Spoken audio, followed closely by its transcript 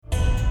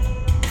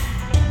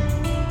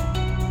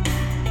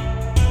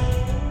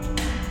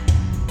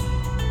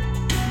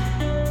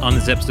On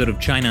this episode of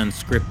China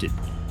Unscripted,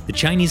 the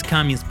Chinese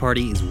Communist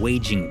Party is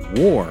waging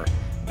war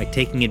by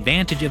taking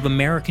advantage of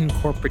American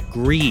corporate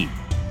greed,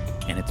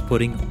 and it's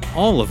putting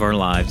all of our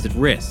lives at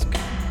risk.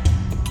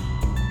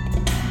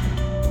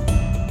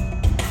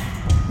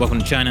 Welcome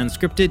to China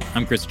Unscripted.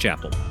 I'm Chris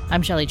Chappell.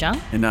 I'm Shelley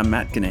Zhang. And I'm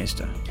Matt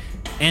Gnesta.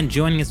 And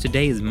joining us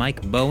today is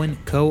Mike Bowen,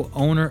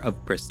 co-owner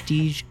of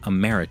Prestige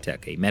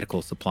Ameritech, a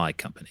medical supply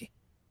company.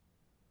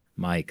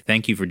 Mike,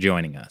 thank you for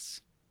joining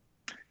us.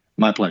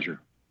 My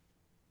pleasure.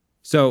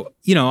 So,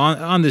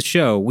 on this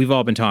show, we've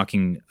all been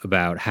talking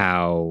about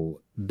how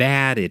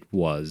bad it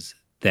was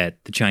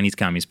that the Chinese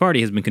Communist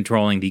Party has been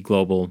controlling the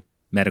global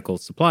medical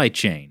supply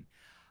chain.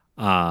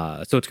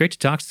 So it's great to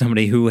talk to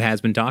somebody who has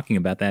been talking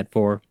about that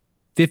for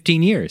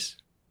 15 years,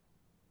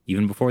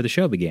 even before the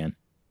show began.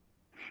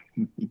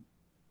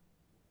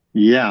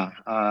 Yeah,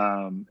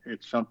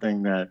 it's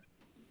something that,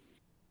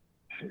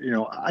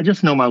 I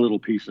just know my little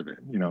piece of it.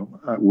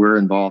 We're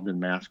involved in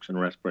masks and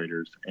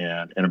respirators.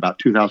 And in about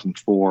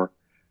 2004,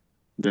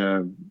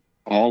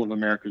 all of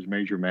America's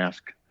major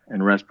mask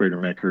and respirator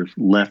makers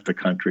left the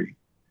country.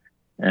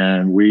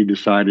 And we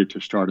decided to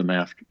start a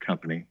mask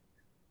company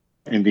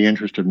in the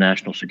interest of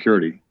national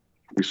security.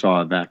 We saw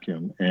a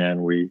vacuum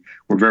and we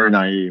were very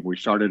naive. We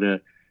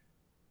started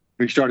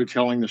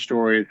telling the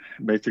story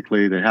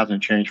basically that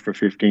hasn't changed for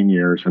 15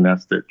 years, and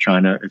that's that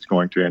China is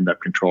going to end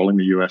up controlling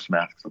the U.S.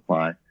 mask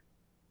supply.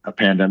 A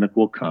pandemic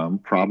will come,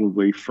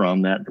 probably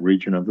from that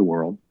region of the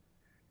world,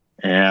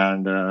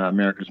 and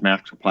America's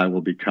mask supply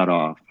will be cut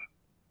off.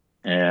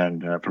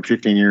 And for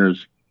 15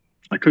 years,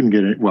 I couldn't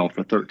get it. Well,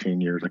 for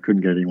 13 years, I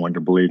couldn't get anyone to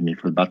believe me.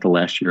 For about the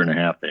last year and a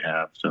half, they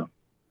have. So,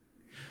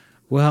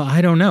 well,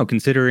 I don't know,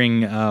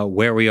 considering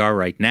where we are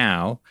right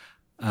now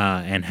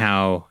and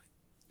how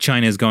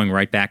China is going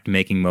right back to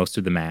making most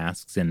of the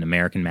masks, and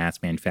American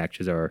mask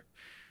manufacturers are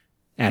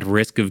at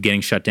risk of getting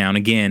shut down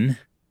again.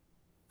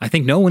 I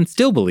think no one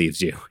still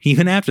believes you,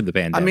 even after the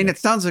pandemic. I mean, it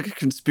sounds like a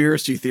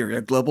conspiracy theory,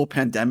 a global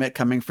pandemic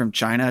coming from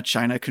China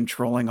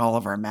controlling all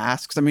of our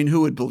masks. I mean,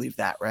 who would believe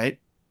that, right?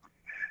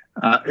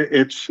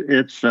 It's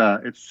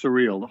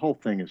surreal. The whole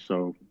thing is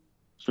so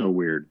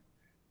weird.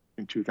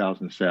 In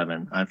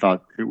 2007, I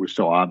thought it was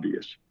so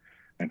obvious.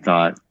 I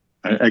thought,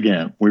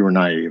 again, we were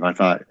naive. I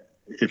thought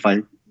if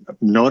I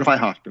notify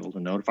hospitals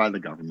and notify the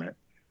government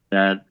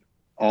that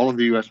all of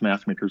the U.S.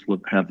 mask makers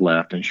have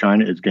left and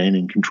China is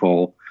gaining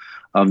control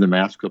of the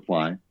mask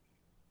supply,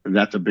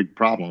 that's a big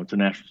problem. It's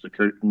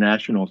a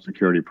national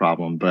security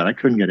problem, but I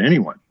couldn't get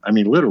anyone. I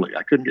mean, literally,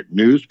 I couldn't get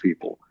news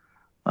people,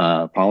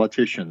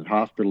 politicians,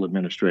 hospital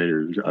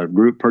administrators,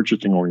 group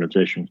purchasing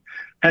organizations.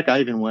 Heck,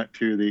 I even went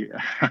to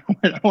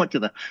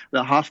the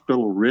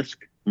Hospital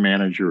Risk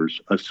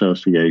Managers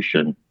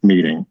Association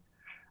meeting,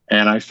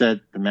 and I said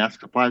the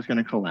mask supply is going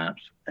to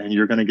collapse, and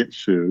you're going to get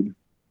sued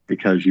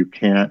because you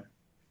can't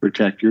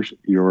protect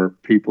your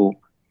people,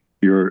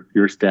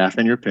 your staff,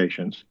 and your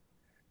patients.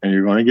 And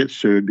you're going to get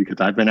sued because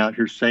I've been out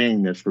here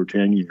saying this for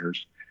 10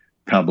 years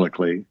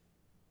publicly.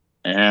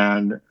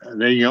 And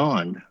they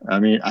yawned. I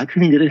mean, I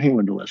couldn't get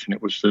anyone to listen.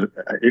 It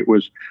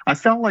was, I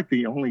felt like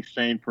the only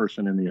sane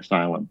person in the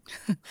asylum.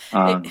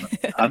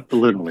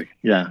 Literally,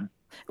 yeah.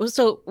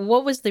 So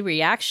what was the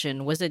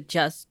reaction? Was it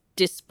just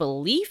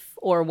disbelief,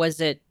 or was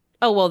it,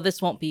 oh, well,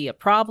 this won't be a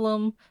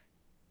problem?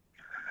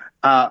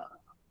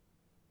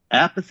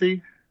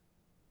 Apathy,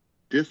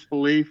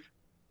 disbelief.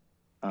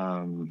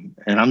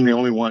 And I'm the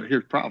only one.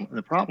 Here's the problem.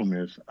 The problem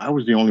is I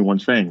was the only one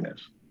saying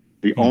this,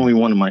 the only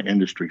one in my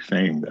industry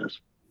saying this,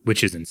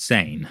 which is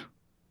insane.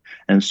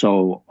 And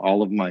so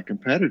all of my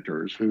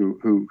competitors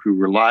who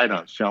relied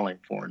on selling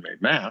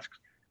foreign-made masks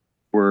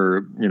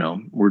were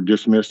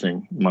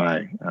dismissing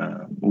my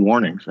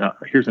warnings.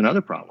 Here's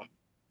another problem.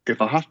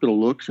 If a hospital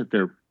looks at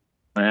their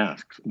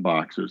masks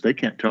boxes, they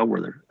can't tell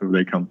where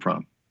they come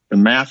from. The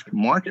mask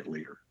market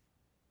leader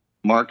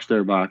marks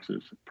their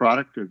boxes,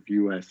 product of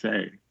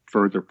USA,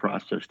 further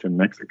processed in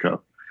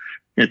Mexico.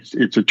 It's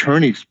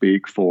attorney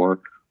speak for,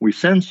 we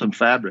send some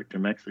fabric to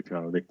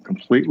Mexico. They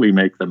completely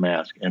make the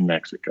mask in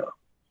Mexico.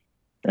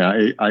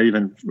 I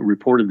even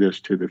reported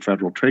this to the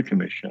Federal Trade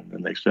Commission,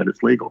 and they said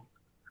it's legal.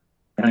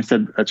 And I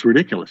said, that's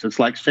ridiculous. It's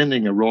like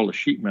sending a roll of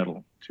sheet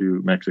metal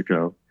to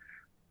Mexico,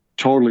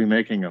 totally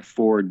making a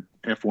Ford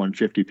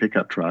F-150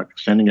 pickup truck,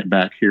 sending it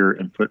back here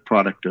and put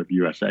product of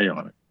USA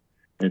on it.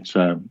 It's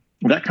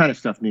that kind of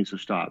stuff needs to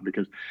stop,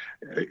 because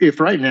if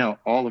right now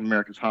all of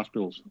America's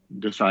hospitals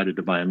decided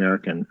to buy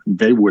American,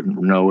 they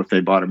wouldn't know if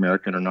they bought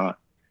American or not.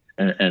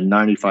 And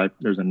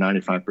there's a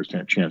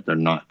 95% chance they're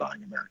not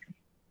buying American.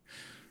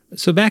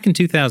 So back in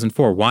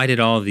 2004, why did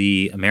all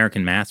the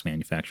American mask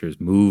manufacturers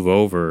move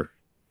over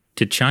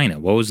to China?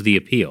 What was the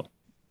appeal?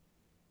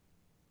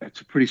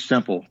 It's pretty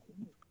simple.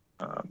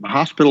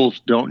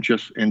 Hospitals don't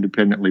just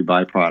independently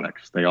buy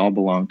products. They all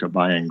belong to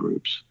buying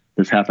groups.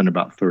 This happened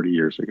about 30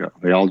 years ago.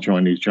 They all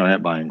joined these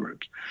giant buying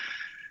groups,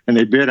 and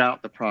they bid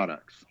out the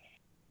products.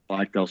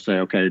 Like they'll say,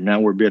 okay,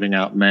 now we're bidding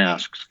out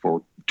masks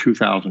for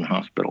 2,000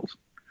 hospitals.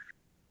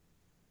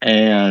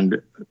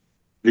 And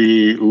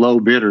the low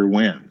bidder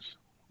wins.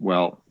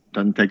 Well,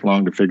 doesn't take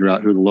long to figure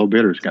out who the low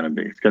bidder is going to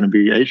be. It's going to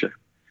be Asia.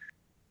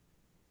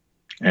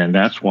 And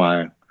that's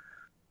why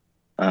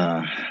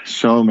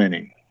so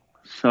many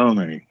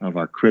of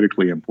our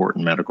critically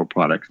important medical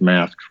products,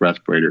 masks,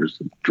 respirators,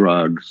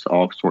 drugs,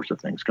 all sorts of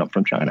things come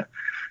from China.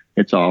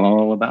 It's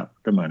all about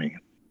the money.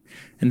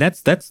 And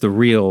that's the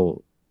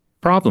real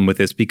problem with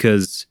this,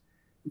 because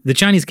the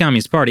Chinese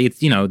Communist Party,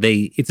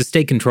 it's a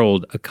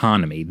state-controlled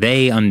economy.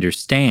 They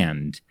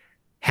understand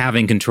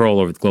having control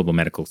over the global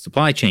medical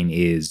supply chain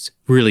is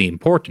really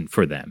important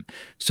for them.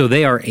 So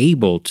they are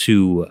able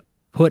to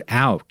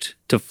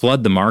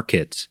flood the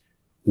market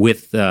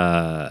with,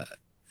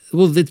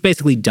 it's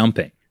basically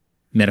dumping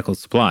medical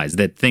supplies.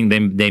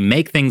 They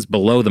make things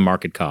below the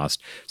market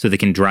cost so they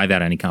can drive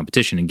out any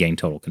competition and gain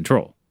total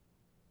control.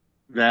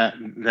 That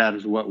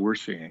is what we're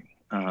seeing.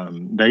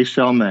 They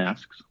sell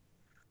masks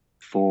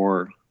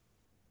for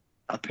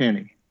a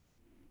penny.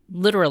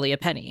 Literally a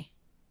penny.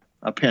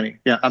 A penny.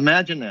 Yeah,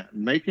 imagine that.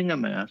 Making a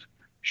mask,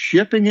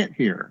 shipping it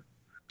here,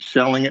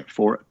 selling it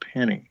for a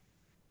penny.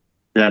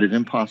 That is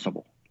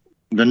impossible.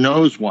 The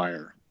nose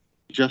wire,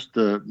 just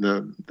the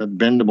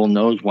bendable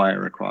nose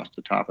wire across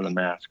the top of the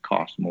mask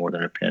costs more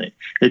than a penny.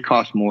 It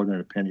costs more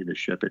than a penny to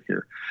ship it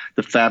here.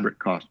 The fabric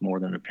costs more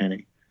than a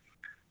penny.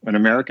 An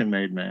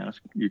American-made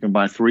mask, you can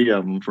buy 3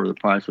 of them for the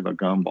price of a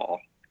gumball.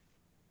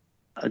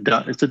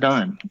 It's a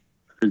dime.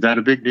 Is that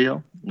a big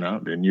deal? No,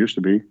 it didn't used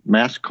to be.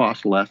 Masks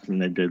cost less than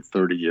they did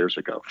 30 years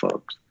ago,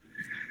 folks.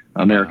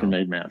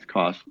 American-made masks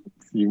cost,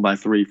 you can buy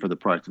 3 for the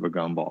price of a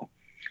gumball.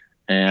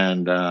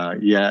 And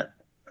yet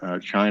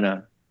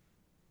China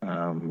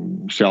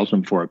sells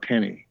them for a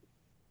penny.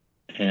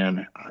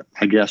 And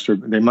I guess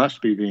they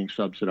must be being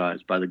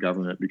subsidized by the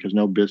government, because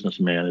no business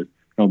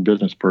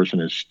person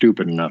is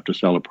stupid enough to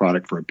sell a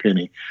product for a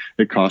penny.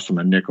 It costs them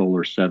a nickel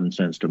or 7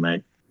 cents to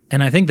make.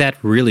 And I think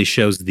that really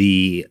shows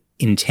the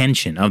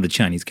intention of the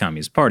Chinese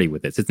Communist Party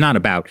with this. It's not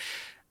about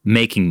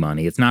making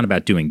money. It's not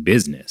about doing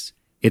business.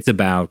 It's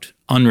about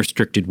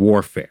unrestricted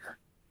warfare.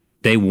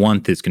 They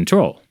want this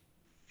control.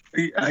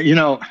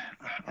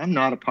 I'm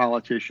not a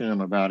politician.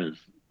 I'm about as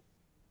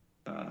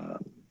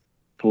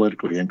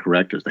politically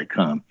incorrect as they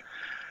come.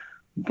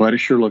 But it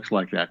sure looks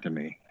like that to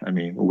me. I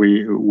mean,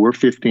 we're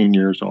 15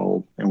 years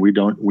old, and we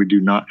do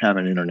not have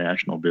an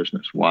international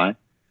business. Why?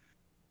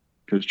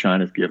 Because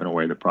China's giving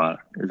away the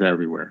product. It's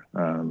everywhere.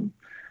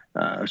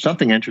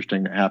 Something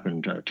interesting that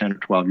happened 10 or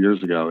 12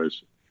 years ago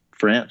is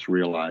France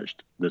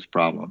realized this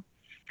problem,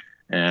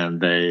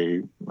 and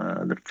the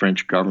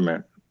French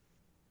government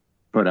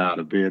put out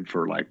a bid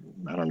for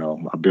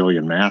 1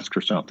 billion masks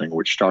or something,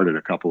 which started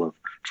a couple of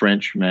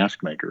French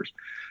mask makers,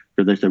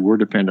 because they said, we're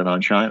dependent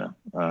on China.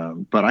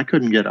 But I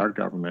couldn't get our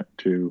government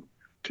to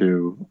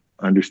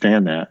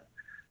understand that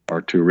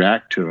or to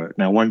react to it.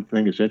 Now, one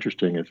thing that's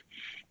interesting is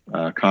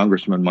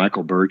Congressman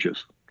Michael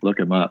Burgess. Look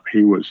him up.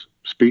 He was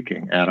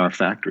speaking at our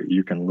factory.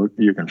 You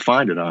can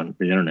find it on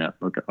the internet.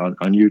 Look on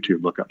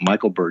YouTube. Look up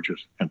Michael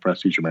Burgess and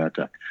Prestige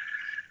Ameritech.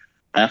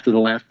 After the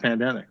last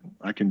pandemic,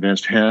 I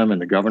convinced him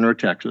and the governor of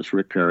Texas,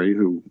 Rick Perry,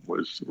 who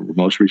was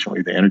most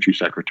recently the energy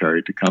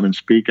secretary, to come and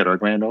speak at our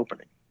grand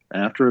opening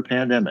after a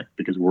pandemic,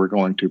 because we're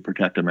going to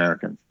protect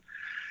Americans.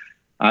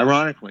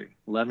 Ironically,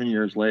 11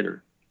 years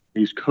later,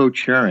 he's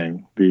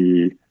co-chairing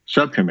the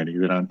subcommittee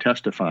that I'm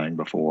testifying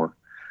before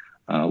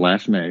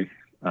last May,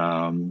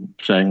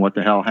 saying what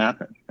the hell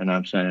happened. And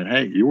I'm saying,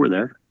 hey, you were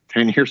there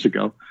 10 years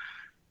ago.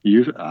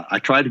 I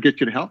tried to get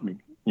you to help me,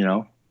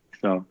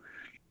 So,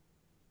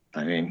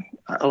 I mean,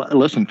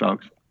 listen,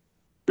 folks,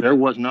 there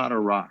was not a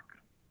rock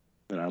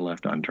that I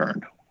left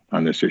unturned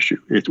on this issue.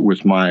 It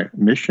was my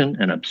mission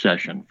and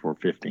obsession for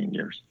 15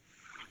 years.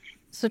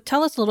 So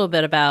tell us a little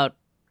bit about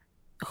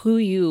who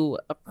you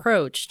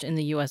approached in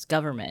the U.S.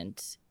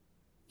 government.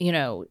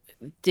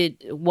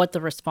 What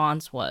the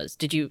response was.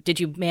 Did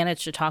you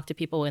manage to talk to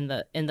people in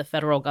the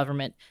federal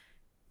government,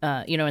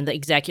 in the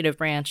executive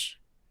branch?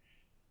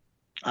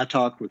 I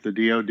talked with the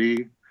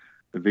DOD,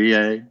 the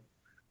VA,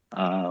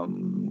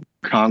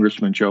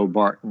 Congressman Joe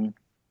Barton,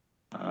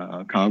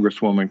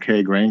 Congresswoman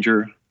Kay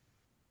Granger,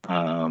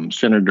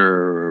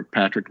 Senator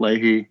Patrick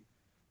Leahy.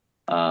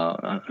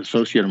 An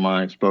associate of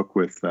mine spoke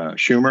with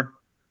Schumer,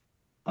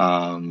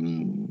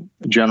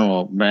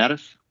 General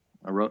Mattis.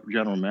 I wrote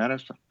General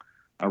Mattis.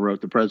 I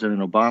wrote to President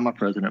Obama,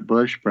 President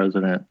Bush,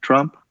 President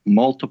Trump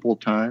multiple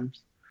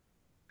times.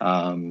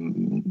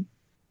 The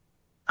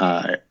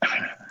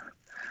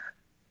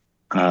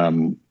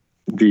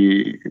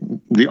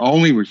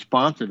only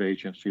responsive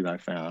agency that I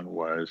found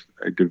was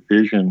a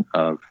division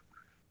of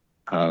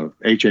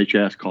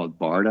HHS called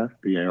BARDA,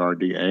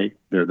 B-A-R-D-A.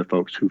 They're the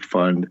folks who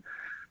fund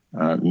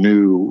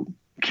new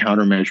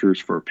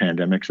countermeasures for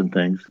pandemics and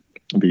things.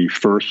 The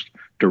first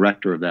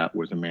director of that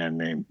was a man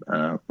named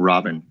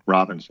Robin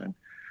Robinson.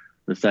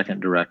 The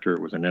second director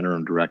was an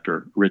interim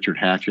director, Richard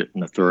Hatchett,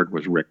 and the third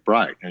was Rick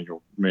Bright. And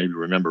you'll maybe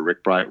remember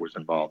Rick Bright was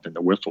involved in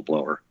the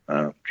whistleblower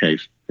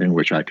case in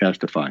which I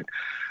testified.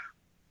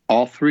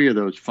 All 3 of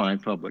those fine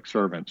public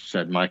servants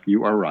said, Mike,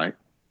 you are right.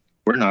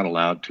 We're not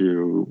allowed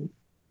to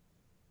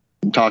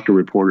talk to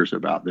reporters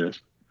about this.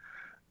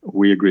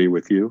 we agree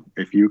with you.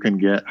 If you can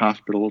get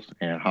hospitals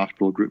and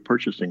hospital group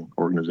purchasing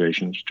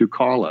organizations to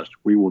call us,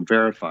 we will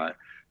verify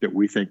that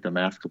we think the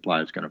mask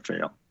supply is going to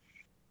fail.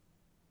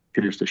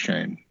 Here's the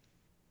shame.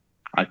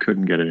 I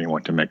couldn't get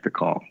anyone to make the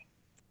call.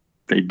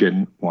 They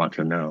didn't want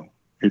to know.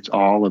 It's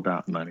all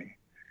about money.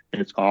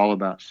 It's all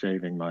about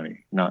saving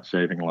money, not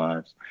saving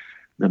lives.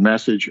 The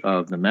message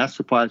of the mask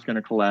supply is going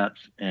to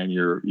collapse and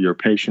your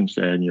patients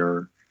and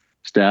your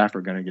staff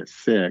are going to get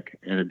sick,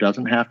 and it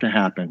doesn't have to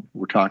happen.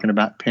 We're talking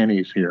about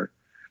pennies here.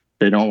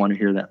 They don't want to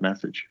hear that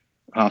message.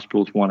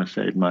 Hospitals want to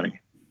save money.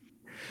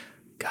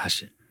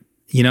 Gosh,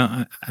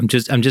 I'm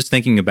just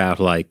thinking about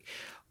like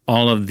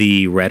all of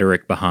the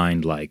rhetoric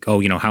behind like,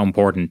 oh, how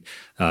important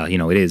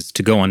it is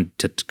to go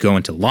into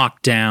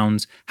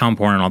lockdowns, how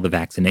important all the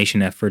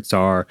vaccination efforts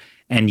are,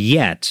 and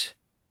yet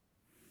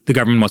the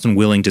government wasn't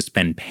willing to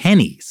spend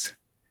pennies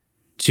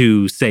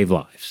to save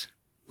lives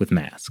with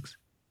masks.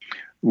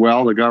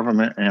 Well, the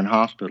government and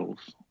hospitals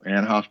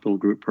and hospital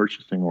group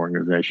purchasing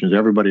organizations,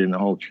 everybody in the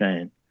whole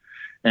chain.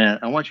 And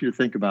I want you to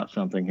think about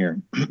something here.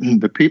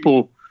 The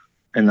people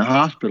in the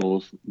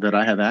hospitals that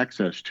I have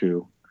access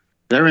to,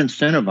 they're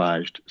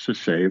incentivized to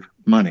save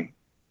money.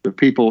 The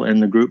people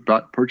in the group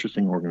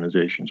purchasing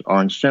organizations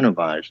are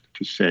incentivized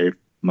to save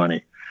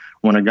money.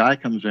 When a guy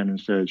comes in and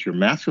says, your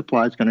mask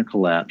supply is going to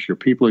collapse, your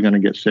people are going to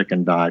get sick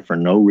and die for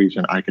no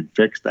reason, I can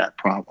fix that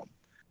problem.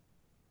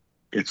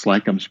 It's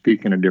like I'm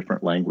speaking a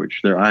different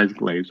language. Their eyes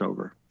glaze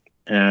over.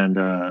 And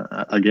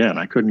again,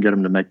 I couldn't get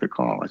them to make the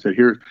call. I said,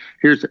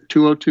 here's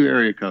 202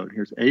 area code.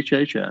 Here's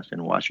HHS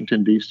in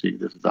Washington, D.C.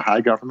 This is a high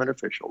government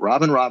official.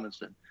 Robin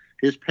Robinson,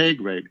 his pay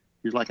grade,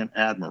 he's like an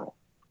admiral.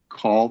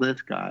 Call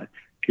this guy.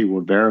 He will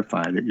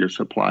verify that your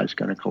supply is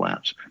going to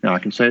collapse. Now, I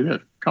can say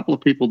this. A couple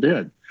of people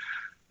did.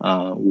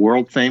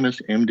 World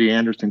famous MD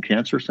Anderson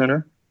Cancer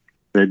Center.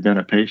 They've been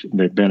a patient.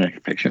 They've been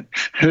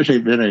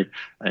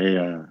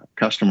a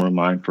customer of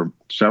mine for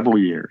several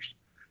years.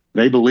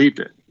 They believed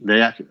it.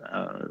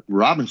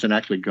 Robinson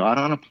actually got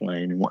on a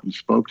plane and went and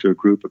spoke to a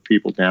group of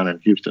people down in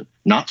Houston,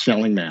 not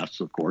selling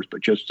masks, of course,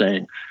 but just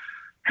saying,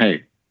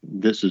 hey,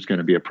 this is going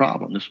to be a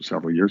problem. This was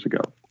several years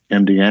ago.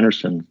 MD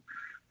Anderson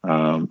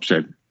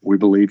said, we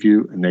believe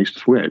you, and they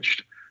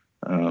switched.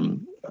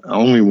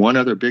 Only one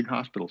other big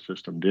hospital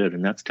system did,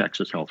 and that's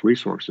Texas Health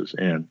Resources.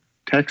 And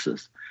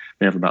Texas,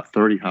 they have about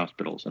 30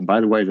 hospitals. And by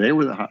the way, they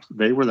were the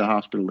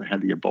hospital that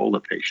had the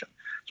Ebola patient.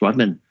 So I've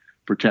been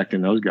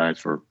protecting those guys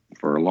for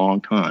a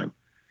long time.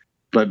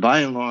 But by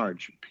and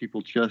large,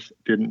 people just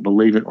didn't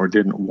believe it or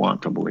didn't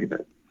want to believe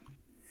it.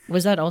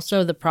 Was that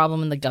also the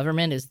problem in the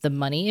government, is the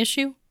money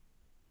issue?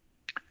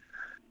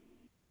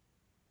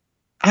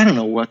 I don't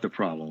know what the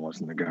problem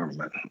was in the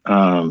government.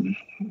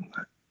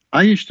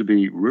 I used to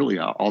be really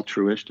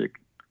altruistic,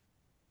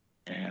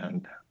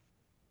 and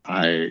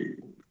I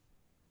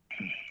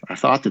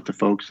thought that the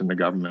folks in the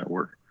government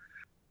were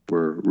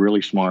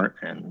really smart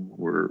and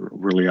were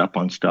really up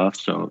on stuff.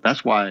 So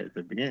that's why at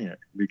the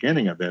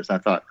beginning of this, I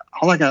thought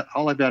all I've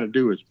got to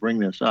do is bring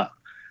this up.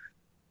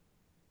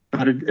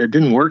 But it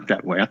didn't work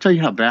that way. I'll tell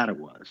you how bad it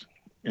was.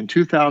 In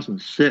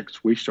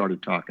 2006, we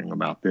started talking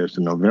about this.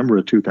 In November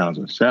of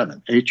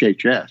 2007,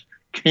 HHS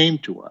came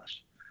to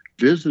us,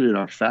 visited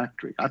our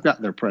factory. I've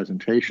got their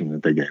presentation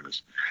that they gave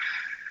us.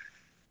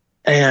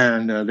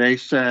 And they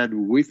said,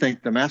 we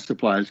think the mask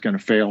supply is going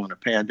to fail in a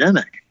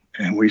pandemic.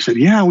 And we said,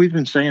 yeah, we've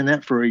been saying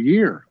that for a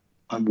year.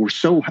 We're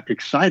so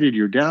excited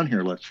you're down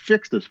here. Let's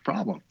fix this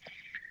problem.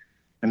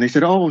 And they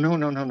said, oh,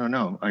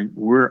 no.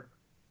 We're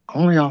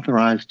only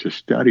authorized to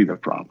study the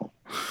problem.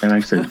 And I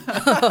said,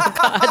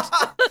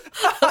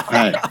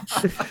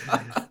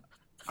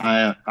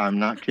 I'm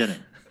not kidding.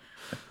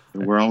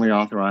 We're only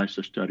authorized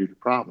to study the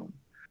problem.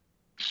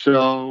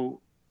 So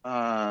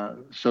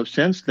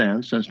since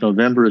then, since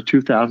November of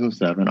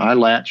 2007, I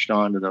latched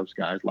on to those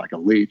guys like a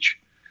leech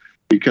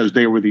because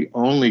they were the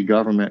only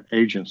government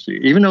agency,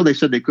 even though they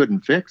said they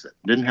couldn't fix it,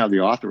 didn't have the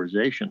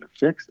authorization to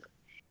fix it,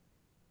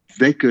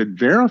 they could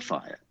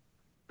verify it.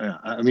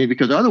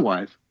 Because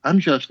otherwise, I'm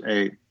just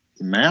a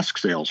mask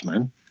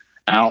salesman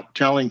out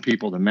telling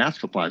people the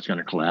mask supply is going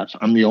to collapse.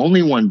 I'm the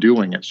only one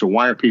doing it. So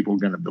why will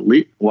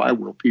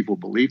people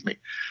believe me?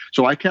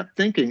 So I kept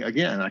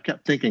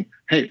thinking,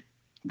 hey,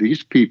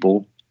 these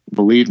people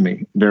believe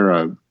me. They're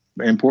an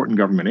important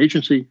government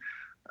agency.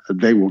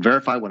 They will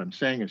verify what I'm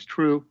saying is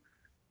true.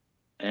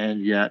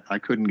 And yet I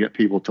couldn't get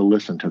people to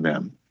listen to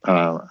them.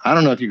 I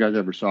don't know if you guys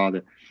ever saw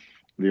the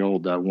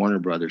old Warner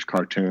Brothers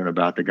cartoon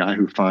about the guy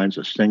who finds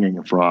a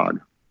singing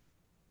frog.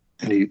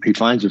 And he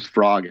finds this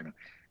frog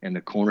in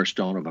the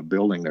cornerstone of a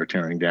building they're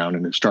tearing down,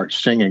 and it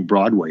starts singing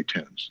Broadway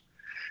tunes.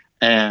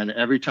 And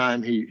every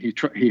time he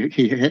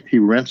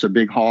rents a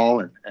big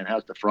hall and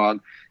has the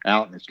frog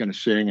out, and it's going to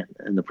sing.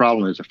 And the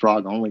problem is the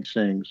frog only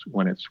sings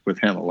when it's with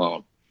him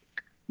alone.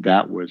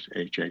 That was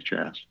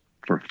HHS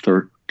for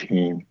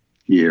 13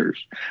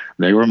 years.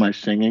 They were my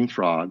singing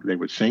frog. They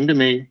would sing to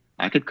me.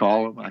 I could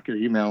call them. I could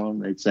email them.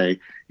 They'd say,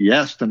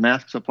 yes, the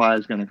mask supply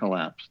is going to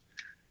collapse.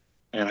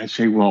 And I'd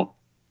say, well,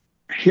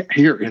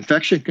 here,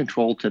 Infection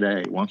Control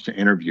Today wants to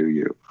interview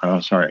you. Oh,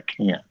 sorry, I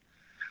can't.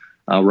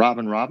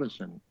 Robin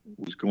Robinson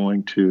was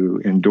going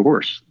to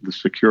endorse the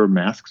Secure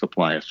Mask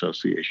Supply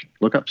Association.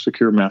 Look up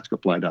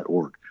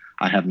securemasksupply.org.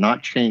 I have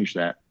not changed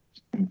that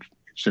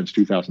since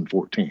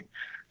 2014.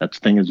 That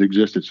thing has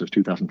existed since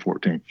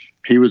 2014.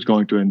 He was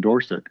going to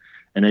endorse it,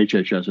 and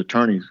HHS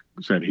attorneys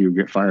said he would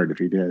get fired if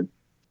he did.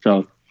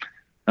 So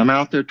I'm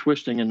out there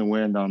twisting in the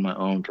wind on my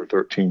own for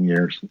 13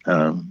 years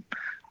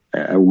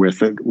with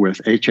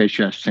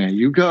HHS saying,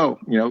 you go,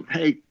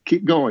 hey,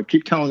 keep going,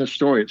 keep telling this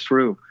story, it's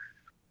true.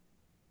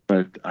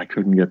 But I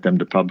couldn't get them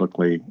to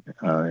publicly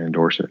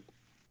endorse it.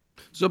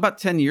 So about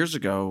 10 years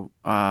ago,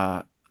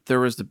 there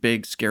was the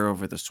big scare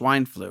over the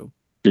swine flu.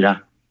 Yeah.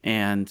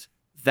 And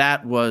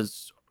that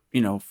was,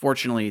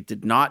 fortunately, it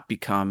did not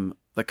become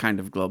the kind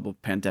of global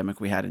pandemic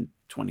we had in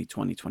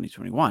 2020,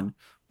 2021.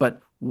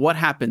 But what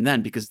happened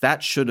then? Because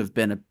that should have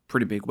been a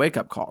pretty big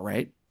wake-up call,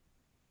 right?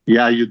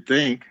 Yeah, you'd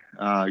think.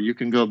 You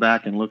can go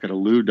back and look at a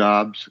Lou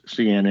Dobbs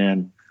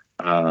CNN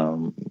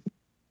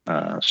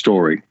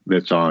story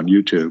that's on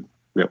YouTube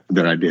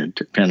that I did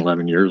 10,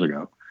 11 years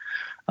ago.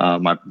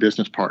 My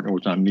business partner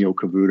was on Neil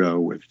Cavuto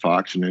with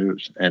Fox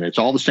News, and it's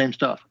all the same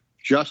stuff,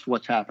 just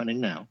what's happening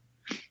now.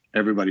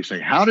 Everybody say,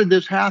 how did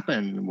this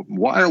happen?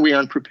 Why are we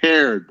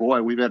unprepared?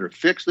 Boy, we better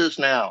fix this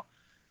now.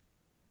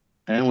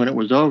 And when it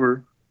was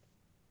over,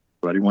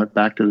 everybody went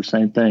back to the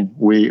same thing.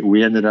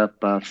 We ended up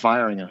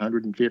firing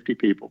 150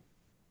 people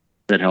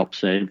that helped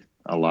save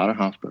a lot of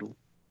hospitals.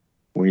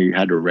 We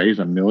had to raise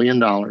 $1 million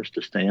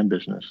to stay in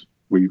business.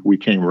 We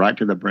came right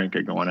to the brink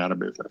of going out of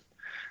business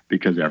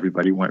because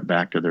everybody went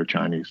back to their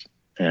Chinese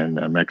and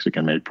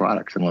Mexican-made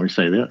products. And let me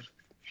say this.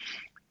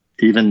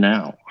 Even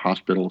now,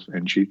 hospitals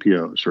and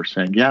GPOs are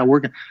saying, "Yeah,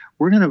 we're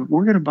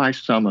gonna buy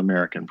some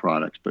American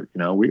products, but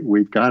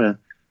we've got to,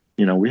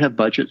 we have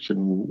budgets,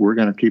 and we're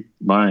gonna keep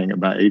buying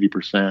about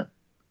 80%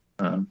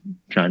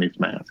 Chinese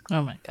masks."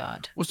 Oh my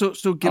God! Well,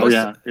 so give us.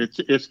 Yeah,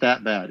 it's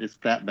that bad. It's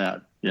that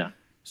bad. Yeah.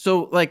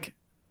 So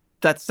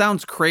that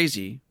sounds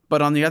crazy,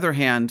 but on the other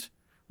hand,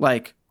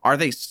 are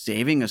they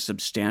saving a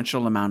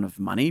substantial amount of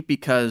money?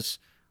 Because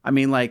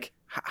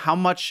how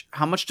much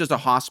does a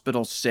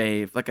hospital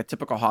save, a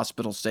typical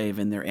hospital save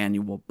in their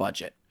annual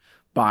budget,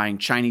 buying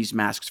Chinese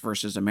masks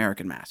versus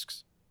American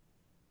masks?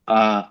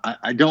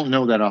 I don't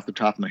know that off the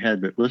top of my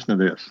head, but listen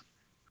to this.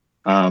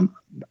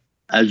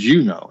 As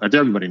you know, as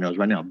everybody knows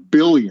right now,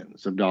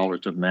 billions of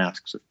dollars of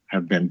masks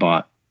have been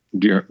bought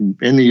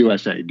in the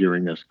USA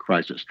during this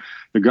crisis.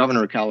 The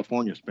governor of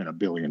California spent $1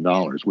 billion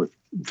with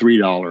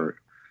 $3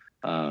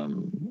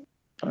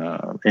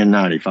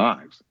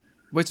 N95s.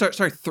 Wait,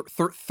 sorry,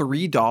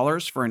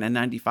 $3 for an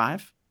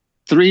N95?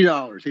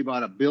 $3. He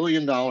bought $1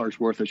 billion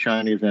worth of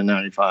Chinese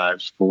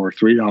N95s for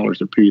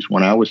 $3 a piece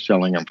when I was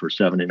selling them for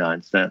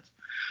 79 cents.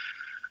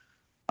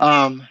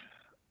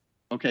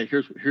 Okay,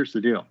 here's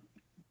the deal.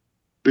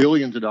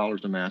 Billions of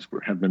dollars of masks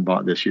have been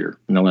bought this year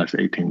in the last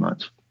 18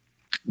 months.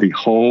 The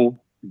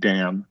whole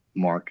damn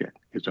market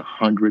is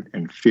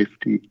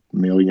 $150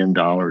 million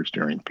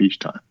during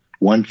peacetime.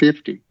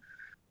 150.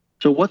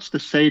 So what's the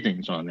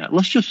savings on that?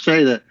 Let's just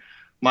say that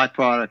my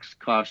products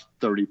cost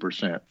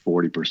 30%,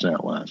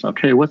 40% less.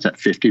 Okay, what's that,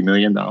 $50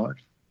 million?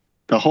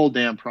 The whole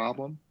damn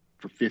problem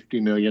for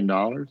 $50 million?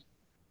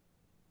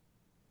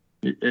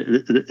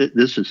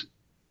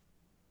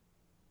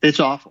 It's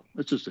awful.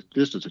 This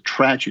is a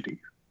tragedy.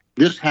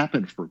 This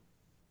happened for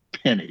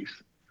pennies.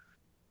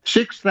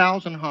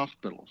 6,000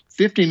 hospitals,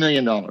 $50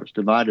 million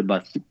divided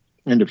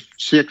into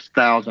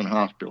 6,000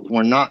 hospitals.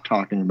 We're not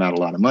talking about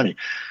a lot of money.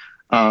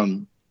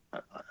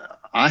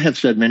 I have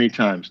said many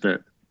times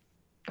that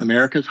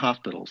America's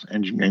hospitals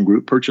and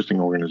group purchasing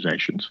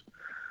organizations,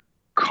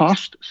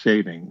 cost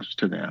savings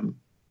to them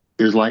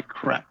is like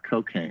crack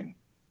cocaine.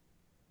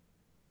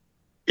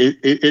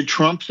 It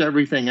trumps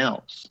everything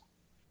else,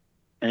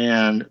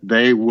 and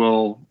they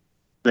will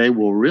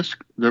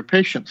risk their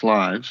patients'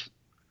 lives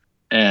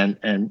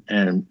and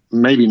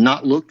maybe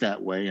not look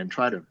that way and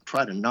try to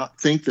not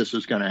think this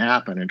is going to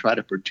happen and try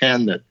to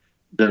pretend that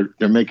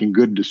they're making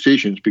good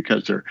decisions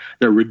because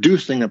they're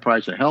reducing the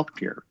price of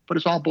healthcare. But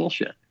it's all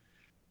bullshit.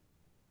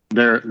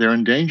 They're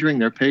endangering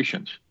their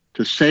patients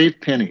to save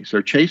pennies.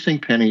 They're chasing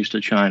pennies to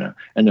China,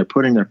 and they're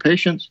putting their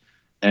patients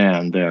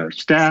and their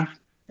staff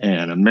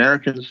and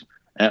Americans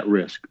at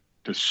risk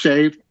to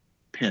save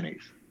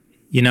pennies.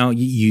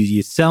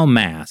 You sell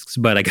masks,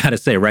 but I got to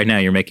say right now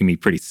you're making me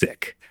pretty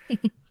sick.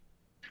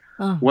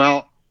 Oh.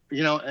 Well,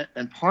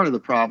 and part of the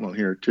problem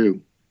here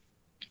too,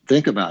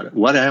 think about it.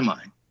 What am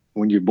I?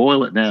 When you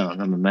boil it down,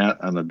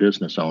 I'm a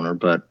business owner,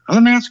 but I'm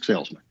a mask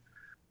salesman.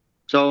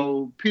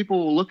 So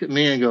people will look at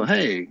me and go,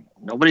 "Hey,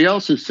 nobody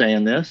else is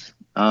saying this.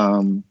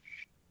 You're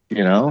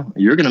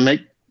going to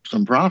make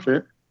some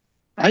profit."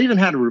 I even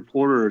had a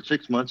reporter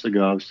 6 months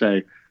ago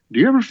say, "Do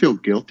you ever feel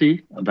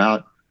guilty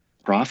about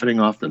profiting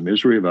off the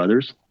misery of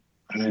others?"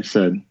 And I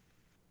said,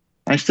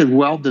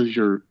 "Well, does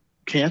your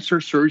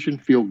cancer surgeon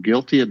feel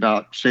guilty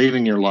about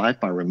saving your life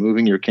by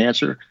removing your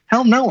cancer?"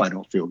 Hell no, I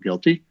don't feel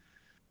guilty.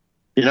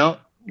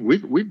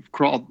 We've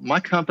crawled, my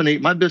company,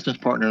 my business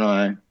partner and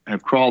I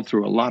have crawled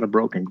through a lot of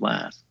broken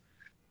glass.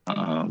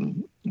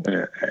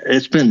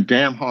 It's been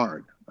damn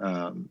hard.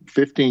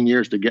 15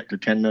 years to get to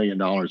 $10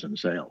 million in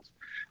sales,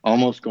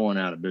 almost going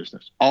out of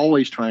business,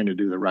 always trying to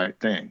do the right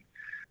thing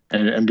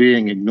and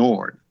being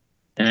ignored.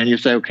 And you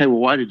say, okay, well,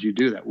 why did you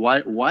do that?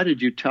 Why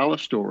did you tell a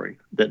story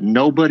that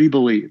nobody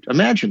believed?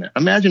 Imagine it.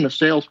 Imagine a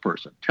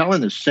salesperson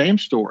telling the same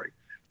story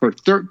for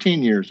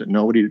 13 years that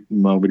nobody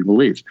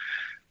believes.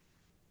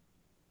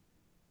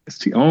 It's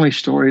the only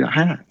story I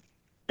had.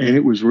 And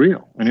it was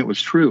real and it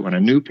was true. And I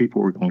knew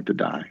people were going to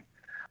die.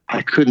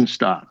 I couldn't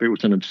stop. It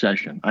was an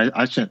obsession.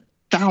 I sent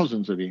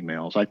thousands of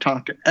emails. I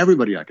talked to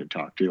everybody I could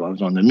talk to. I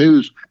was on the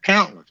news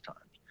countless times.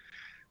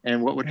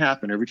 And what would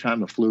happen every time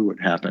the flu would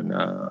happen,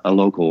 a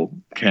local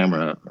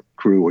camera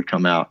crew would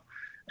come out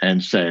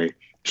and say,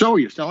 so are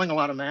you selling a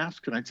lot of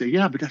masks? And I'd say,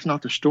 yeah, but that's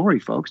not the story,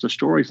 folks. The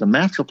story is the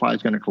mask supply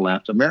is going to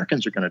collapse.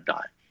 Americans are going to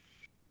die.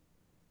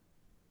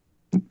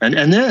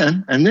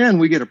 And then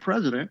we get a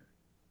president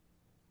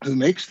who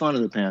makes fun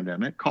of the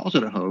pandemic, calls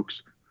it a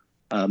hoax,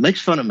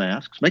 makes fun of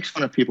masks, makes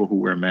fun of people who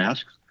wear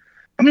masks.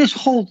 I mean,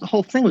 the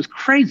whole thing was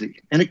crazy,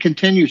 and it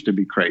continues to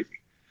be crazy.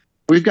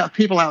 We've got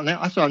people out now.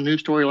 I saw a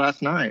news story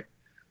last night.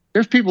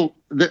 There's people,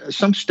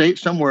 some state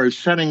somewhere is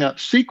setting up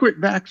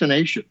secret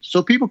vaccinations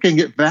so people can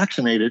get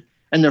vaccinated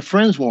and their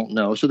friends won't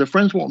know, so their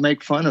friends won't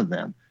make fun of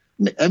them.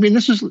 I mean,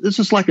 this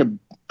is like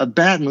a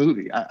bad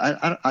movie.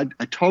 I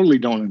totally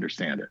don't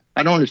understand it.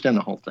 I don't understand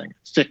the whole thing.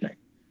 It's sickening.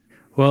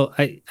 Well,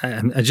 I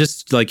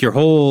just like your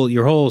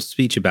whole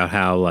speech about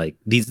how like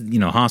these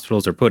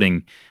hospitals are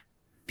putting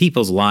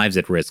people's lives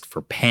at risk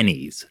for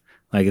pennies.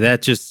 Like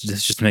this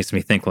just makes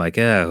me think like,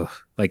 oh,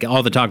 like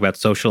all the talk about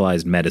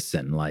socialized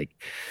medicine, like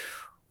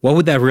what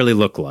would that really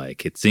look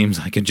like? It seems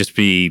like it'd just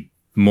be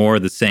more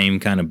the same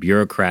kind of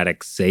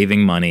bureaucratic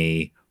saving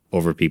money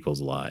over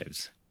people's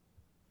lives.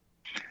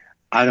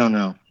 I don't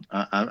know.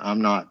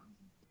 I'm not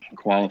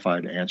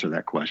qualified to answer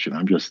that question.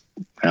 I'm just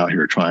out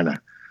here trying to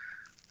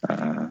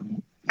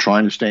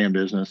stay in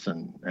business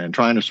and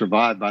trying to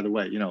survive. By the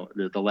way,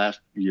 the last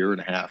year and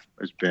a half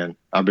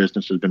our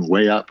business has been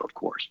way up, of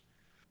course,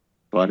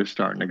 but it's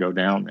starting to go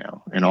down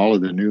now. And all of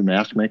the new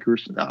mask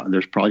makers,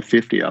 there's probably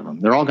 50 of them.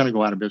 They're all going to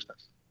go out of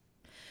business.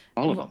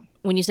 All of them.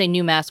 When you say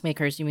new mask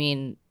makers, you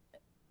mean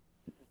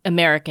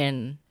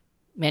American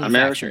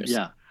manufacturers?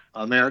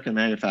 American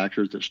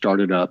manufacturers that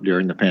started up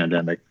during the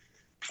pandemic,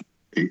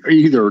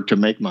 either to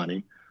make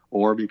money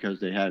or because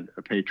they had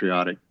a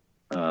patriotic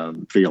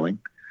feeling.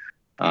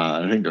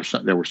 I think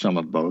there were some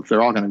of both.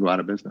 They're all going to go out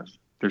of business.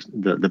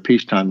 The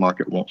peacetime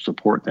market won't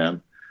support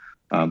them.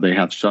 They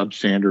have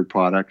substandard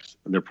products.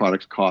 Their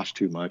products cost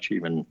too much,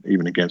 even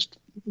against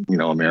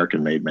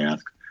American-made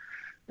masks.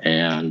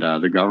 And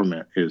the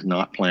government is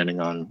not planning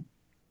on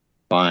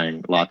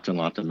buying lots and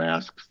lots of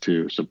masks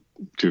to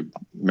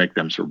make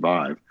them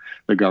survive.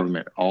 The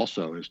government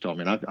also has told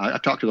me, and I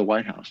talked to the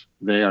White House.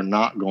 They are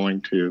not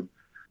going to.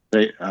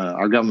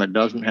 Our government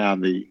doesn't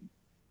have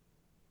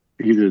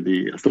either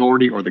the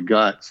authority or the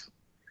guts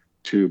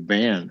to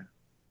ban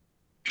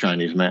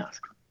Chinese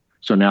masks.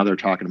 So now they're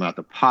talking about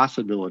the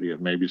possibility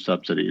of maybe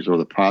subsidies or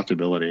the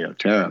possibility of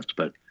tariffs.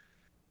 But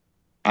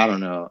I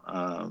don't know.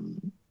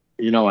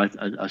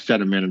 I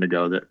said a minute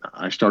ago that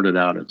I started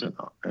out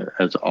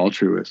as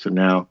altruist, and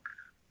now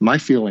my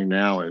feeling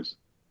now is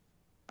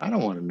I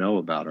don't want to know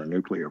about our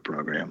nuclear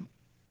program.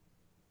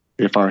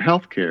 If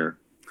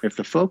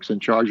the folks in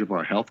charge of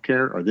our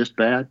healthcare are this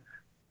bad,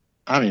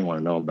 I don't even want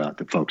to know about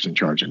the folks in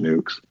charge of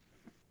nukes.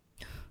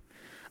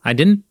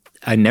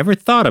 I never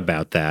thought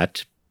about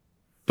that,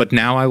 but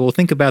now I will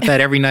think about that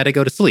every night I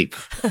go to sleep.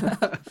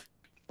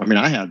 I mean,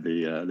 I had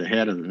the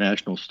head of the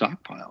National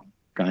Stockpile,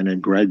 a guy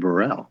named Greg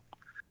Burrell,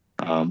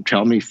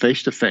 tell me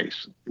face to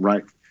face,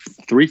 right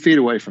 3 feet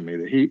away from me,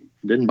 that he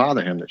didn't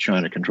bother him that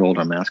China controlled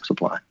our mask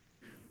supply.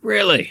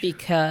 Really?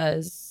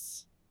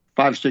 Because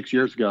 5-6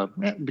 years ago,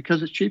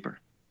 because it's cheaper.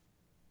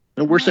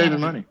 And we're saving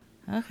money.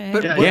 Okay.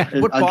 But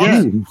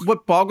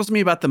what boggles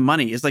me about the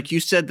money is, like you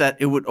said, that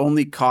it would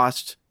only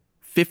cost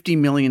 $50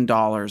 million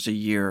a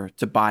year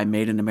to buy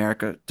Made in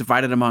America,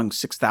 divided among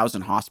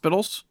 6,000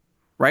 hospitals,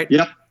 right?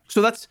 Yep.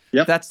 So that's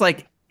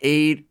like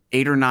 $8,000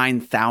 or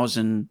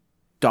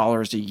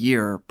 $9,000 a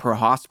year per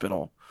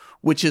hospital,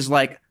 which is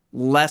like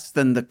less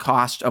than the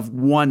cost of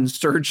one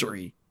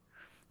surgery.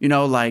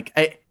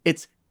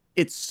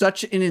 It's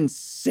such an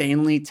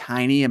insanely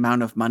tiny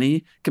amount of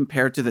money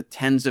compared to the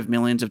tens of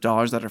millions of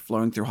dollars that are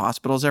flowing through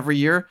hospitals every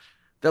year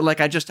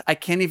that I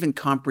can't even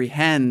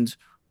comprehend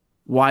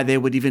why they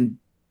would even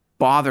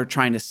bother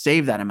trying to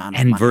save that amount of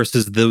money. And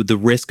versus the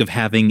risk of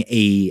having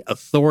a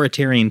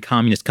authoritarian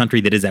communist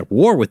country that is at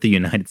war with the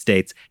United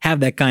States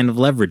have that kind of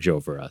leverage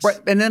over us. Right.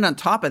 And then on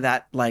top of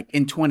that, like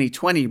in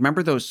 2020,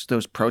 remember those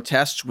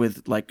protests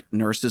with like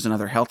nurses and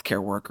other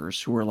healthcare workers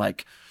who were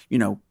like,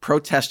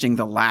 protesting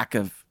the lack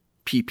of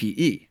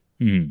PPE,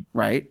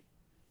 right?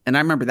 And I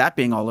remember that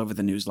being all over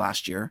the news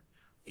last year.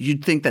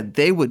 You'd think that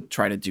they would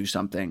try to do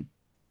something.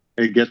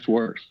 It gets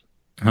worse.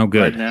 Oh,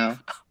 good. Right now.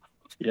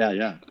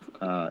 Yeah.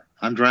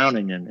 I'm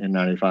drowning in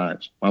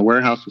 95s. My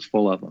warehouse is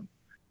full of them.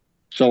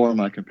 So are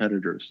my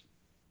competitors.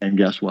 And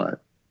guess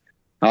what?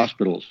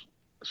 Hospitals,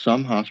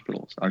 some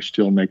hospitals are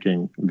still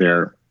making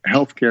their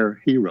healthcare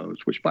heroes,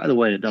 which, by the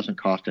way, it doesn't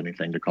cost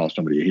anything to call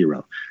somebody a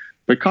hero,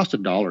 but it costs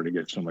 $1 to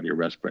give somebody a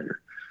respirator.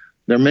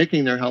 They're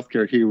making their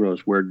healthcare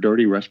heroes wear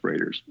dirty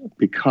respirators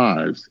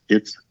because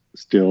it's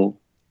still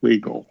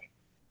legal.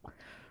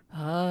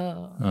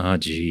 Oh,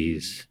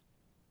 geez.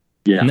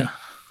 Yeah. No.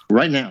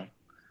 Right now,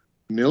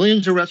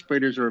 millions of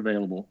respirators are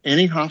available.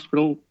 Any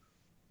hospital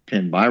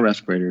can buy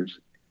respirators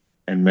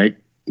and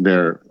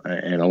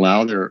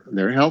allow their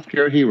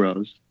healthcare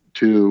heroes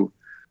to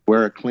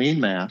wear a clean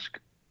mask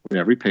with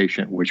every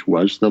patient, which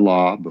was the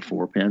law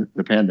before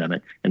the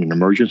pandemic. In an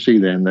emergency,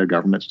 then the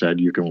government said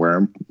you can wear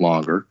them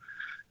longer.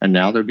 And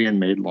now they're being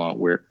made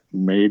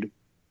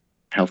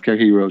healthcare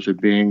heroes are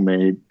being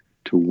made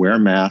to wear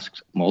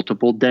masks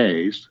multiple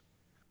days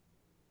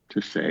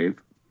to save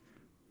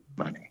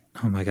money.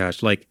 Oh my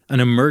gosh, like an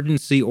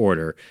emergency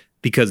order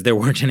because there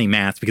weren't any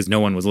masks because no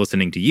one was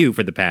listening to you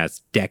for the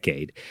past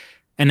decade.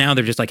 And now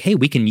they're just like, hey,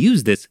 we can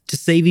use this to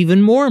save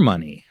even more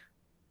money.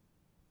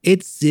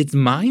 It's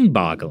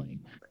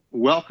mind-boggling.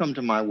 Welcome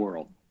to my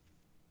world.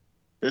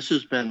 This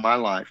has been my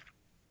life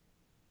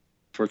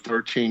for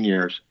 13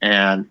 years.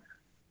 And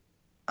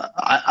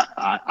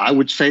I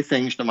would say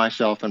things to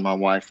myself and my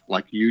wife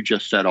like you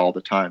just said all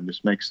the time.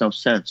 This makes no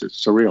sense.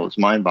 It's surreal. It's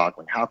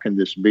mind-boggling. How can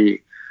this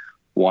be?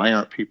 Why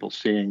aren't people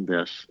seeing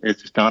this?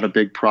 It's not a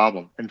big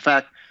problem. In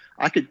fact,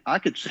 I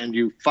could send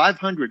you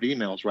 500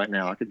 emails right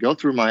now. I could go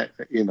through my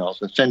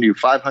emails and send you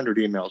 500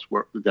 emails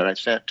that I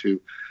sent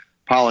to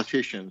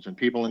politicians and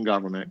people in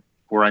government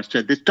where I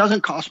said, this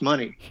doesn't cost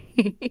money.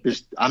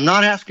 I'm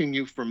not asking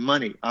you for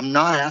money. I'm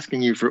not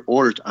asking you for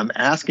orders. I'm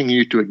asking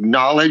you to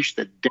acknowledge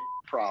the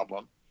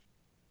problem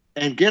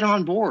and get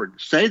on board.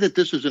 Say that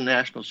this is a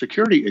national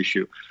security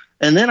issue.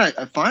 And then I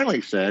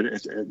finally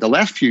said, the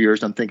last few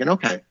years, I'm thinking,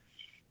 okay,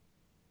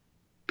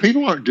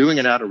 people aren't doing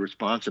it out of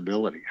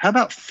responsibility. How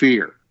about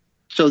fear?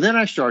 So then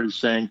I started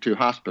saying to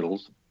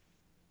hospitals,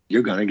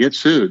 you're going to get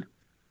sued.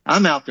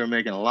 I'm out there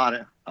making a lot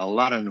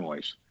of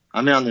noise.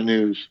 I'm on the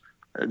news.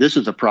 This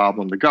is a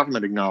problem. The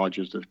government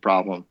acknowledges this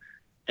problem,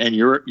 and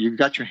you've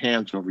got your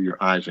hands over your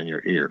eyes and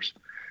your ears.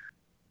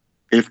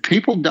 If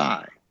people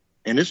die,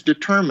 and it's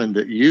determined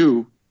that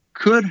you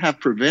could have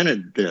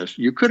prevented this,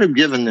 you could have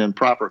given them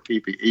proper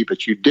PPE,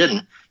 but you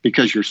didn't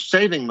because you're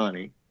saving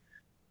money,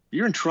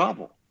 you're in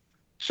trouble.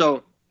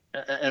 So,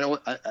 and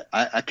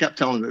I kept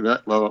telling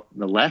the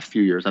last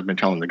few years, I've been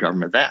telling the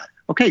government that,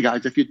 okay,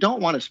 guys, if you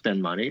don't want to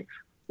spend money,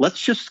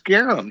 let's just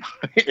scare them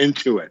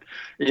into it.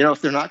 You know,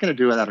 if they're not going to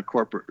do it out of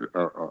corporate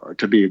or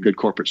to be a good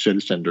corporate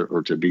citizen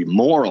or to be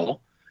moral,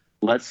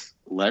 let's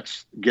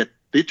get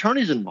the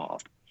attorneys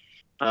involved.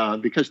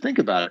 Because think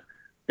about it.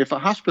 If a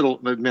hospital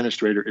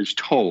administrator is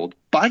told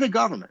by the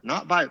government,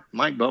 not by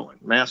Mike Bowen,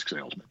 mask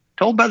salesman,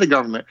 told by the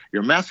government,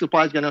 your mask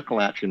supply is going to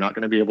collapse, you're not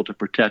going to be able to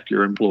protect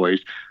your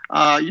employees,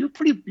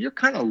 you're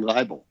kind of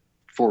liable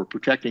for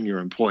protecting your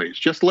employees,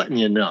 just letting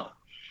you know.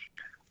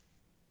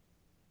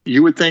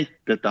 You would think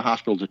that the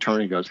hospital's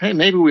attorney goes, hey,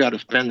 maybe we ought to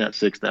spend that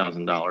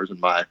 $6,000 and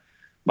buy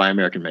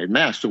American-made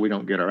masks so we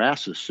don't get our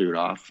asses sued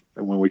off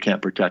when we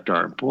can't protect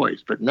our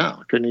employees. But no,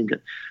 I couldn't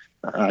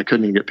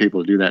even get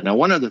people to do that. Now,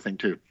 one other thing,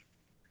 too.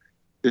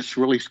 It's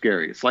really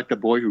scary. It's like the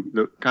boy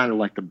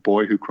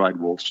who cried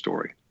wolf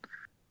story.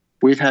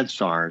 We've had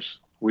SARS,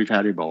 we've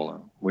had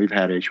Ebola, we've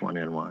had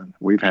H1N1,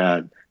 we've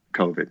had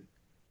COVID.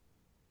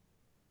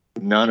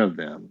 None of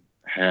them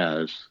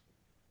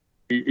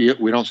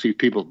we don't see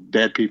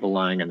dead people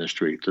lying in the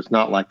streets. It's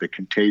not like the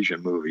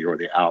Contagion movie or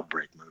the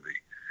Outbreak movie.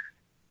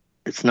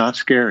 It's not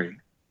scary.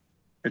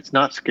 It's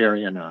not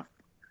scary enough.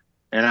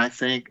 And I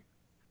think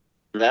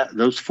that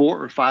those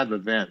 4 or 5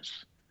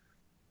 events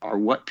are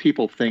what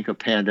people think a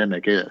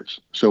pandemic is.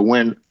 So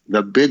when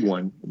the big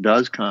one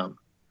does come,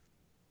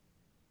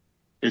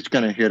 it's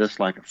going to hit us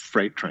like a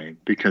freight train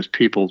because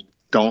people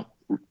don't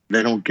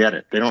get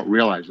it. They don't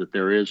realize that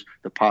there is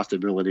the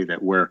possibility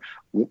that where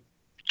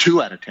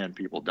 2 out of 10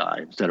 people die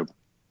instead of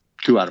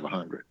 2 out of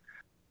 100.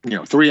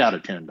 3 out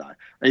of 10 die.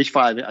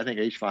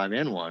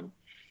 H5N1,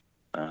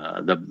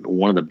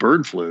 one of the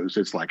bird flus,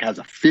 it's like has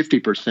a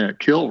 50%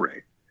 kill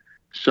rate.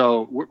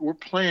 So we're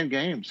playing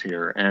games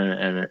here,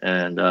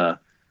 and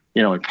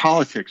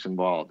politics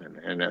involved,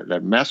 and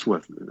that mess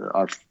with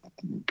our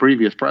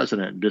previous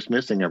president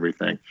dismissing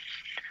everything.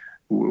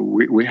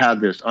 We have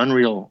this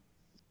unreal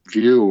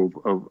view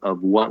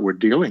of what we're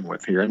dealing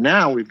with here. And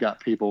now we've got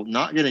people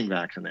not getting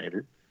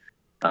vaccinated.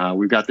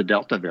 We've got the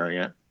Delta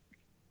variant,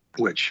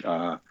 which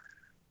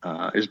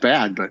is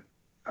bad, but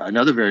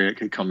another variant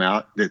could come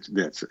out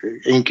that's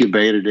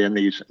incubated in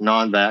these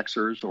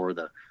non-vaxxers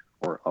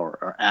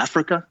or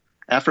Africa.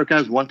 Africa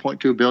has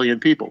 1.2 billion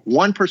people.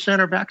 1%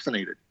 are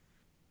vaccinated,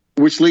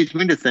 which leads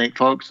me to think,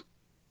 folks,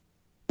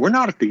 we're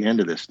not at the end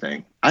of this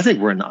thing. I think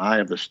we're in the eye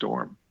of the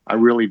storm. I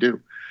really do.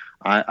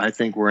 I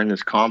think we're in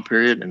this calm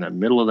period in the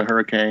middle of the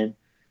hurricane.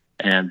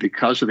 And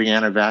because of the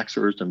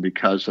anti-vaxxers and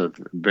because of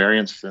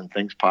variants and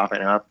things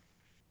popping up,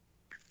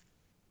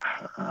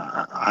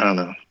 I don't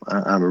know.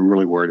 I'm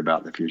really worried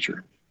about the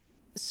future.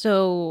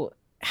 So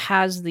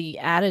has the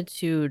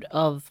attitude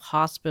of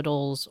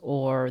hospitals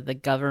or the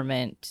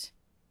government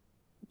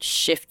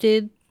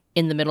shifted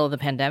in the middle of the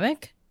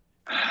pandemic?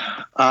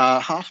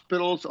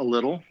 Hospitals, a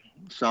little.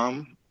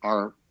 Some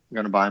are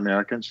going to buy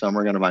American. Some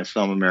are going to buy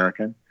some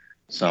American.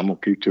 Some will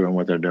keep doing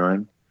what they're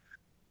doing.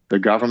 The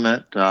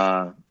government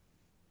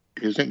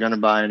isn't going to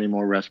buy any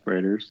more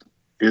respirators,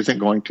 isn't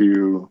going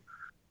to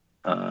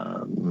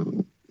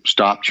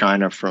stop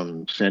China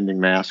from sending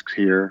masks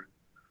here.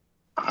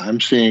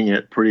 I'm seeing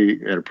it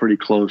at a pretty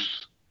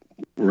close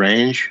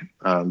range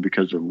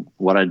because of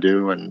what I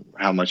do and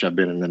how much I've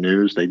been in the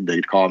news.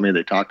 They call me,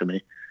 they talk to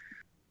me.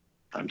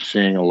 I'm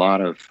seeing a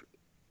lot of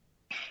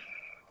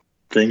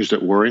things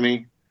that worry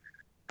me.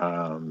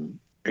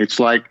 It's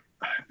like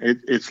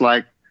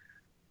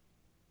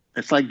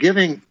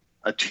giving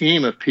a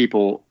team of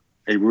people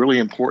a really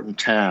important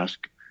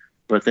task,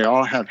 but they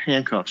all have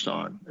handcuffs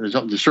on.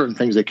 There's certain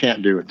things they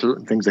can't do and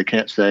certain things they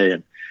can't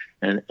say,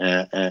 and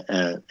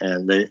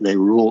they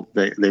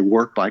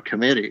work by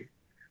committee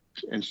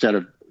instead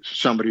of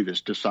somebody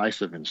that's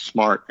decisive and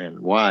smart and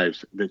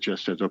wise that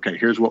just says, okay,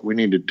 here's what we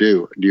need to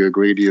do. Do you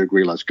agree? Do you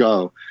agree? Let's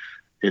go.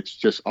 It's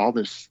just all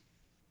this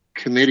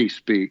committee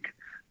speak.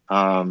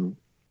 And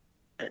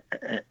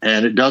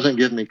it doesn't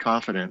give me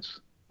confidence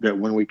that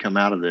when we come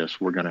out of this,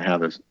 we're going to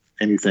have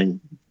anything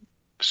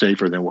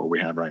safer than what we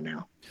have right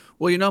now.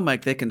 Well,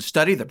 Mike, they can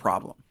study the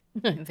problem.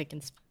 They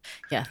can,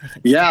 yeah.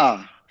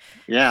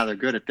 Yeah, they're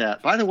good at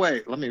that. By the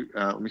way, let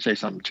me say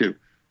something too.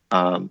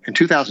 In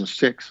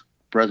 2006,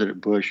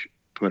 President Bush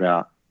put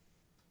out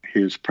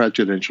his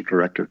Presidential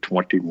Directive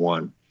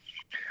 21,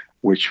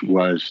 which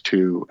was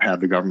to have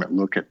the government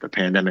look at the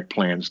pandemic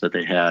plans that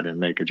they had and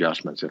make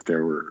adjustments if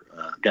there were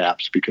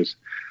gaps, because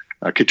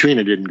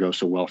Katrina didn't go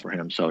so well for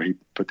him, so he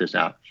put this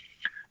out.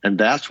 And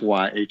that's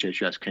why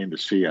HHS came to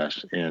see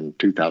us in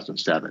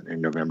 2007, in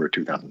November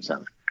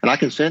 2007. And I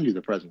can send you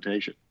the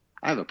presentation.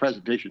 I have a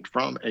presentation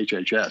from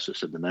HHS that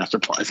said the master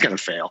plan is going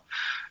to fail.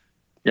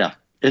 Yeah,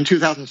 in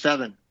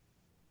 2007.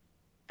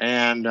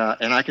 And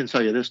I can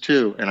tell you this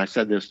too, and I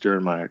said this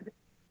during my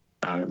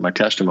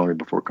testimony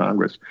before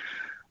Congress.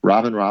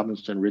 Robin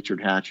Robinson,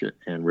 Richard Hatchett,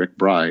 and Rick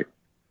Bright,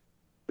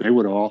 they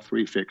would all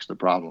three fix the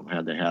problem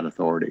had they had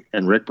authority.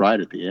 And Rick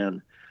Bright at the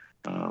end,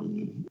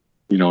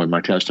 in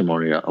my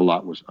testimony, a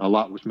lot was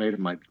made of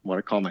my what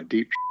I call my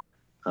deep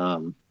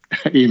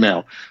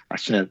email. I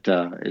sent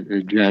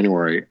in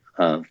January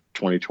of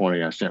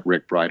 2020. I sent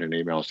Rick Bright an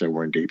email saying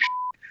we're in deep.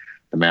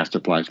 The master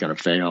plan is going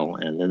to fail,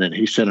 and then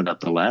he sent it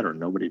up the ladder, and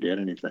nobody did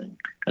anything.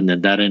 And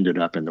then that ended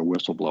up in the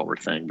whistleblower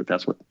thing. But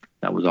that's what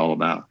that was all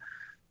about.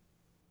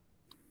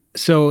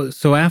 So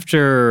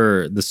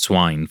after the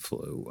swine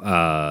flu,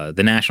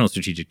 the National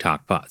Strategic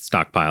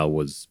Stockpile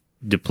was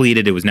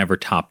depleted. It was never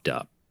topped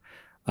up.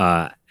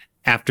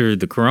 After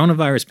the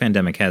coronavirus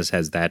pandemic, has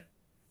that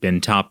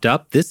been topped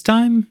up this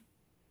time?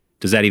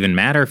 Does that even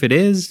matter if it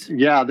is?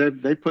 Yeah,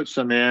 they put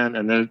some in,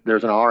 and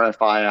there's an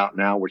RFI out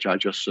now, which I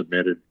just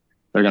submitted.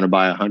 They're going to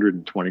buy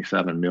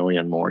 127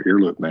 million more ear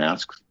loop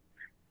masks,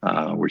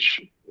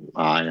 which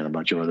I and a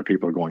bunch of other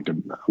people are going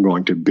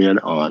to bid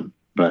on.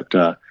 But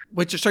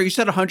so you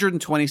said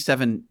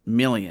 127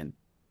 million.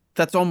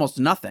 That's almost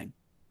nothing.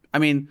 I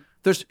mean,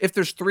 if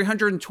there's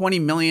 320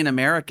 million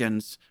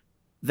Americans,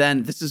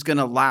 then this is going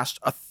to last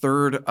a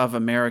third of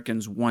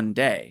Americans one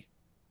day.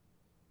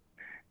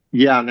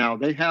 Yeah, now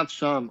they have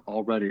some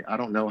already. I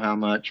don't know how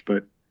much,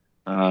 but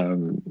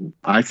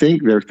I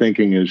think their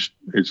thinking is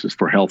just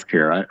for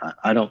healthcare.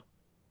 I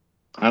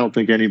don't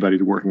think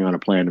anybody's working on a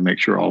plan to make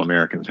sure all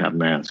Americans have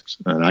masks.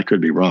 And I could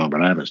be wrong,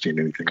 but I haven't seen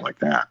anything like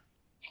that.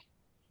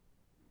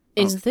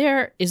 Is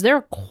there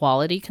a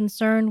quality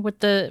concern with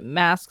the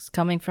masks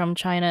coming from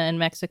China and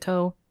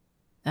Mexico?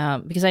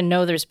 Because I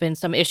know there's been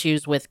some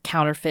issues with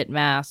counterfeit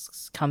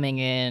masks coming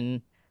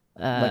in.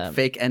 Like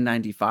fake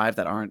N95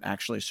 that aren't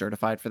actually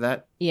certified for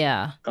that?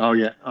 Yeah. Oh,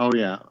 yeah.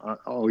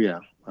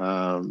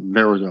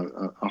 There was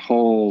a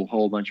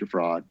whole bunch of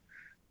fraud.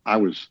 I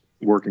was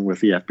working with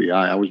the FBI.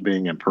 I was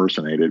being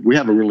impersonated. We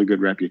have a really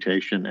good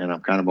reputation, and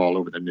I'm kind of all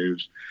over the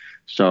news.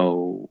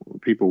 So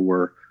people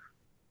were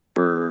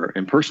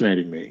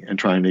impersonating me and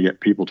trying to get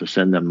people to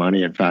send them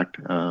money. In fact,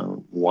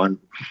 one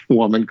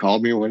woman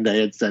called me one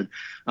day and said,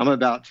 I'm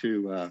about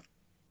to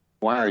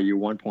wire you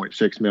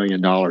 $1.6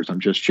 million. I'm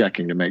just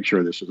checking to make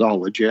sure this is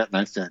all legit. And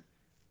I said,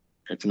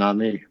 it's not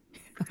me.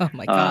 Oh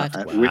my God.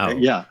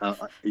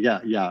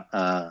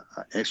 Wow.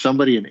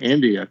 Somebody in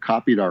India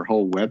copied our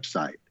whole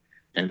website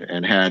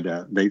and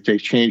had, they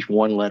changed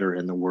one letter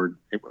in the word.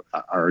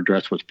 Our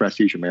address was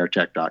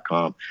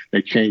prestigeameritech.com.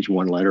 They changed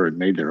one letter and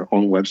made their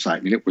own website,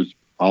 and it was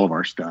all of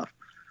our stuff.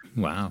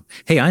 Wow.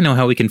 Hey, I know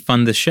how we can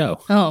fund this show.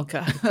 Oh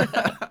God.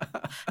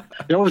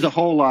 There was a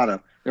whole lot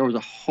of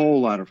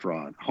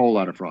fraud.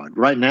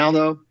 Right now,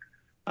 though,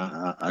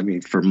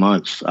 for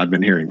months I've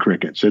been hearing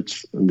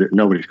crickets.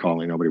 Nobody's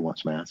calling. Nobody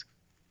wants masks.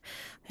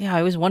 Yeah,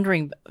 I was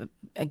wondering,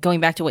 going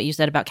back to what you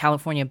said about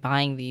California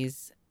buying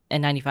these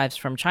N95s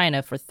from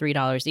China for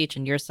 $3 each,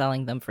 and you're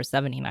selling them for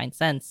 79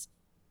 cents.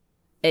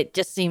 It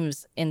just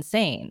seems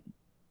insane.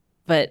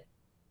 But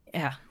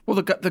Yeah.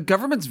 Well, the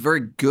government's very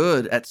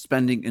good at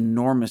spending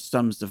enormous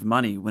sums of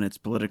money when it's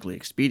politically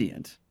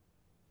expedient.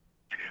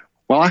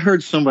 Well, I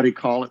heard somebody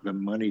call it the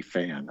money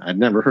fan. I'd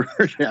never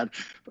heard that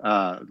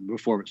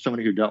before, but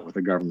somebody who dealt with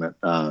the government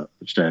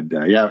said,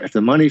 yeah, if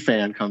the money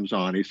fan comes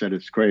on, he said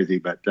it's crazy.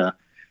 But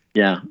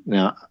yeah,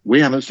 now we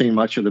haven't seen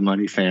much of the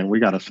money fan. We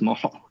got a small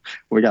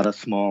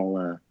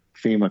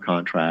FEMA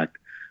contract.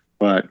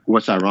 But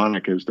what's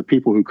ironic is the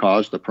people who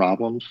caused the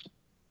problems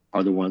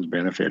are the ones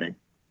benefiting.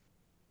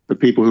 The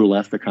people who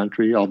left the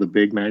country, all the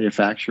big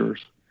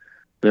manufacturers,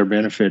 they're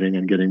benefiting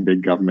and getting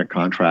big government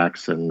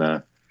contracts,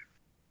 and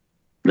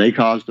they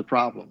caused the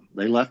problem.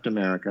 They left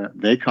America.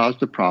 They caused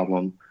the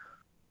problem.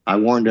 I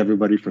warned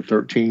everybody for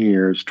 13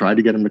 years, tried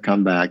to get them to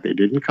come back. They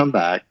didn't come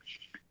back.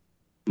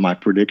 My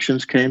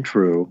predictions came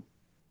true.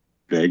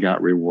 They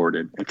got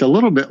rewarded. It's a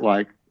little bit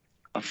like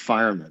a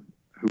fireman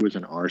who is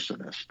an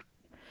arsonist,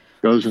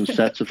 goes and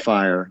sets a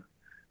fire,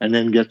 and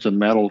then gets a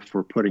medal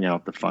for putting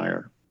out the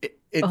fire.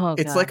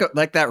 It's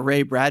like that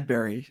Ray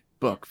Bradbury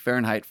book,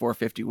 Fahrenheit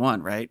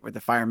 451, right? Where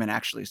the firemen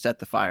actually set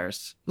the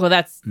fires. Well,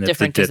 that's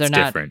different because they're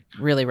not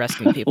really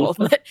rescuing people.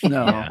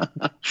 No.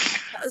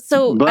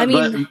 So, But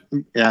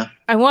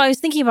I was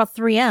thinking about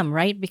 3M,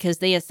 right? Because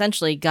they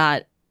essentially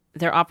got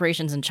their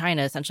operations in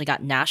China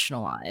got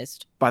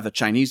nationalized by the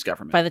Chinese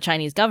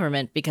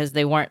government. Because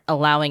they weren't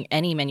allowing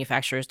any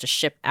manufacturers to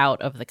ship out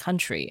of the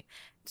country.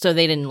 So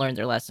they didn't learn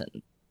their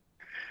lesson.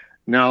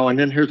 No, and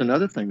then here's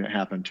another thing that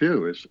happened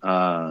too is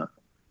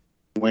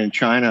when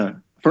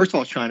China, first of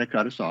all, China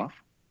cut us off.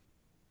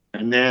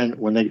 And then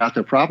when they got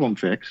their problem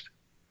fixed,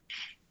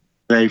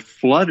 they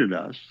flooded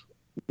us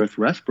with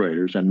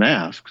respirators and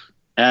masks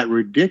at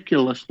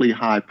ridiculously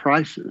high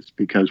prices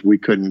because we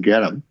couldn't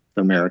get them,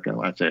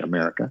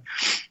 America.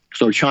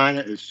 So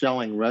China is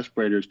selling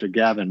respirators to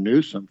Gavin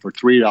Newsom for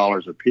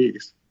 $3 a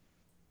piece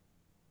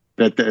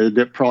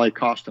that probably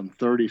cost them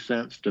 30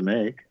 cents to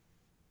make.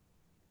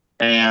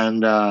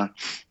 And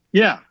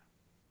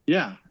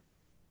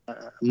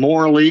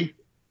morally,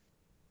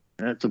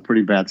 that's some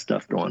pretty bad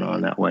stuff going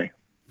on that way.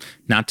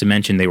 Not to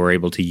mention they were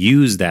able to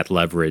use that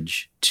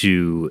leverage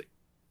to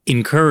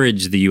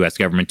encourage the U.S.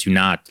 government to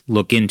not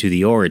look into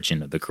the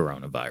origin of the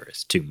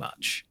coronavirus too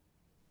much.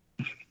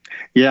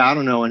 Yeah, I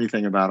don't know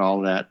anything about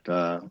all that,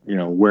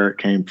 where it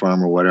came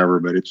from or whatever,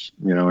 but it's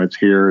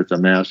here, it's a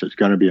mess. It's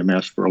going to be a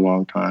mess for a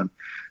long time.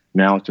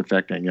 Now it's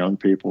affecting young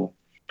people.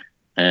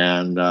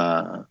 And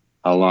a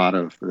lot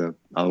of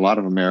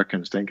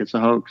Americans think it's a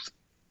hoax.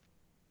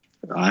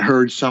 I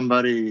heard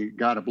somebody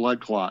got a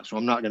blood clot, so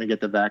I'm not going to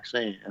get the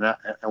vaccine. And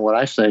what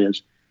I say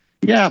is,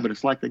 yeah, but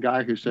it's like the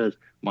guy who says,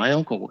 my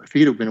uncle, if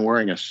he'd have been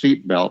wearing a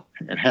seatbelt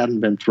and hadn't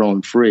been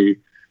thrown free,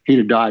 he'd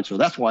have died. So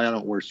that's why I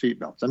don't wear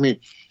seatbelts. I mean,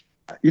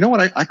 you know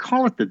what? I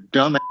call it the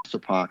dumbass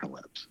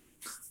apocalypse.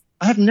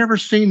 I have never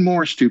seen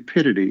more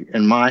stupidity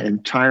in my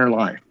entire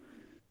life.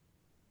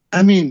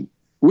 I mean,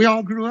 we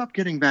all grew up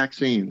getting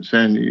vaccines,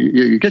 and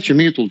you get your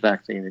measles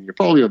vaccine and your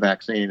polio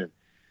vaccine,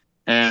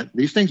 and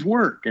these things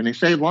work and they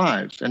save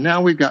lives. And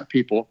now we've got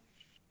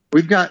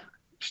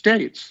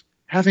states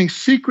having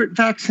secret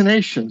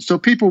vaccinations so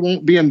people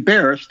won't be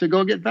embarrassed to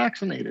go get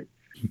vaccinated.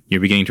 You're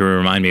beginning to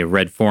remind me of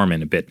Red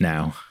Foreman a bit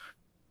now.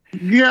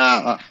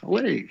 Yeah,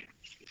 wait.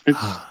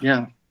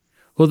 Yeah.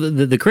 Well,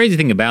 the crazy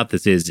thing about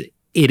this is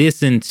it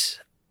isn't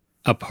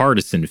a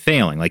partisan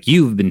failing. Like,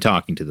 you've been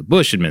talking to the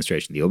Bush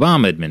administration, the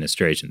Obama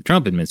administration, the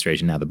Trump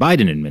administration, now the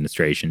Biden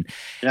administration.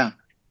 Yeah.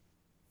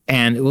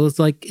 And it's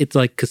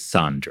like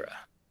Cassandra,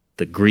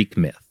 the Greek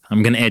myth.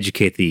 I'm going to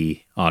educate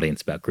the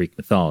audience about Greek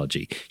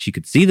mythology. She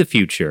could see the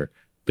future,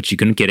 but she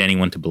couldn't get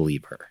anyone to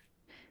believe her.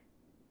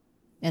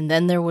 And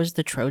then there was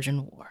the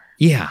Trojan War.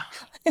 Yeah.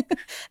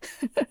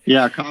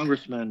 Yeah,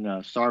 Congressman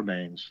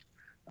Sarbanes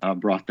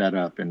brought that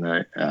up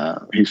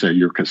he said,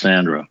 you're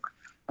Cassandra.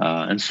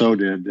 And so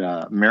did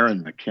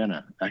Marin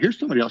McKenna. Here's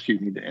somebody else you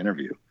need to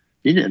interview.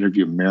 You need to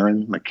interview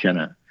Marin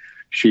McKenna.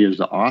 She is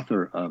the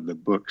author of the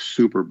book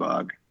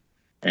Superbug,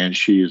 and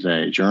she is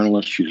a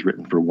journalist. She's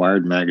written for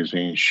Wired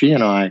magazine. She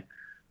and I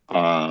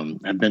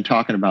have been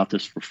talking about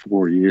this for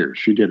 4 years.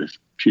 She did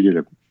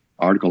an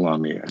article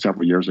on me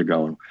several years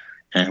ago,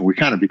 and we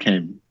kind of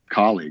became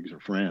colleagues or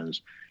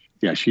friends.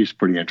 Yeah, she's a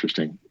pretty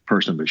interesting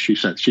person, but she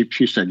said,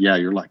 yeah,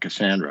 you're like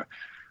Cassandra.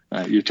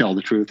 You tell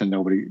the truth and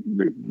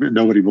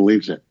nobody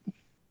believes it.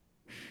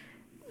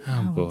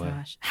 Oh boy.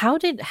 Gosh. How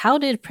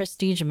did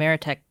Prestige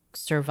Ameritech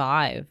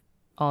survive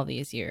all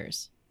these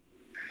years?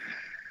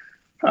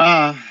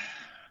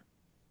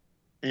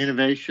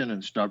 Innovation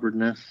and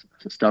stubbornness.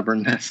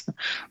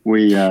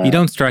 You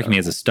don't strike me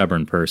as a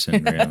stubborn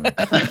person, really.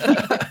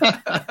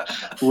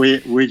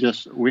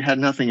 we had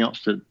nothing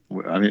else to.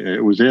 I mean,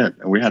 it was it.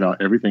 We had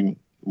everything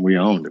we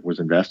owned was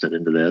invested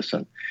into this,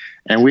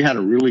 and we had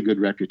a really good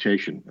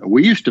reputation.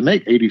 We used to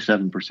make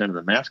 87% of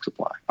the mask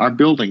supply. Our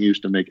building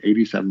used to make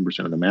 87%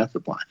 of the mask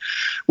supply.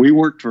 We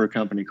worked for a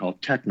company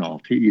called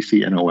Technol,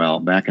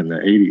 Tecnol, back in the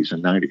 80s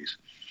and 90s.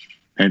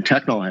 And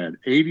Technol had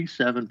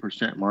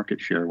 87%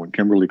 market share when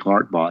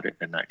Kimberly-Clark bought it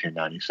in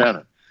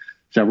 1997.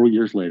 Several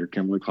years later,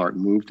 Kimberly-Clark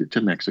moved it to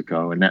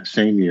Mexico, and that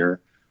same year,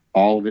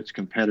 all of its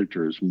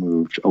competitors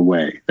moved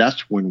away.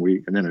 That's when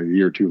and then a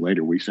year or two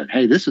later, we said,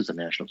 hey, this is a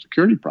national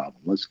security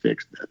problem. Let's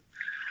fix this.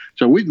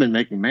 So we've been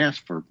making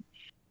masks for,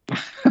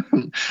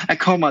 I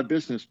call my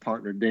business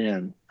partner,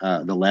 Dan,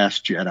 the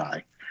last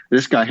Jedi.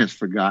 This guy has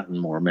forgotten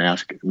more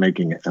mask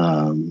making.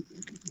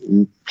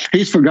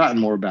 He's forgotten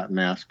more about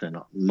masks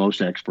than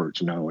most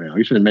experts know.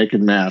 He's been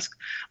making masks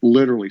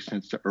literally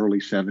since the early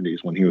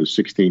 70s when he was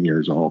 16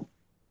 years old.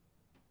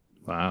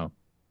 Wow.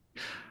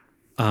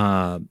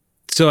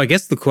 So I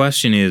guess the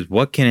question is,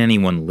 what can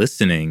anyone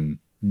listening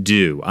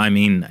do? I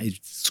mean,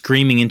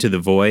 screaming into the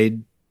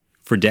void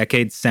for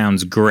decades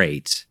sounds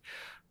great,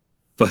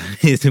 but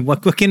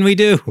what can we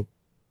do?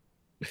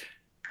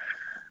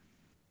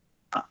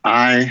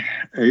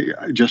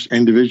 Just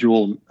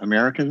individual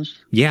Americans?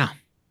 Yeah.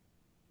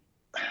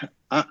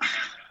 I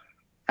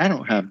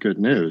don't have good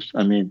news.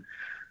 I mean,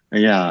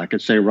 yeah, I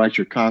could say write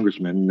your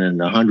congressman, and then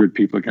 100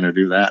 people are going to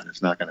do that, and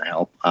it's not going to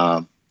help.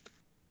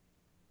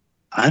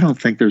 I don't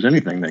think there's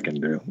anything they can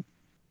do.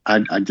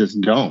 I just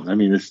don't. I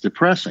mean, it's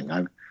depressing.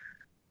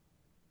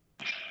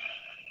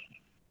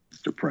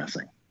 It's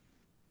depressing.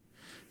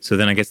 So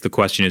then I guess the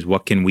question is,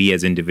 what can we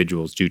as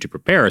individuals do to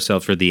prepare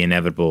ourselves for the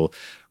inevitable,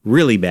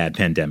 really bad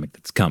pandemic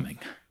that's coming?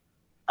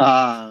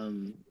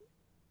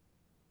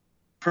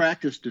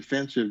 Practice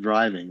defensive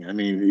driving. I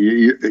mean,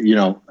 you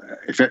know,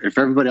 if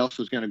everybody else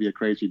was going to be a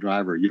crazy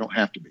driver, you don't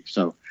have to be.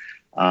 So,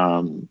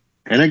 and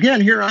again,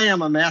 here I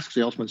am, a mask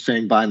salesman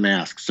saying buy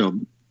masks. So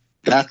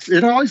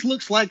it always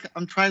looks like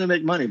I'm trying to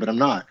make money, but I'm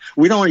not.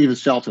 We don't even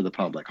sell to the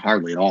public,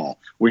 hardly at all.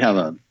 We have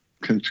a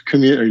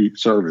community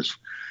service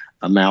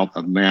amount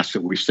of masks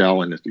that we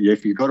sell, and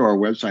if you go to our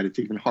website, it's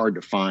even hard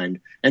to find,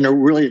 and they're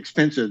really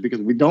expensive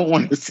because we don't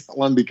want to sell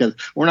them because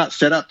we're not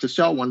set up to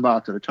sell one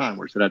box at a time.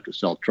 We're set up to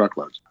sell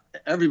truckloads.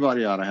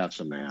 Everybody ought to have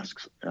some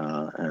masks,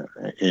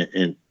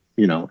 and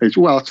you know,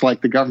 it's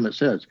like the government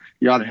says,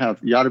 you ought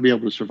to be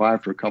able to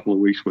survive for a couple of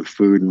weeks with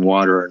food and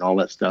water and all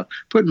that stuff.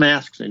 Put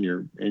masks in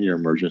your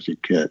emergency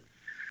kit,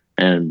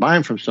 and buy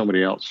them from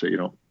somebody else so it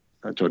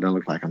don't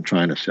look like I'm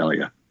trying to sell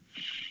you.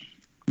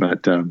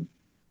 But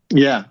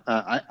yeah,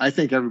 I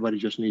think everybody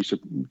just needs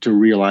to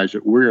realize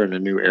that we're in a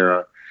new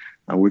era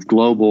with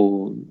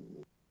global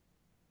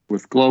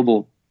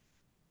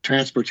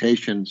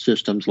transportation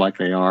systems like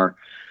they are.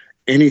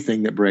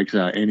 Anything that breaks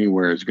out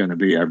anywhere is going to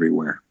be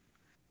everywhere,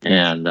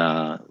 and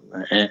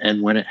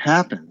when it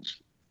happens,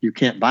 you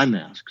can't buy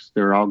masks;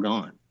 they're all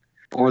gone,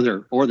 or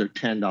they're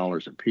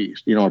 $10 a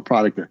piece. You know, a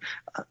product that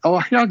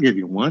I'll give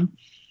you one.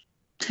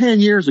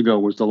 10 years ago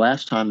was the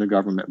last time the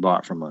government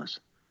bought from us.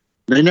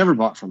 They never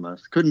bought from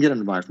us. Couldn't get them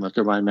to buy from us.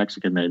 They're buying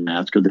Mexican-made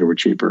masks because they were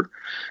cheaper.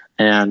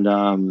 And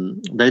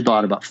they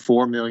bought about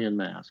 4 million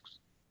masks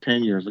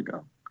 10 years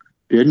ago.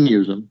 Didn't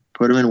use them.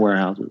 Put them in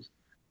warehouses.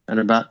 And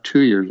about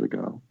 2 years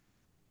ago,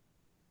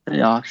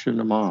 they auctioned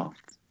them off.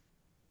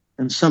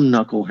 And some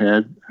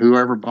knucklehead,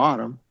 whoever bought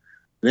them,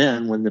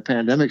 then when the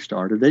pandemic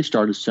started, they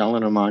started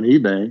selling them on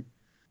eBay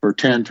for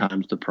 10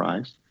 times the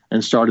price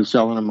and started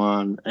selling them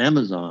on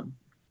Amazon.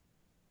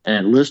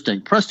 And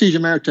listing Prestige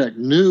Ameritech,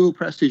 new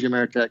Prestige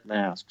Ameritech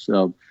masks.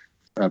 So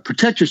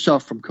protect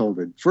yourself from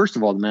COVID. First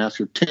of all, the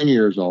masks are 10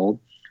 years old.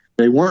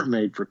 They weren't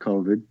made for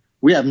COVID.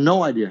 We have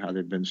no idea how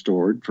they've been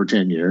stored for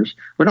 10 years.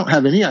 We don't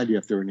have any idea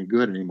if they're any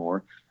good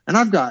anymore. And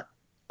I'll bet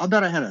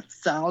I had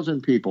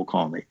 1,000 people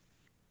call me.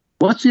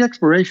 What's the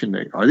expiration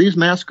date? Are these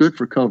masks good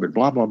for COVID?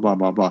 Blah, blah, blah,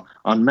 blah, blah.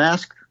 On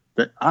masks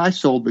that I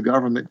sold the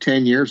government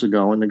 10 years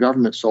ago, and the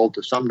government sold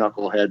to some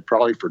knucklehead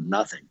probably for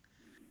nothing.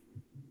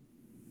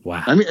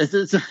 Wow. I mean,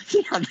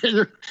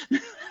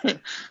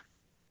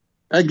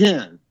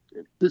 again,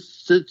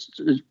 it's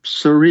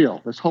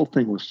surreal. This whole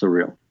thing was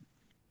surreal.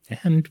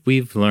 And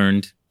we've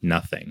learned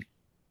nothing.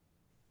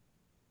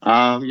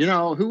 You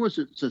know, who was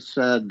it that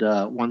said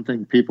one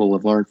thing people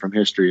have learned from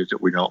history is that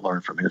we don't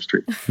learn from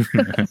history?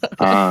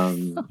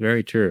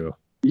 Very true.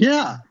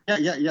 Yeah.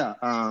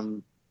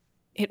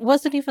 It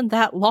wasn't even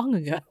that long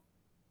ago.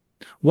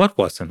 What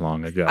wasn't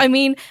long ago? I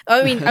mean,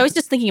 I was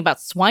just thinking about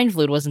swine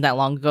flu. It wasn't that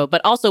long ago, but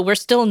also we're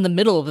still in the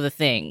middle of the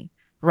thing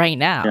right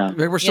now.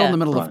 Yeah. We're still in the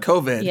middle of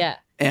COVID. Yeah.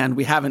 And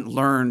we haven't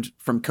learned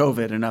from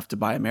COVID enough to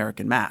buy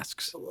American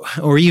masks.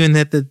 Or even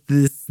that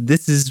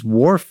this is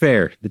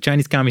warfare. The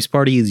Chinese Communist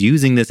Party is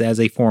using this as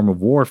a form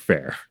of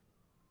warfare.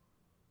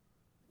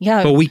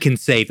 Yeah. But we can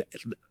say,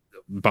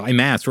 buy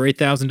masks for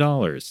 $8,000,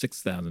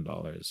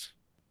 $6,000.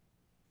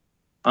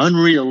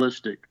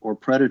 Unrealistic or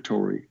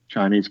predatory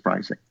Chinese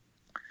pricing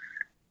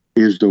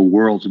is the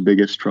world's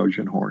biggest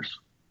Trojan horse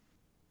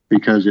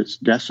because it's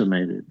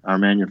decimated our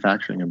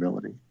manufacturing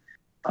ability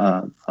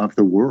of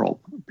the world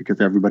because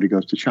everybody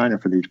goes to China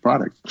for these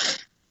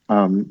products.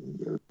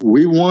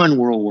 We won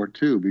World War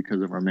II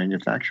because of our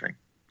manufacturing.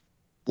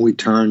 We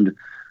turned,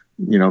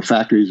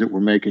 factories that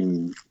were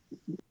making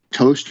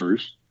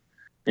toasters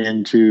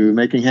into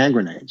making hand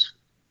grenades.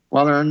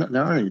 Well, there aren't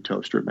any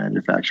toaster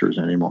manufacturers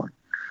anymore.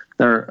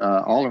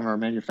 All of our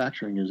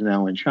manufacturing is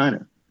now in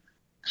China.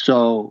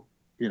 So,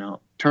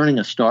 having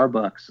a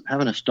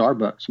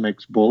Starbucks make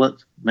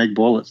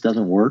bullets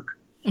doesn't work.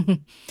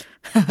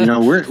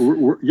 we're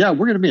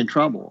going to be in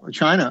trouble.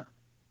 China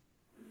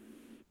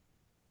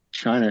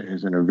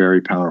is in a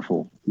very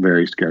powerful,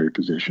 very scary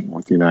position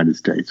with the United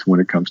States when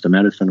it comes to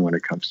medicine, when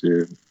it comes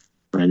to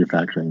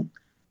manufacturing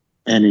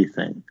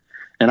anything.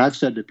 And I've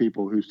said to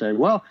people who say,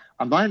 well,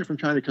 I'm buying it from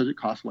China because it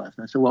costs less.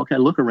 And I said, well, okay,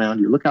 look around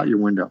you, look out your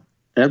window.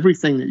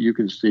 Everything that you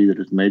can see that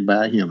is made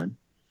by a human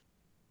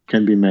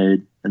can be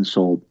made and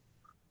sold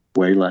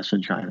way less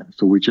in China.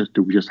 So we just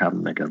have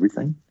them make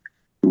everything?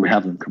 Do we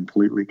have them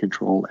completely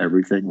control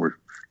everything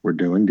we're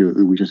doing?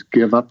 Do we just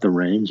give up the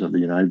reins of the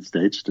United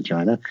States to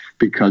China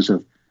because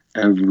of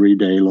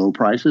everyday low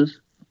prices?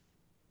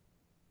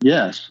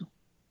 Yes,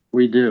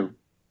 we do.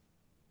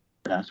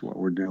 That's what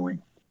we're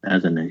doing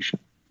as a nation.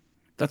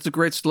 That's a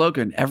great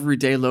slogan.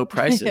 Everyday low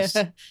prices.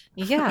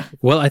 Yeah.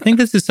 Well, I think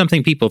this is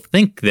something people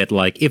think that,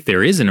 like, if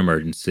there is an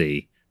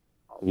emergency,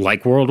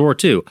 like World War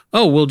II,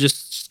 we'll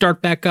just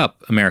start back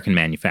up American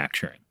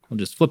manufacturing. We'll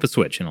just flip a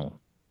switch and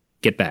it'll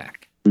get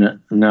back.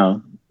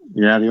 No.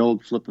 Yeah, the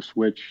old flip a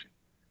switch.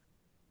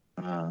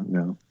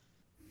 No.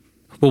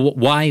 Well,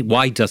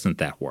 why doesn't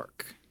that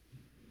work?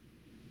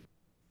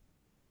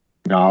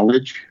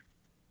 Knowledge.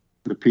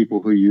 The people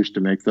who used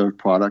to make those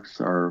products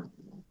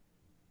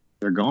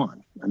they're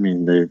gone. I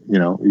mean,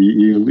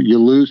 you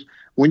lose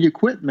when you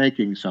quit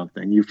making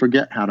something, you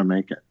forget how to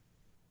make it.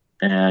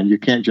 And you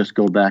can't just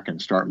go back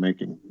and start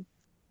making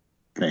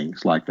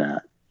things like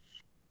that.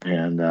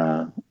 And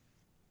the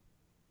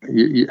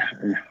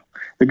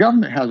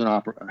government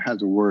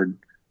has a word.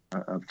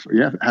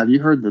 Have you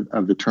heard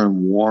of the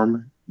term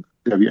warm,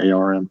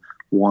 WARM,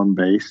 warm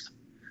base?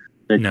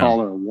 They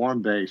call it a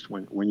warm base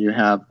when you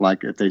have,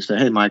 like, if they say,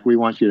 hey, Mike, we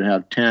want you to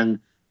have 10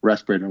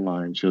 respirator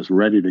lines just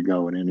ready to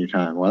go at any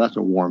time. Well, that's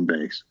a warm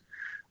base.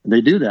 They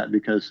do that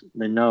because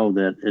they know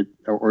that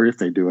or if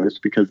they do it, it's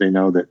because they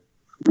know that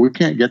we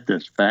can't get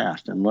this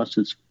fast unless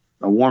it's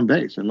a warm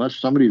base, unless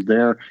somebody's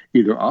there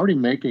either already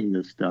making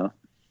this stuff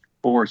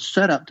or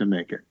set up to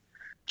make it.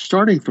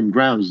 Starting from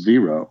ground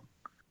zero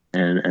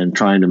and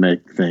trying to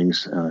make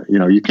things,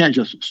 you can't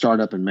just start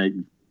up and make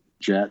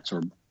jets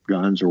or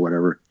guns or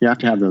whatever. You have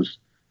to have those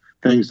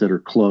things that are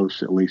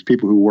close, at least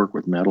people who work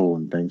with metal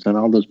and things. And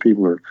all those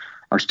people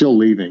are still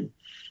leaving.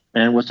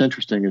 And what's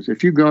interesting is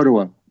if you go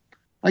to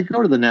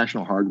the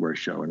National Hardware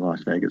Show in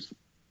Las Vegas,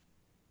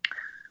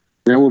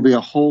 there will be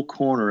a whole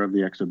corner of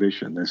the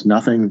exhibition. There's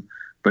nothing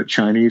but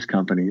Chinese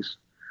companies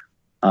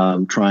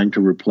trying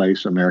to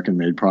replace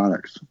American-made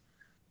products,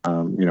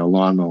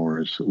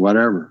 lawnmowers,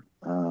 whatever.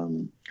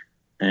 And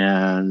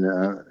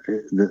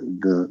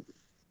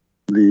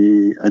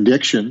the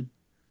addiction,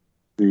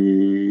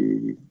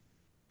 the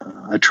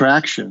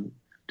attraction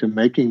to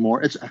making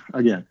more. It's,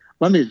 again,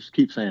 let me just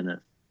keep saying this.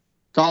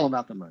 It's all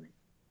about the money.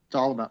 It's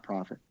all about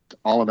profit. It's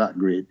all about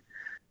greed.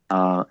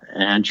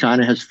 And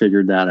China has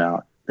figured that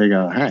out. They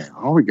go, hey,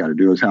 all we got to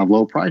do is have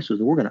low prices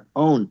and we're going to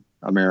own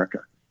America.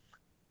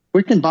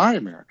 We can buy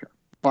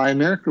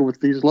America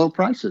with these low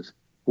prices.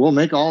 We'll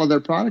make all of their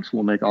products.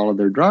 We'll make all of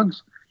their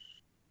drugs.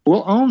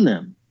 We'll own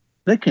them.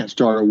 They can't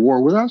start a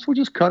war with us. We'll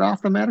just cut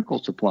off the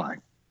medical supply.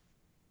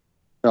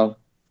 So,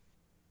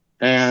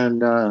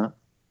 and I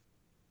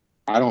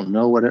don't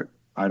know what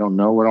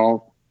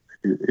all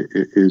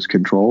is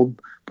controlled,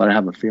 but I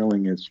have a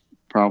feeling it's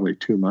probably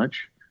too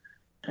much.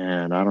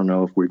 And I don't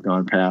know if we've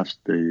gone past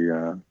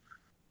the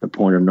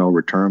point of no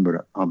return,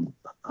 but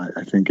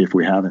I think if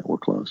we haven't, we're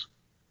close.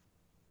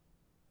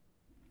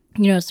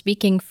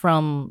 Speaking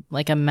from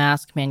like a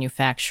mask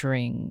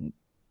manufacturing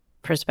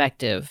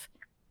perspective,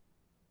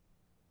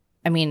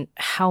 I mean,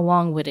 how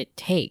long would it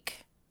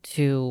take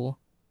to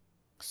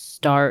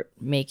start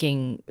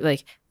making,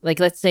 like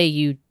let's say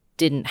you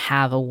didn't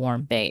have a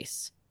warm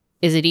base.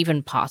 Is it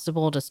even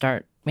possible to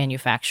start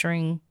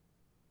manufacturing,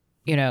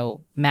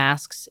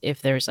 masks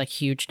if there's like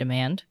huge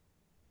demand?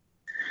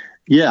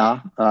 Yeah,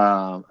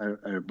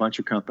 a bunch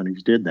of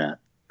companies did that.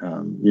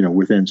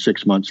 Within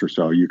 6 months or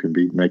so, you can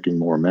be making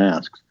more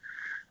masks.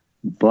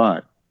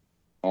 But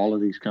all of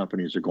these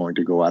companies are going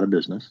to go out of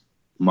business.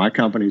 My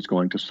company is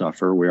going to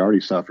suffer. We already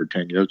suffered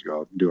 10 years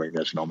ago doing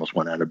this and almost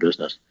went out of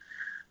business.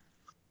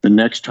 The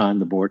next time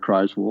the boy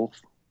cries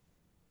wolf,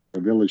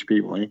 the village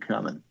people ain't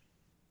coming.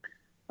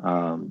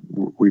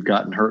 We've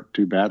gotten hurt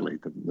too badly.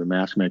 The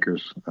mask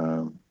makers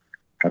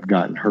have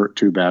gotten hurt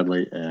too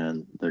badly,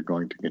 and they're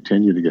going to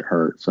continue to get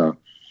hurt. So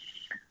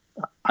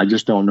I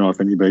just don't know if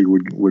anybody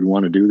would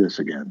want to do this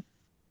again.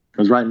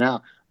 Because right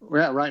now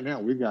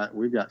we've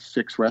got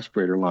 6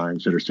 respirator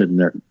lines that are sitting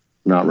there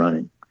not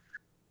running.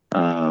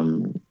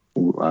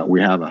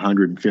 We have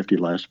 150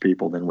 less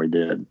people than we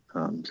did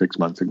 6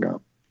 months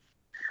ago,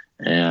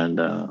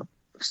 and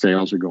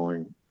sales are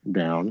going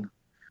down.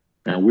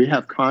 And we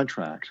have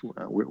contracts.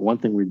 One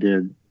thing we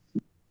did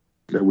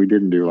that we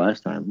didn't do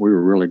last time, we were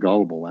really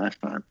gullible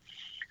last time.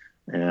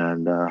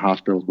 And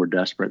hospitals were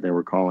desperate. They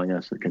were calling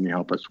us, can you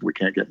help us? We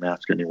can't get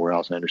masks anywhere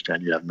else. I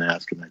understand you have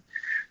masks. And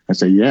I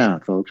say, yeah,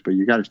 folks, but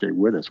you got to stay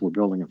with us. We're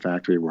building a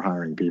factory. We're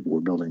hiring people.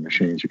 We're building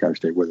machines. You got to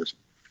stay with us.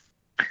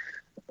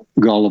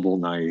 Gullible,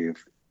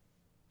 naive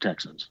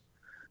Texans.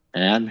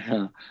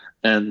 And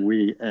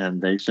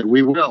And they said,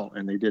 we will.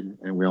 And they didn't.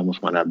 And we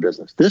almost went out of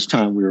business. This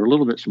time we were a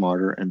little bit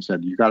smarter and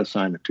said, you got to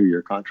sign a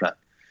 2-year contract.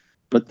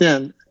 But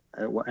then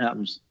what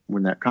happens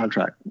when that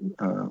contract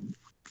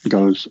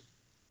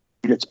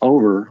gets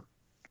over,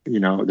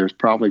 there's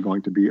probably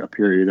going to be a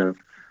period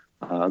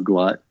of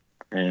glut.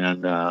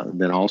 And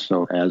then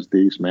also, as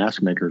these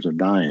mask makers are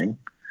dying,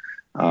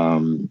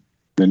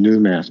 the new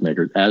mask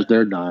makers, as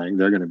they're dying,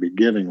 they're going to be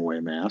giving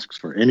away masks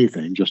for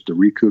anything just to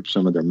recoup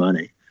some of their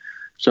money.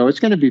 So it's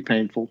going to be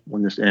painful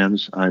when this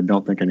ends. I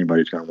don't think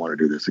anybody's going to want to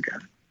do this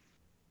again.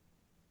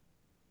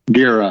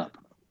 Gear up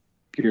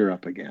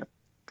again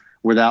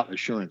without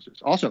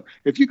assurances. Also,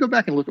 if you go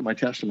back and look at my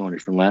testimony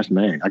from last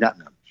May, I got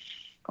in an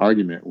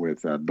argument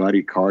with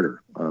Buddy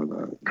Carter,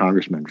 a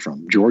congressman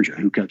from Georgia,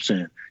 who kept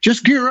saying,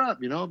 just gear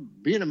up,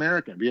 be an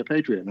American, be a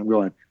patriot. And I'm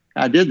going,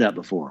 I did that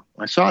before.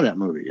 I saw that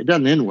movie. It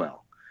doesn't end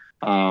well.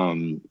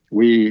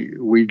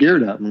 We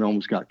geared up and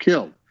almost got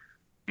killed.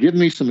 Give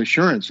me some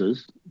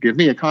assurances, give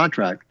me a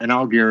contract, and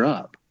I'll gear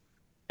up.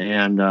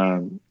 And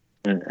I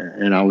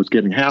was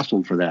getting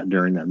hassled for that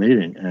during that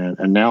meeting.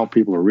 And now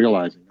people are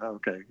realizing, oh,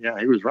 okay, yeah,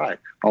 he was right.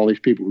 All these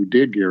people who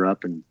did gear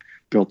up and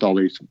built all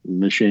these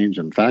machines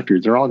and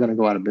factories, they're all going to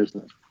go out of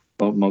business.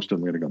 Well, most of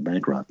them are going to go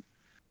bankrupt.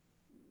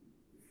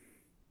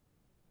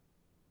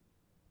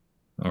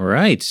 All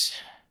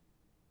right.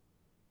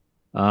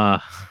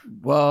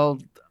 Well,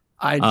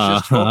 I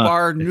just hope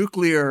our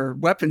nuclear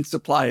weapon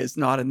supply is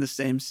not in the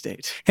same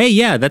state. Hey,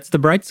 yeah, that's the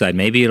bright side.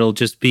 Maybe it'll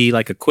just be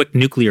like a quick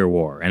nuclear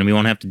war and we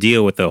won't have to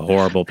deal with a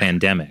horrible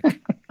pandemic.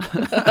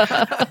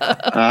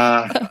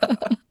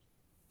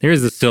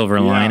 There's the silver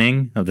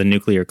lining of the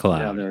nuclear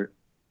cloud. Yeah,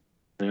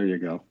 there you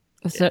go.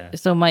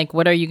 So Mike,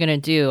 what are you going to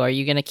do? Are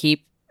you going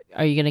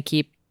to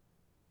keep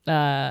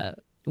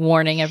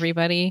warning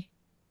everybody?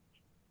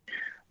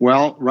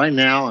 Well, right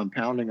now I'm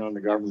pounding on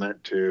the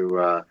government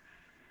to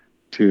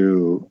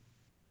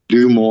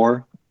do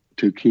more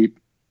to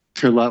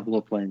level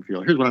the playing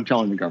field. Here's what I'm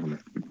telling the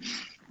government.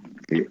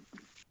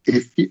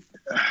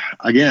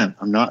 Again,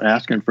 I'm not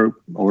asking for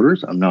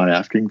orders. I'm not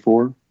asking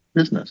for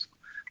business.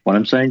 What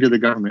I'm saying to the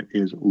government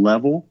is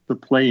level the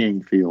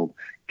playing field.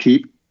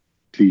 Keep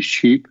these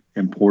cheap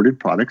imported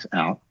products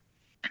out.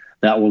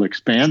 That will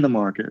expand the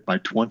market by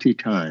 20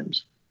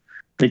 times.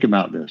 Think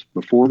about this.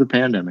 Before the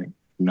pandemic,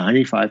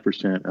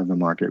 95% of the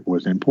market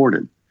was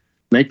imported.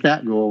 Make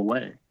that go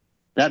away.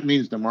 That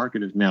means the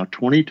market is now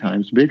 20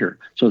 times bigger.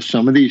 So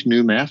some of these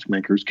new mask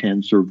makers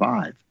can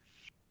survive.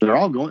 They're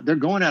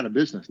going out of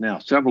business now.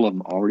 Several of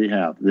them already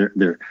have.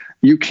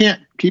 You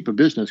can't keep a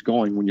business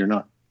going when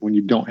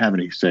you don't have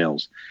any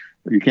sales.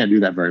 You can't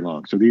do that very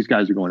long. So these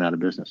guys are going out of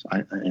business.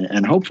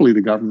 And hopefully the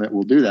government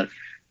will do that.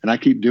 And I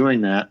keep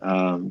doing that.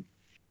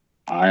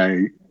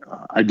 I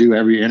do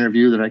every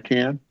interview that I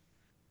can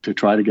to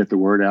try to get the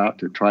word out,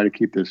 to try to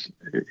keep this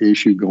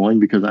issue going,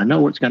 because I know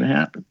what's going to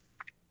happen.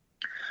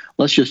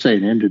 Let's just say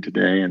it ended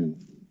today and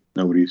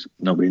nobody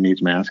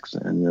needs masks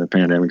and the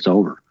pandemic's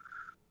over.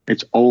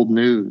 It's old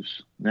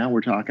news. Now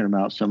we're talking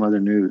about some other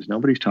news.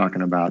 Nobody's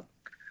talking about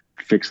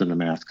fixing the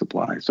mask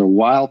supply. So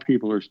while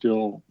people are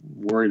still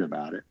worried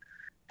about it,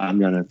 I'm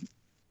going to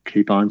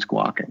keep on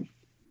squawking.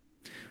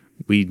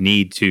 We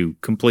need to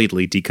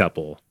completely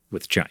decouple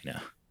with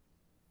China.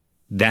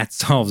 That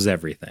solves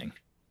everything.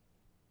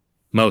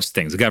 Most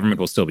things. The government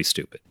will still be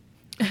stupid.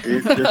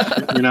 It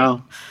just,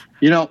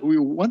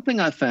 one thing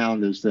I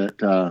found is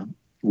that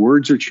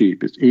words are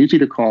cheap. It's easy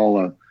to call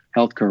a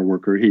healthcare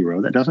worker a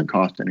hero. That doesn't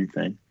cost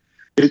anything.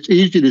 It's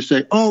easy to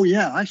say, "Oh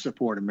yeah, I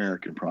support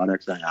American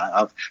products."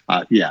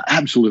 Yeah,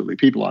 absolutely.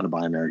 People ought to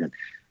buy American.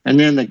 And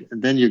then they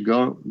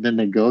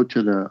go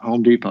to the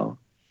Home Depot,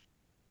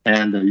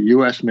 and the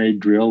U.S. made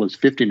drill is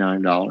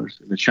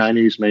 $59, and the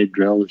Chinese made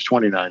drill is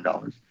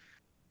 $29.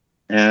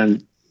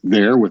 And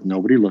there, with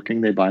nobody looking,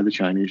 they buy the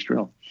Chinese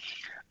drill.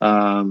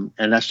 And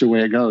that's the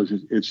way it goes.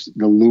 It's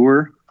the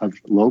lure of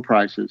low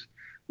prices.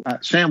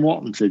 Sam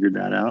Walton figured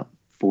that out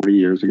 40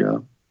 years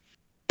ago.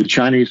 The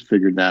Chinese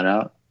figured that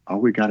out. All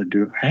we got to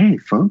do, hey,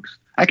 folks,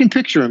 I can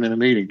picture them in a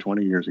meeting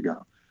 20 years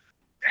ago.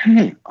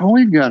 Hey, all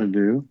we've got to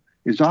do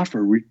is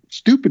offer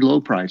stupid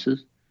low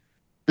prices.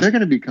 They're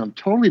going to become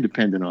totally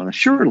dependent on us.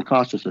 Sure, it'll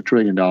cost us $1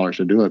 trillion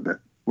to do it, but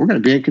we're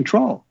going to be in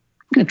control.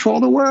 Control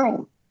the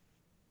world.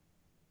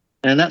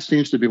 And that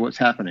seems to be what's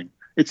happening.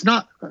 It's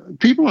not,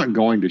 people aren't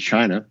going to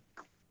China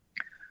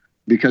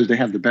because they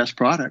have the best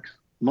products.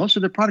 Most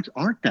of their products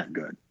aren't that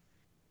good.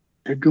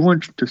 They're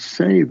going to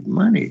save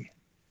money.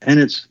 And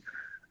it's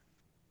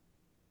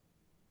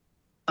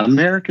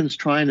Americans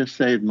trying to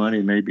save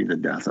money may be the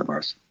death of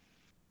us.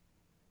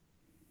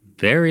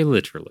 Very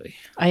literally.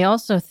 I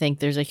also think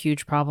there's a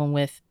huge problem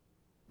with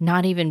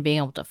not even being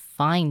able to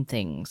find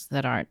things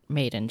that aren't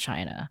made in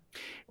China.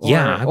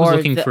 I was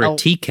looking for a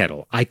tea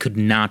kettle. I could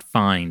not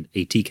find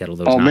a tea kettle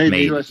that was not made in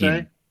the USA.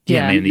 Made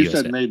in the USA. You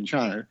said made in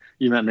China.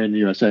 You meant made in the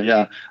USA.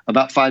 Yeah.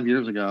 About 5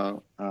 years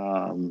ago,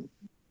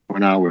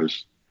 when I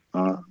was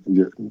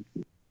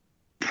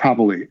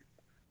probably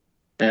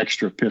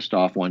extra pissed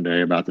off one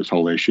day about this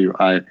whole issue,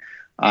 I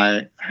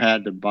I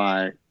had to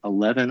buy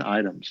 11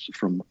 items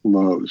from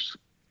Lowe's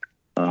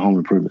Home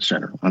Improvement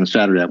Center. On a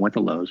Saturday, I went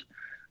to Lowe's.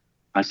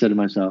 I said to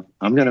myself,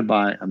 I'm going to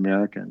buy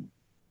American.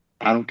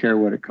 I don't care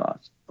what it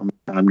costs.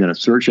 I'm going to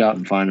search out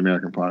and find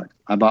American products.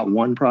 I bought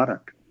one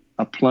product,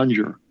 a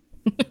plunger,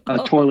 a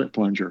toilet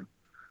plunger.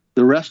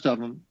 The rest of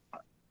them,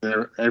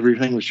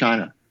 everything was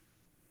China.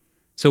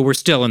 So we're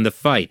still in the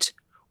fight.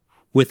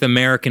 With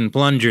American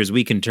plungers,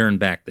 we can turn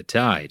back the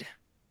tide.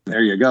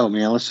 There you go,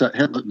 man. Let's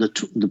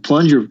the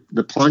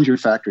plunger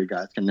factory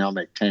guys can now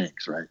make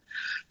tanks, right?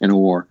 In a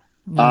war.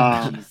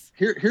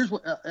 Here's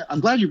what I'm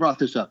glad you brought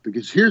this up,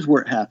 because here's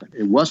where it happened.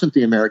 It wasn't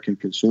the American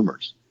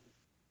consumers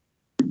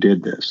who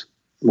did this.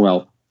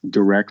 Well,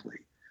 directly.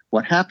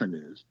 What happened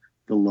is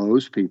the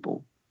Lowe's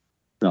people,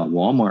 the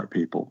Walmart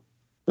people,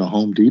 the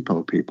Home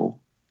Depot people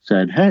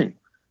said, hey,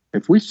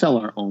 if we sell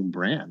our own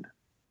brand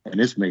and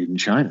it's made in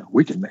China,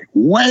 we can make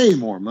way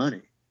more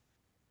money.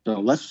 So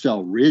let's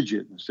sell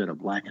Rigid instead of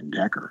Black &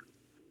 Decker.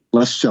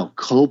 Let's sell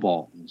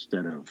Cobalt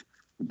instead of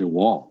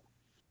DeWalt.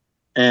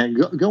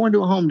 And go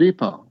into a Home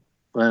Depot.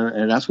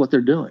 And that's what they're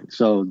doing.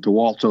 So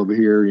DeWalt's over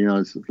here,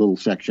 it's a little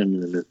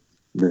section,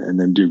 and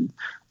then do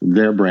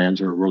their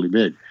brands are really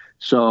big.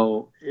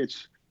 So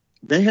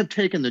they have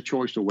taken the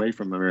choice away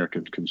from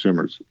American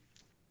consumers.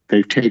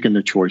 They've taken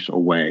the choice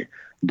away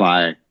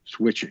by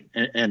switching.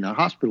 And the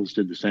hospitals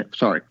did the same.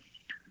 Sorry.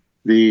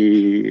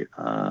 The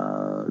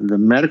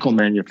medical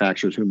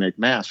manufacturers who make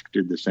masks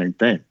did the same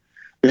thing.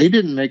 They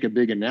didn't make a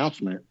big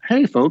announcement.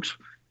 Hey, folks.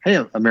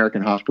 Hey,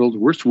 American hospitals,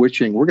 we're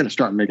switching. We're going to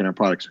start making our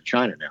products in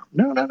China now.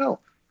 No.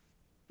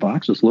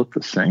 Boxes look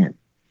the same,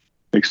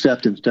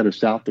 except instead of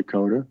South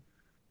Dakota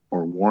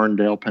or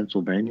Warrendale,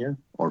 Pennsylvania,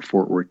 or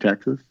Fort Worth,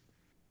 Texas,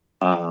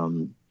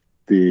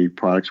 the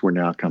products were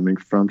now coming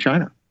from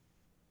China.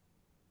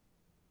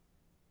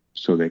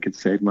 So they could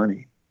save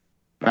money.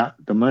 But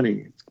the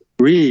money,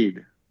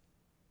 greed.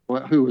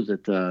 Who was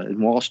it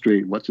in Wall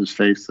Street? What's his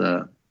face?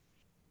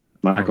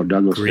 Michael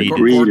Douglas. Greed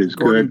is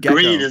good.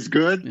 Greed is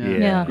good.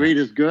 Yeah. Greed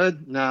is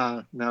good.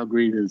 No,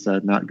 greed is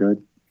not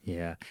good.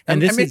 Yeah.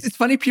 And it's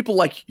funny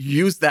people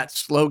use that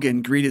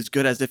slogan, greed is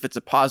good, as if it's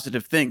a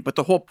positive thing. But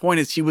the whole point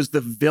is he was the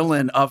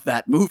villain of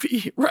that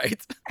movie,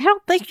 right? I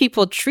don't think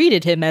people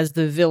treated him as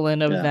the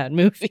villain of that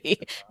movie.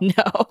 No.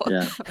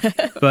 Yeah.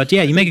 But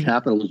yeah, you make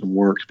capitalism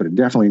works, but it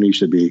definitely needs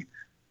to be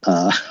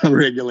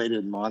regulated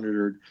and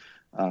monitored.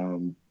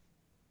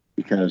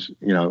 Because,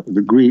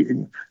 the greed,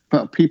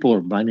 people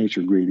are by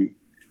nature greedy.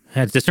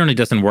 It certainly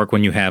doesn't work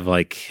when you have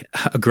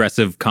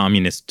aggressive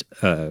communist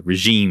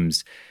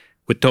regimes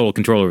with total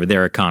control over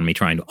their economy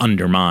trying to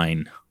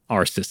undermine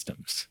our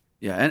systems.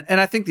 Yeah.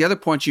 And I think the other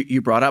point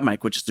you brought up,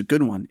 Mike, which is a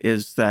good one,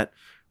 is that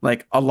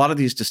a lot of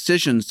these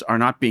decisions are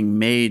not being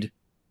made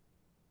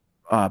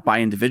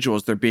by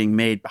individuals. They're being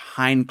made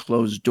behind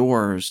closed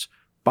doors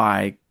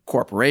by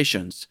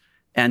corporations.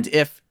 And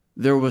if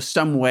there was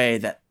some way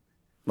that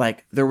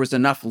there was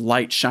enough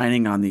light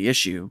shining on the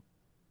issue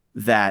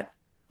that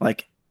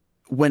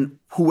when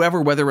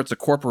whether it's a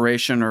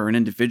corporation or an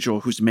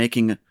individual who's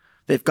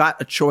they've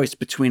got a choice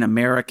between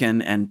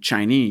American and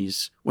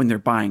Chinese when they're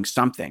buying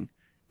something.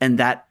 And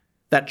that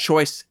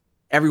choice,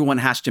 everyone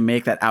has to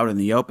make that out in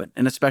the open.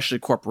 And especially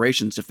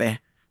corporations, if they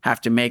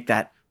have to make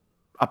that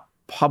a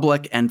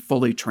public and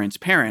fully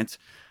transparent,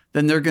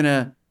 then they're going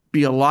to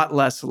be a lot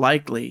less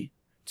likely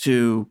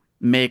to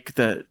make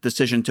the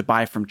decision to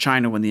buy from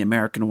China when the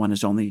American one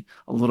is only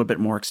a little bit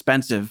more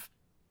expensive,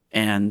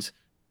 and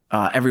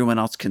everyone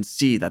else can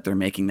see that they're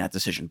making that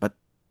decision. But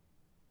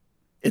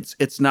it's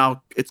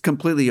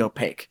completely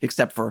opaque,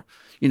 except for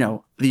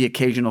the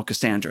occasional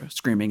Cassandra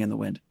screaming in the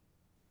wind.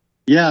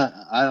 Yeah,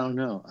 I don't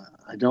know.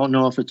 I don't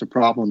know if it's a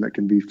problem that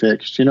can be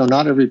fixed.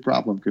 Not every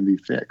problem can be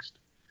fixed.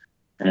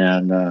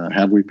 And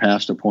have we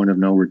passed a point of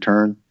no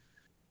return?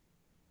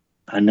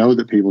 I know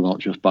that people don't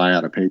just buy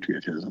out of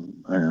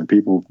patriotism.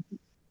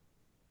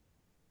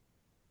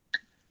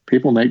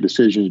 People make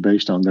decisions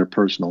based on their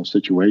personal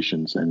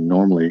situations. And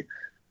normally,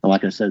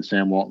 like I said,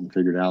 Sam Walton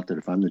figured out that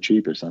if I'm the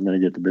cheapest, I'm going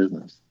to get the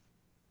business.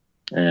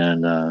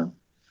 And the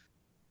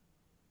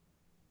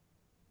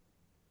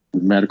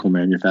medical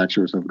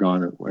manufacturers have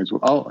gone as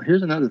well. Oh,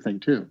 here's another thing,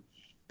 too,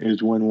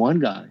 is when one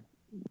guy,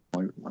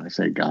 when I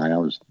say guy, I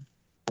was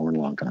born a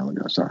long time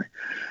ago, sorry.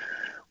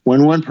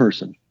 When one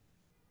person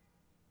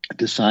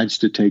decides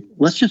to take,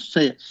 let's just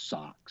say it's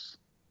socks.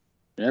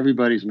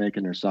 Everybody's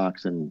making their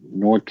socks in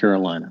North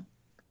Carolina.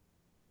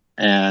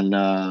 And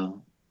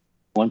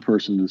one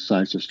person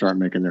decides to start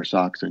making their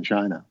socks in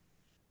China.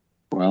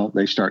 Well,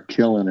 they start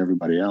killing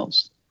everybody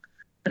else.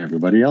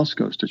 Everybody else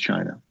goes to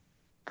China.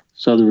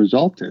 So the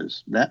result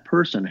is that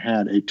person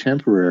had a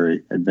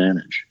temporary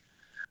advantage.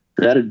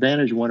 That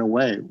advantage went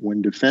away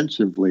when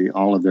defensively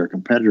all of their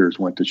competitors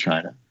went to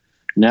China.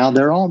 Now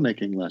they're all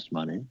making less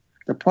money.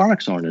 The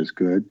products aren't as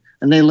good,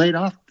 and they laid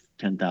off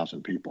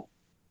 10,000 people.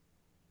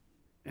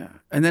 Yeah.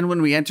 And then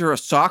when we enter a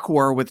sock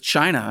war with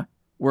China,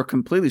 we're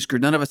completely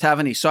screwed. None of us have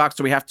any socks,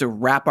 so we have to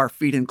wrap our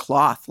feet in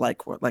cloth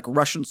like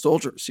Russian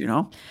soldiers,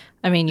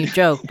 I mean, you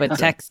joke, but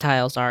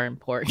textiles are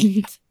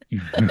important.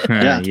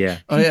 Yeah. Yeah.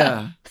 Oh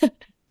yeah.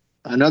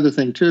 Another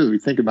thing too, you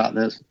think about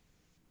this.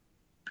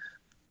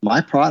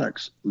 My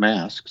products,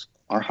 masks,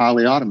 are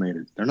highly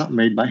automated. They're not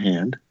made by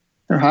hand.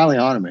 They're highly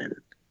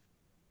automated.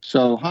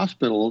 So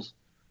hospitals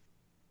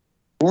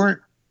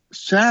weren't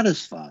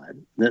satisfied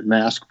that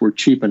masks were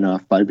cheap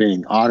enough by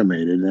being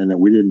automated and that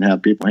we didn't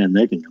have people hand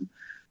making them.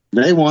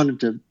 They wanted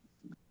to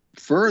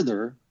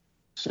further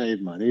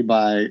save money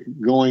by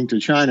going to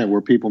China,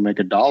 where people make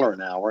 $1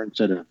 an hour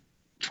instead of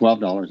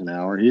 $12 an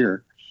hour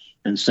here,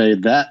 and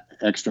save that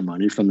extra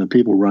money from the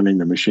people running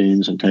the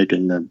machines and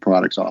taking the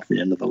products off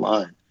the end of the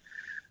line.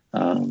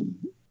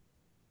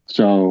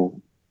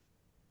 So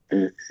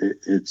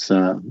it's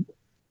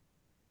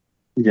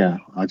yeah,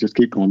 I'll just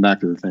keep going back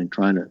to the thing.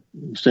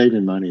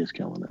 Saving money is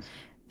killing us.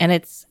 And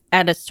it's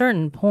at a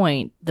certain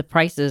point, the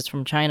prices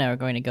from China are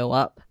going to go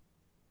up.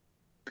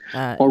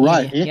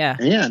 Right. Yeah.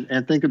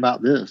 And think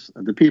about this.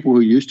 The people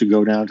who used to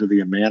go down to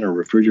the Amana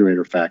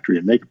refrigerator factory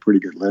and make a pretty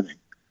good living,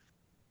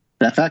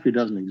 that factory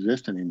doesn't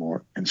exist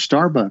anymore. And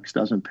Starbucks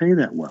doesn't pay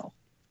that well.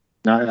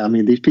 Now, I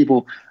mean, these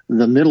people,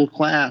 the middle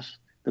class,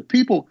 the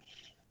people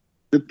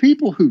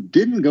who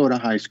didn't go to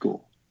high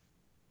school,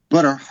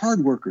 but are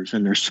hard workers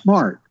and they're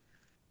smart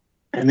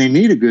and they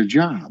need a good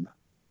job,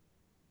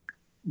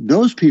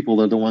 those people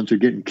are the ones who are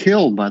getting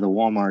killed by the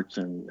Walmarts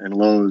and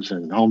Lowe's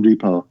and Home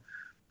Depot,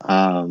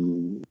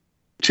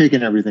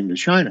 taking everything to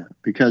China,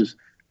 because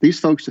these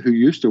folks who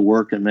used to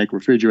work and make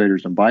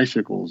refrigerators and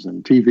bicycles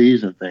and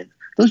TVs and things,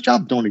 those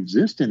jobs don't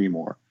exist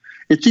anymore.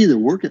 It's either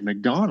work at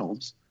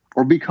McDonald's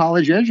or be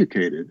college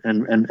educated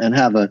and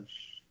have a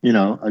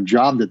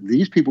job that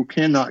these people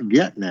cannot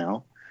get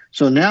now.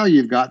 So now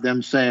you've got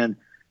them saying,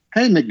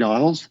 hey,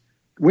 McDonald's,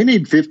 we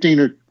need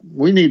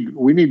we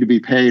need to be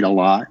paid a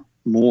lot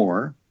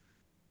more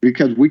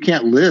because we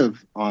can't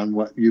live on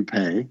what you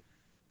pay.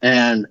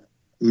 And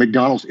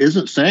McDonald's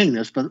isn't saying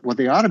this, but what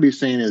they ought to be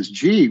saying is,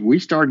 gee, we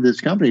started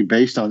this company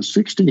based on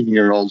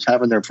 16-year-olds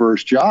having their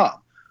first job,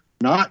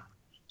 not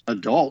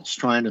adults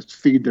trying to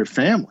feed their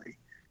family.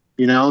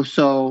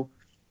 So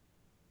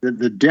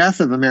the death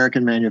of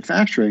American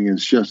manufacturing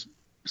is just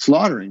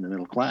slaughtering the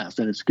middle class,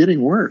 and it's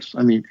getting worse.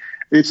 I mean,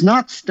 it's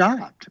not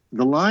stopped.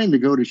 The line to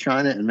go to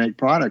China and make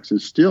products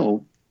is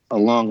still a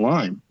long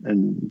line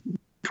and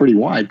pretty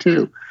wide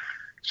too.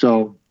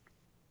 So,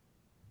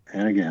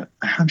 and again,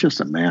 I'm just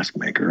a mask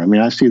maker. I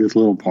mean, I see this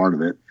little part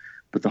of it,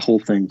 but the whole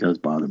thing does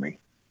bother me.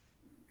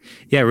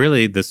 Yeah,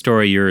 really, the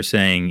story you're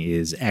saying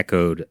is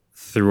echoed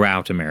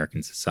throughout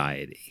American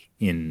society.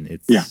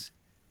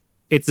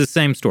 It's the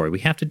same story. We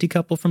have to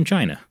decouple from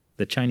China,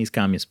 the Chinese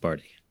Communist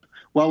Party.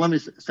 Well, let me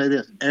say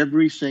this.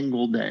 Every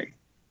single day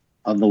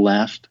of the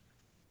last,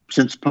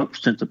 since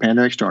the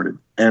pandemic started,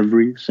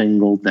 every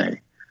single day,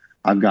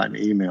 I've gotten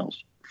emails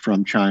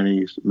from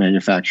Chinese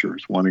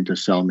manufacturers wanting to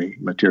sell me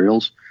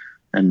materials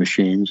and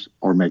machines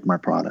or make my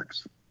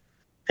products.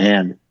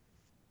 And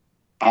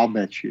I'll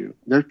bet you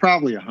there's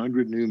probably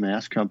 100 new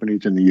mask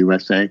companies in the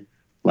USA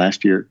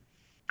last year.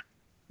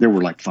 There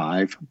were like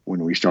 5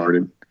 when we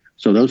started.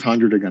 So those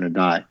 100 are going to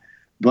die.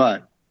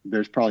 But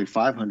there's probably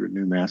 500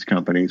 new mask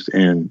companies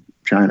in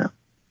China.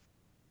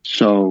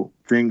 So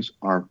things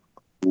are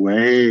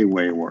way,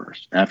 way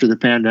worse. After the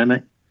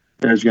pandemic,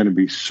 there's going to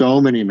be so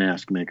many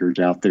mask makers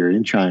out there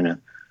in China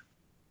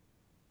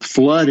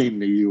flooding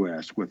the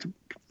U.S. with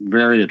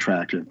very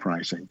attractive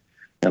pricing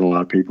that a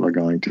lot of people are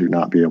going to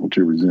not be able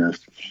to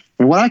resist.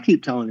 And what I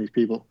keep telling these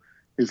people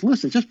is,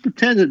 listen, just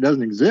pretend it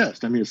doesn't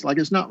exist. I mean, it's like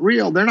it's not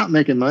real. They're not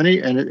making money,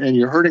 and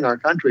you're hurting our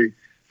country,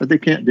 but they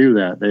can't do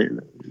that.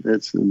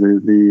 It's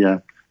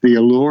the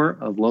allure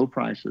of low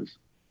prices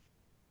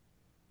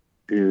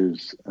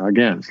is,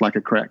 again, it's like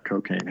a crack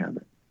cocaine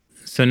habit.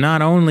 So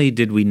not only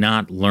did we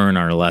not learn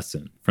our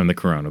lesson from the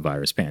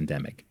coronavirus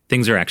pandemic,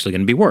 things are actually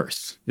going to be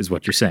worse, is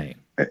what you're saying.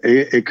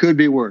 It could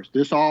be worse.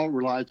 This all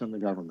relies on the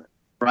government.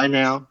 Right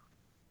now,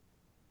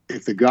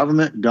 if the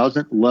government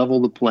doesn't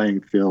level the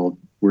playing field,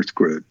 we're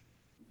screwed.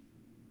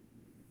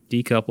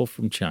 Decouple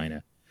from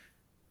China.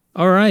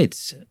 All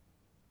right.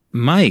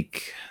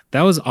 Mike,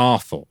 that was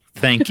awful.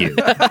 Thank you.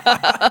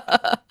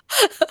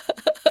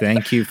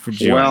 Thank you for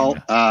joining.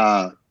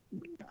 Well,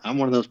 I'm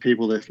one of those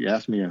people that if you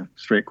ask me a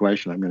straight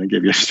question, I'm going to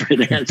give you a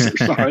straight answer.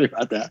 Sorry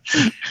about that.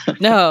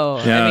 No,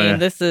 I mean,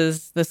 this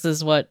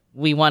is what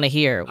we want to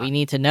hear. We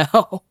need to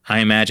know. I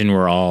imagine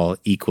we're all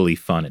equally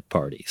fun at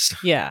parties.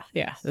 Yeah,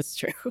 that's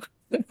true.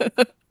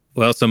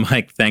 Well, so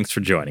Mike, thanks for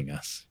joining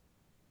us.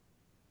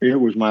 It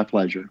was my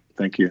pleasure.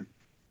 Thank you.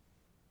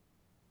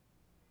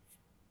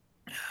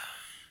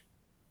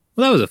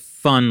 Well, that was a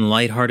fun,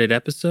 lighthearted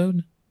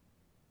episode.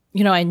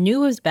 I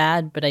knew it was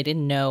bad, but I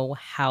didn't know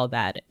how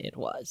bad it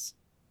was.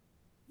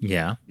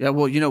 Yeah. Yeah,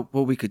 well,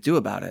 what we could do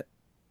about it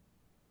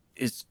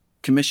is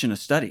commission a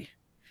study.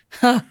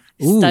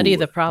 Study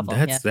the problem.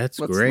 That's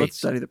Let's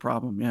study the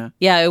problem, yeah.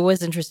 Yeah, it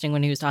was interesting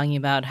when he was talking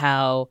about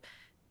how,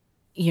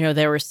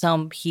 there were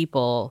some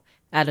people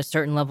at a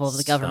certain level of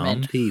the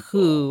government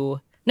who...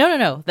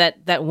 No,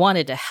 that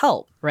wanted to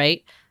help,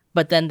 right?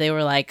 But then they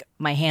were like,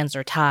 my hands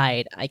are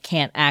tied. I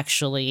can't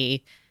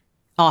actually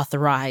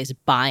authorize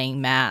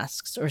buying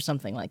masks or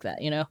something like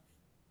that,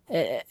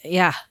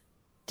 yeah,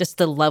 just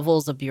the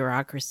levels of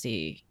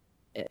bureaucracy.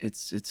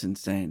 It's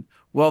insane.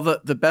 Well,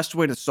 the best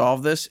way to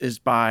solve this is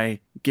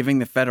by giving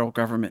the federal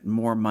government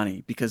more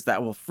money, because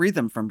that will free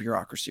them from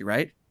bureaucracy,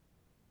 right?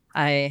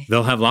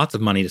 They'll have lots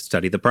of money to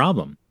study the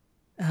problem.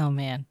 Oh,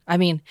 man. I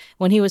mean,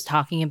 when he was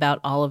talking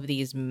about all of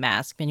these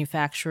mask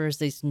manufacturers,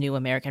 these new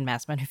American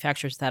mask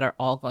manufacturers that are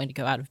all going to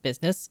go out of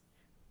business.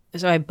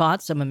 So I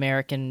bought some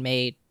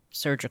American-made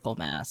surgical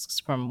masks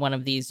from one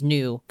of these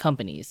new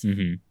companies.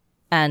 Mm-hmm.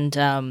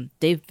 And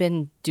they've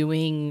been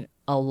doing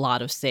a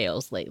lot of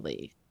sales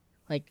lately,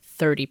 like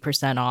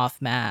 30% off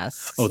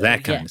masks. Oh,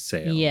 that kind of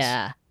sales.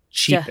 Yeah.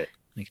 Cheap it.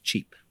 Like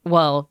cheap.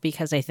 Well,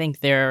 because I think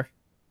they're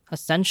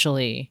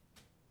essentially...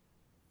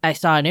 I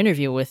saw an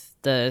interview with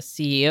the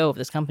CEO of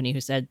this company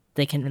who said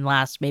they can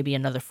last maybe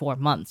another 4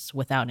 months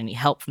without any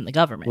help from the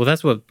government. Well,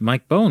 that's what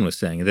Mike Bowen was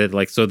saying.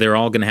 That so they're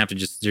all going to have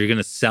to they're going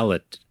to sell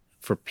it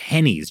for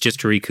pennies just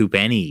to recoup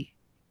any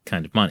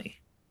kind of money.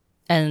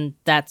 And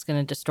that's going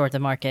to distort the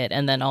market.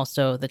 And then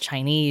also the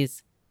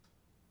Chinese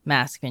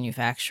mask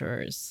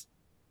manufacturers.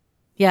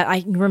 Yeah,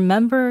 I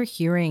remember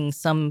hearing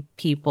some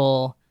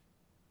people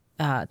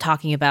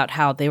talking about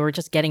how they were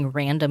just getting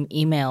random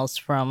emails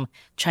from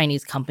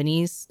Chinese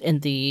companies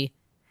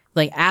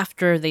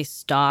after they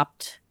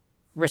stopped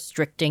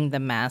restricting the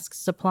mask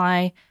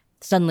supply.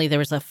 Suddenly there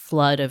was a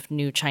flood of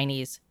new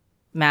Chinese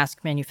mask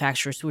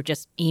manufacturers who were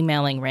just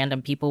emailing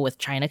random people with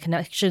China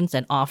connections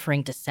and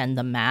offering to send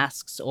them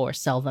masks or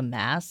sell them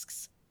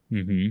masks.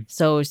 Mm-hmm.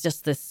 So it was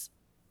just this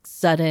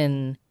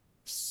sudden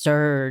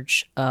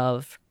surge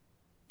of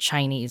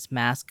Chinese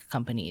mask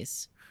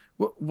companies.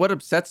 What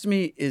upsets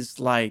me is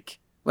like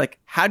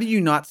how do you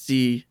not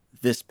see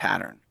this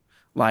pattern?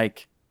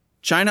 Like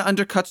China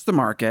undercuts the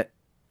market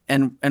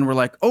and we're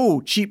like,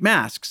 oh, cheap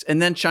masks.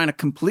 And then China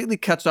completely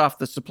cuts off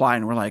the supply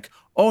and we're like,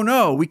 oh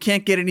no, we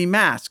can't get any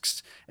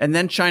masks. And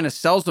then China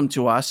sells them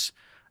to us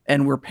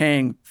and we're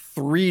paying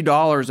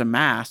 $3 a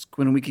mask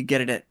when we could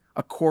get it at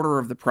a quarter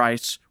of the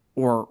price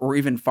or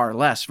even far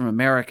less from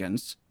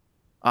Americans.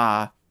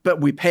 But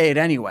we pay it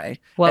anyway.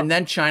 Well, and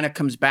then China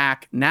comes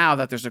back now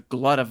that there's a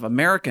glut of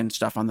American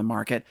stuff on the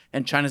market,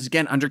 and China's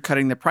again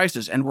undercutting the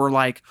prices. And we're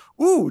like,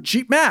 ooh,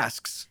 cheap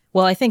masks.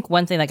 Well, I think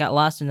one thing that got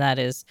lost in that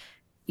is,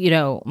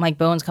 Mike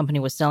Bowen's company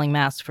was selling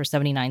masks for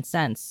 79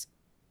 cents,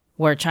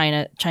 where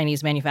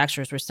Chinese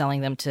manufacturers were selling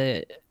them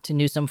to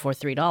Newsom for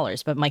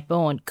 $3. But Mike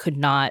Bowen could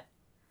not,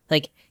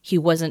 he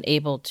wasn't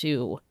able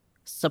to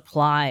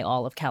supply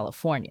all of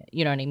California.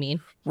 You know what I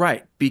mean?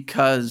 Right,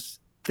 because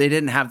they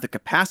didn't have the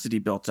capacity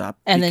built up.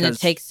 And then it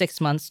takes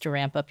 6 months to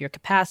ramp up your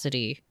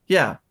capacity.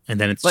 Yeah. And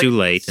then it's too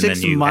late. And then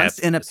 6 months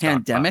in a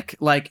pandemic,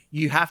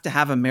 you have to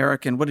have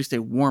American, what do you say,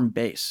 warm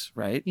base,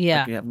 right?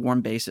 Yeah. You have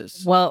warm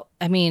bases. Well,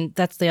 I mean,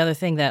 that's the other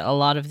thing, that a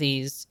lot of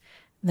the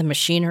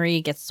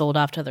machinery gets sold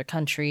off to other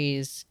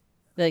countries.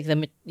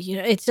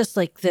 It's just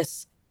like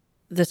this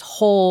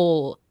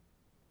whole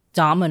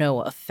domino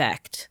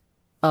effect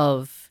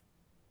of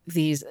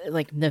these,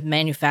 the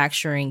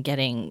manufacturing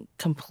getting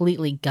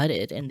completely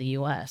gutted in the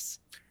U.S.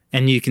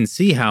 And you can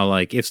see how,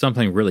 if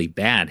something really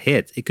bad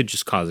hits, it could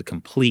just cause a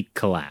complete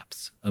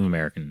collapse of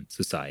American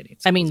society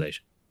and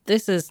civilization. I mean,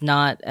 this is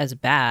not as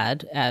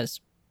bad as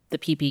the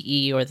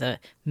PPE or the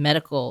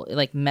medical,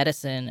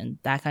 medicine and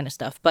that kind of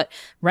stuff. But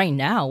right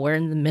now, we're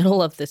in the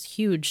middle of this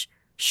huge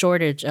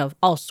shortage of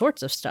all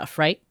sorts of stuff,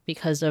 right?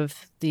 Because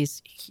of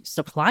these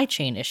supply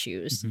chain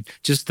issues. Mm-hmm.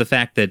 Just the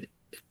fact that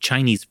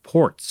Chinese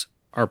ports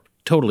are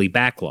totally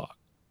backlogged.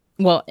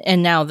 Well,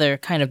 and now they're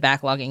kind of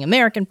backlogging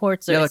American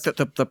ports. Yeah,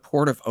 the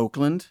port of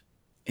Oakland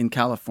in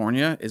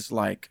California is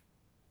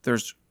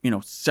there's,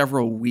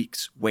 several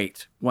weeks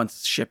wait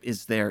once ship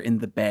is there in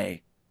the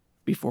bay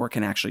before it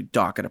can actually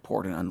dock at a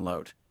port and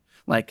unload.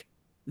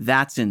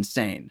 That's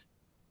insane.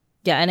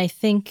 Yeah, and I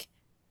think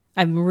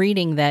I'm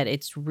reading that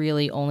it's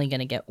really only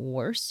going to get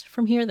worse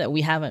from here, that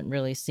we haven't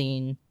really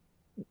seen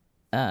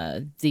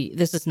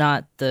this is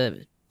not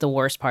the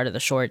worst part of the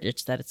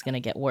shortage, that it's going to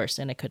get worse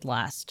and it could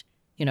last,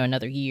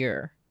 another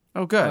year.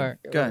 Oh, good.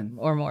 Good.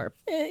 Or more,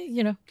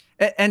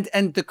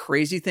 And the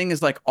crazy thing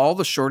is all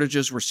the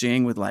shortages we're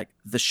seeing with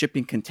the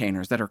shipping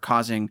containers that are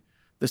causing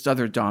this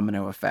other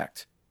domino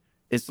effect.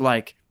 It's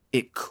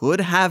it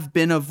could have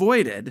been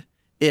avoided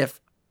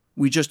if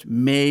we just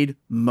made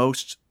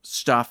most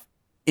stuff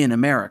in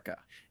America.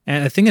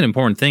 And I think an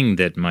important thing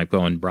that Mike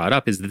Bowen brought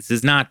up is this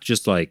is not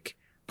just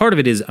part of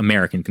it is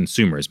American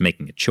consumers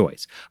making a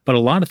choice, but a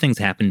lot of things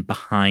happen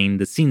behind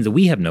the scenes that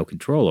we have no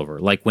control over.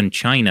 Like when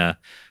China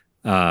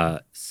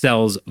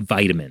sells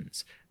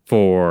vitamins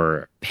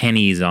for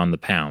pennies on the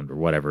pound or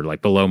whatever,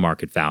 below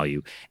market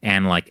value,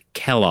 and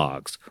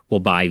Kellogg's will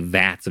buy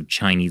vats of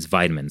Chinese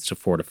vitamins to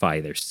fortify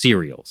their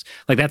cereals.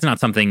 That's not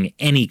something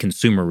any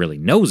consumer really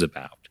knows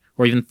about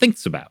or even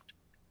thinks about.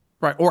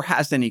 Right, or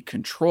has any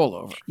control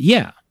over.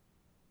 Yeah.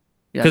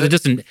 Because it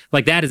doesn't,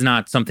 that is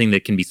not something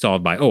that can be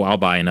solved by, I'll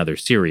buy another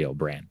cereal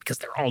brand, because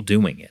they're all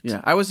doing it. Yeah,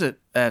 I was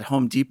at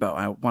Home Depot.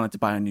 I wanted to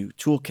buy a new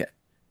toolkit.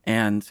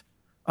 And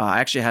I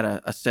actually had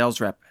a sales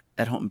rep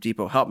at Home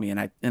Depot help me.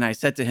 And I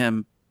said to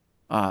him,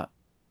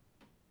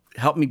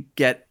 help me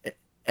get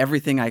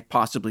everything I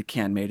possibly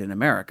can made in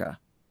America.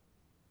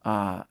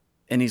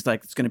 And he's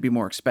like, it's going to be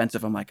more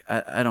expensive. I'm like,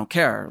 I don't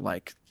care.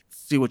 Like,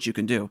 see what you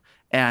can do.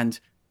 And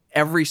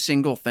every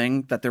single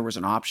thing that there was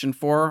an option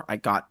for, I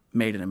got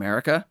made in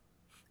America,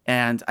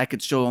 and I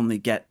could still only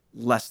get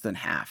less than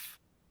half.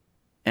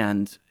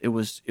 And it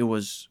was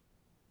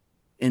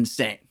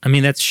insane. I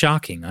mean, that's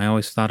shocking. I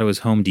always thought it was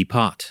Home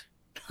Depot.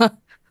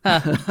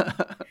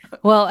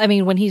 Well, I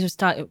mean, when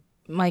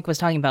Mike was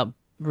talking about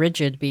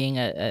Rigid being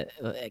I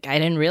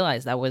didn't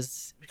realize that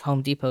was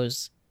Home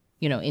Depot's,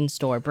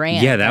 in-store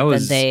brand. Yeah, that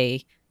was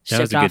they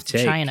shipped off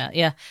to China.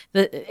 Yeah,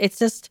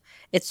 it's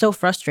so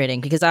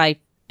frustrating because I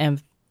am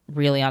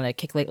really on a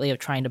kick lately of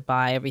trying to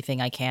buy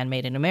everything I can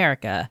made in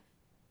America,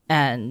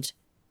 and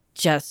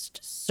just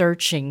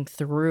searching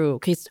through,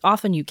 because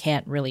often you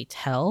can't really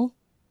tell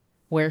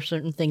where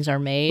certain things are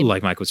made.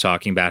 Like Mike was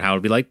talking about how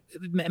it'd be like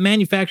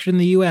manufactured in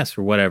the U.S.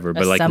 or whatever,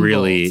 but Assembled. like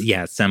really,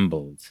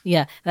 assembled.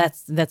 Yeah,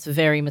 that's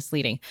very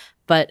misleading.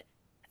 But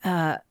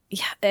and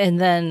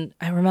then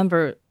I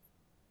remember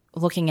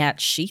looking at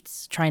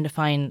sheets, trying to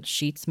find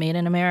sheets made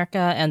in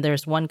America, and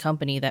there's one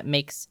company that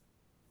makes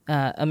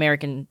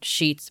American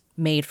sheets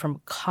made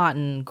from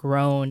cotton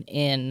grown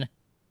in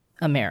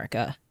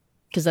America.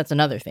 Because that's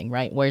another thing,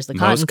 right? Where's the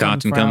cotton Most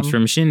cotton comes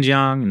from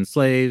Xinjiang and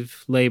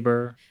slave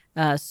labor.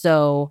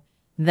 So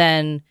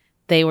then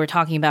they were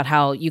talking about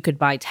how you could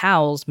buy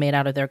towels made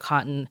out of their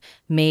cotton,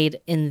 made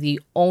in the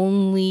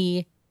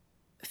only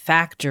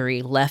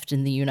factory left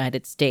in the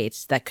United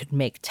States that could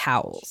make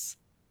towels.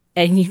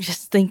 And you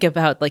just think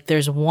about, like,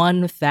 there's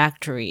one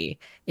factory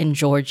in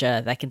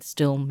Georgia that can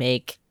still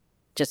make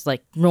just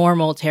like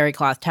normal terry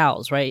cloth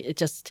towels, right? It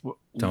just...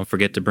 Don't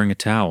forget to bring a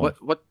towel.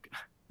 What?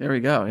 There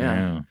we go.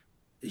 Yeah.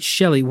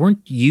 Shelley,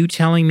 weren't you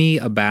telling me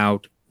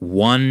about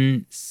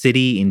one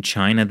city in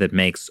China that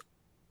makes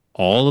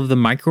all of the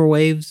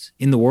microwaves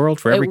in the world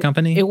for every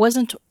company? It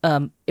wasn't.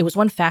 It was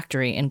one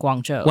factory in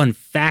Guangzhou. One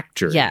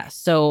factory? Yeah.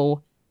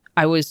 So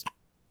I was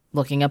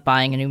looking at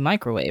buying a new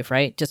microwave,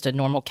 right? Just a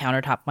normal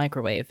countertop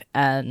microwave.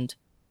 And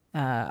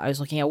I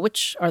was looking at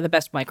which are the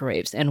best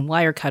microwaves. And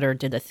Wirecutter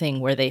did a thing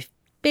where they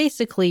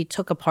basically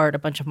took apart a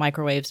bunch of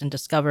microwaves and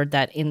discovered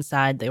that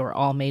inside they were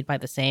all made by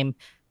the same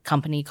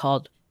company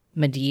called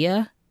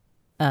Midea,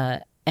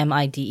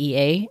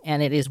 Midea,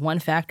 and it is one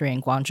factory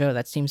in Guangzhou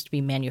that seems to be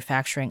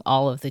manufacturing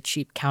all of the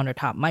cheap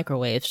countertop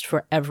microwaves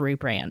for every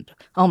brand,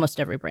 almost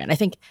every brand. I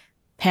think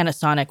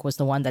Panasonic was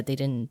the one that they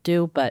didn't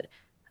do, but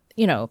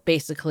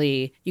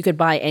basically you could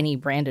buy any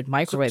branded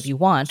microwave you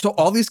want. So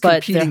all these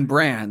competing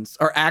brands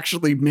are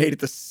actually made at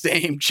the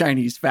same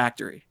Chinese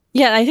factory.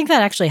 Yeah, I think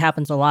that actually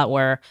happens a lot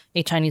where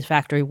a Chinese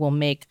factory will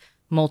make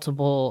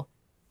multiple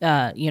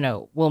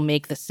will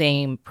make the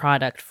same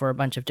product for a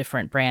bunch of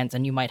different brands,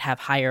 and you might have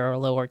higher or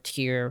lower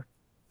tier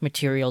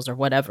materials or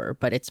whatever,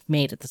 but it's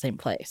made at the same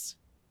place.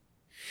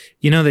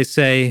 They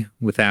say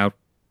without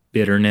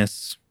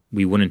bitterness,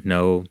 we wouldn't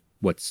know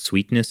what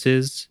sweetness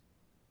is.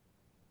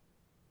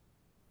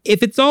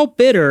 If it's all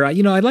bitter,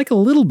 I'd like a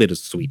little bit of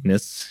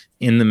sweetness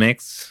in the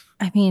mix.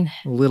 I mean,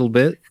 a little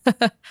bit.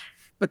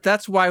 But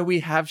that's why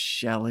we have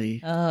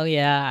Shelley. Oh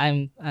yeah,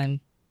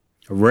 I'm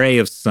a ray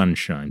of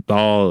sunshine,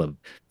 ball of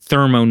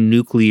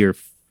thermonuclear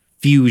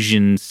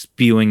fusion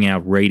spewing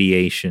out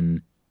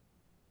radiation.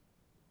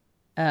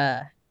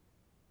 I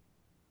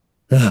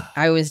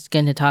was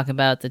going to talk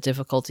about the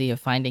difficulty of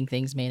finding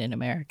things made in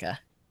America,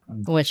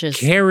 which is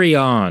carry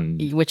on,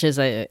 which is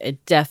a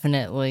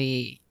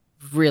definitely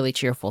really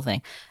cheerful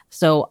thing.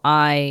 So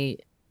I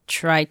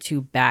tried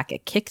to back a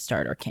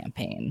Kickstarter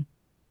campaign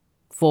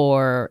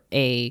for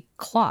a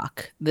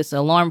clock, this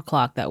alarm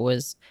clock that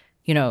was,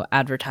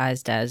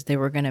 advertised as they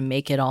were going to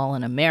make it all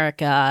in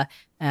America.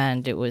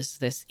 And it was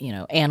this,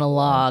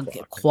 analog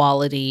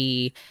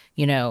quality,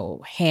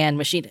 hand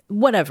machine,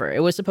 whatever.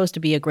 It was supposed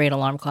to be a great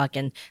alarm clock.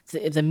 And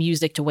the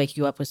music to wake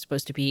you up was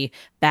supposed to be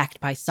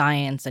backed by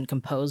science and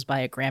composed by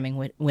a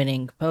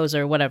Grammy-winning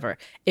composer, whatever.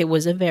 It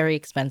was a very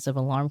expensive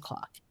alarm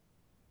clock.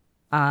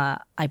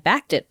 I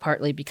backed it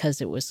partly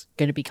because it was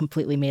going to be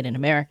completely made in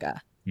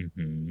America.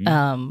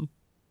 Mm-hmm.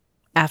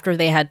 After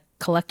they had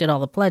collected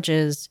all the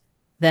pledges,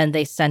 then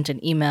they sent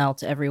an email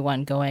to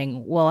everyone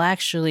going, well,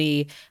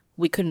 actually,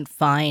 we couldn't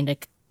find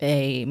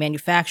a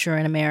manufacturer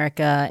in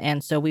America,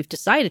 and so we've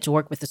decided to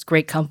work with this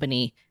great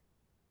company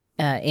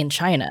in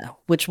China,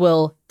 which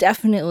will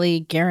definitely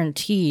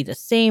guarantee the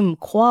same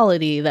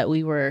quality that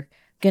we were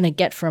going to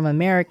get from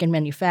American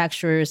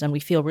manufacturers, and we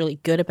feel really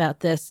good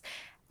about this.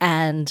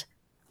 And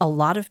a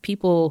lot of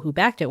people who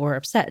backed it were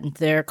upset, and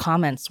their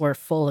comments were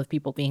full of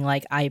people being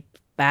like, I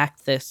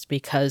backed this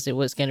because it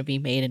was going to be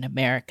made in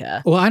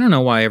America. Well, I don't know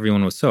why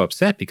everyone was so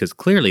upset, because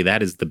clearly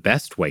that is the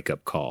best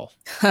wake-up call.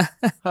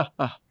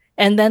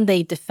 And then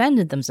they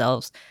defended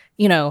themselves,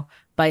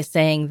 by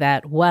saying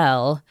that,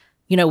 well,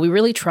 we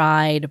really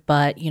tried,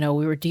 but, we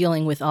were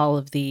dealing with all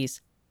of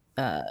these.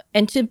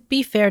 And to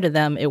be fair to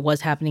them, it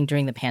was happening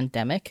during the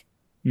pandemic.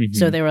 Mm-hmm.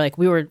 So they were like,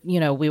 we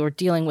were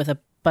dealing with a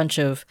bunch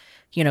of,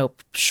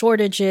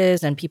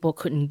 shortages, and people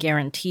couldn't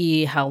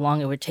guarantee how long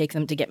it would take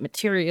them to get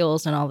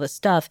materials and all this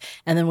stuff.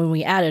 And then when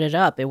we added it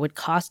up, it would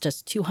cost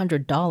us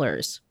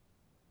 $200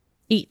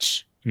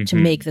 each to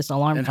make this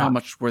alarm And clock. how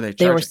much were they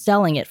charging? They were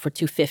selling it for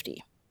 $250.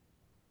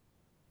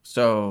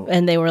 So,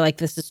 And they were like,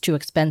 this is too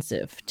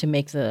expensive to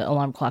make the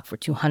alarm clock for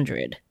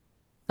 $200.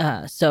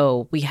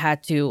 So we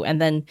had to,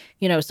 and then,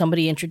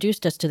 somebody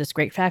introduced us to this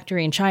great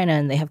factory in China,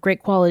 and they have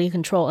great quality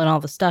control and all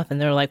the stuff. And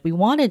they're like, we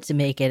wanted to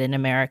make it in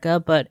America,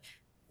 but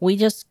we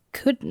just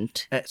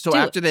couldn't. so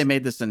after they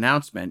made this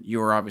announcement, you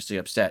were obviously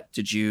upset.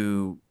 Did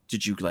you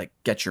like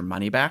get your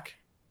money back?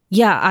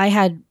 Yeah, I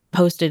had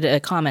posted a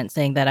comment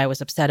saying that I was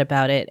upset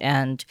about it.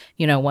 And,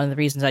 one of the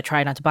reasons I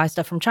try not to buy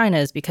stuff from China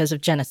is because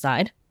of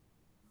genocide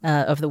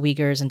of the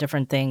Uyghurs and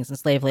different things and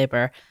slave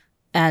labor.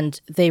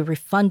 And they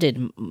refunded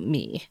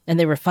me, and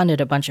they refunded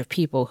a bunch of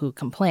people who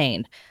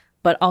complained.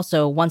 But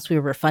also, once we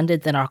were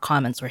refunded, then our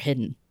comments were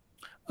hidden.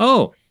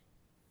 Oh.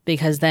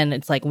 Because then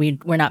it's like we're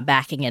not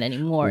backing it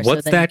anymore.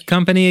 What's that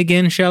company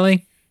again,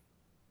 Shelley?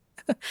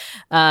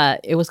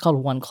 It was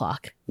called One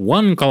Clock.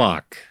 One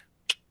Clock.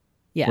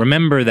 Yeah.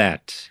 Remember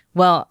that.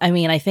 Well, I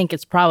mean, I think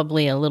it's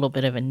probably a little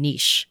bit of a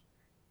niche.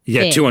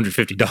 Yeah, thing.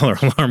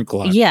 $250 alarm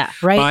clock. Yeah,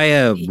 right. By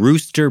a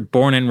rooster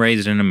born and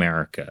raised in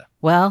America.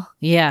 Well,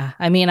 yeah.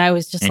 I mean, I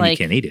was just and like... you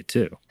can't eat it,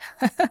 too.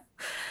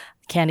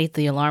 Can't eat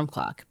the alarm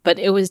clock. But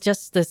it was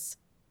just this...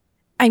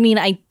 I mean,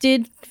 I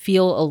did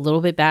feel a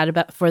little bit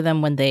bad for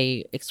them when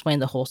they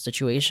explained the whole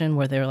situation,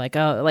 where they were like,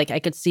 oh, like I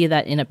could see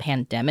that in a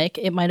pandemic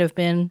it might have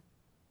been.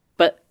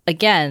 But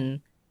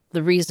again,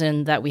 the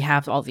reason that we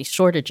have all these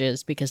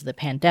shortages because of the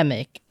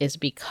pandemic is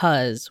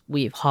because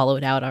we've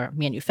hollowed out our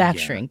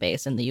manufacturing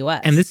base in the U.S.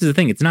 And this is the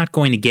thing. It's not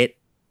going to get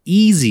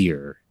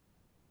easier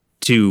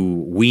to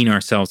wean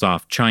ourselves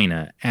off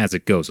China as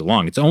it goes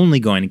along. It's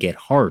only going to get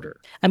harder.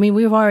 I mean,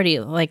 we've already,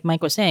 like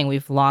Mike was saying,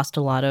 we've lost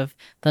a lot of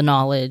the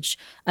knowledge.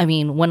 I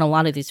mean, when a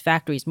lot of these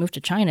factories move to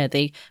China,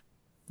 they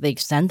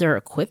send their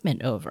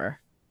equipment over,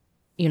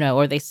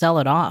 or they sell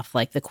it off.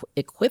 Like the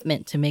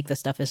equipment to make the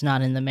stuff is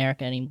not in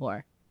America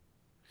anymore.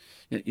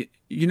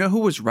 You know who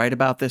was right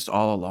about this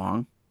all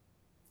along?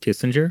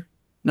 Kissinger?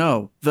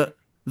 No, the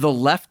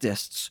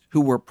leftists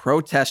who were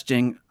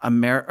protesting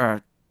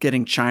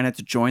getting China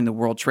to join the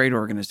World Trade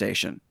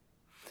Organization,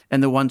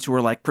 and the ones who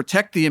were like,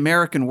 protect the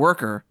American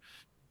worker,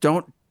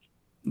 don't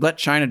let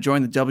China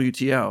join the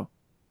WTO.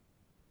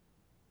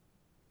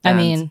 I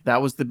mean,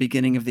 that was the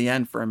beginning of the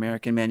end for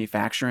American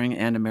manufacturing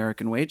and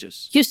American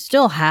wages. You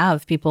still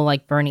have people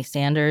like Bernie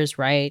Sanders,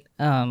 right?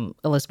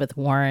 Elizabeth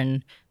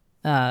Warren,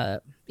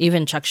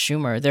 even Chuck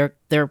Schumer.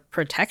 They're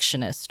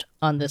protectionist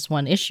on this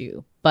one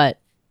issue,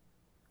 but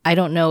I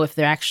don't know if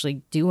they're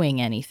actually doing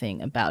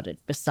anything about it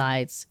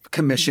besides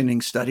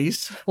commissioning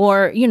studies.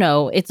 Or,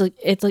 it's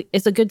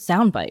a good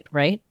soundbite,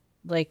 right?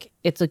 Like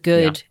it's a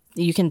good,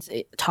 you can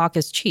talk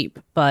is cheap,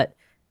 but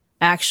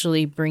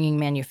actually bringing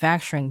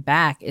manufacturing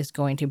back is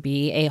going to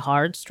be a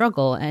hard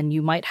struggle, and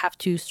you might have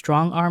to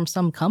strong arm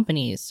some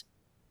companies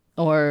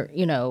or,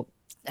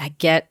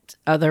 get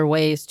other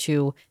ways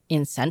to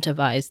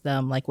incentivize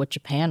them, like what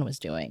Japan was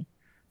doing.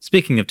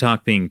 Speaking of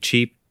talk being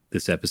cheap,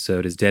 this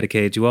episode is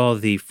dedicated to all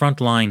of the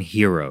frontline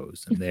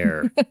heroes and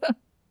their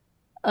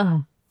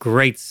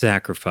great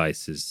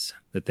sacrifices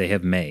that they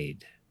have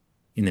made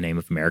in the name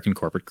of American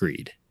corporate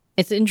greed.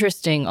 It's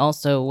interesting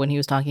also when he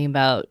was talking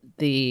about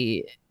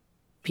the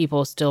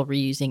people still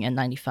reusing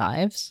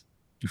N95s.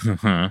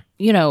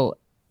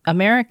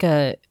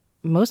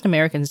 Most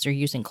Americans are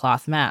using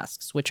cloth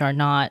masks, which are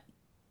not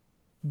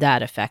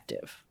that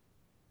effective.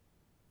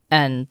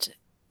 And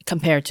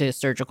compared to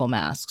surgical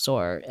masks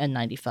or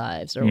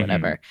N95s or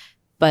whatever.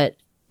 But,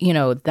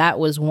 that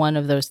was one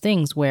of those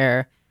things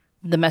where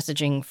the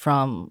messaging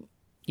from,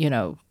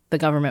 the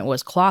government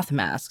was cloth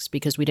masks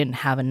because we didn't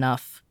have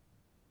enough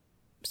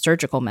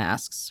surgical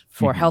masks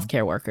for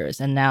healthcare workers.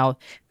 And now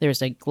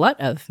there's a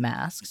glut of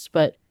masks,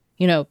 but,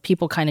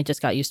 people kind of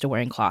just got used to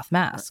wearing cloth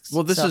masks.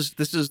 Well, this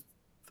is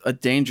a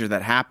danger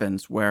that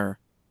happens where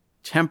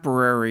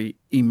temporary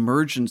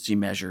emergency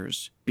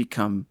measures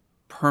become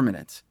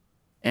permanent.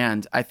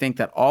 And I think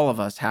that all of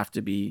us have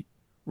to be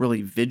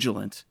really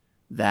vigilant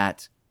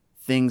that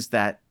things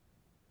that,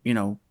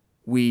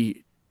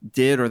 we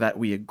did or that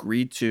we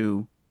agreed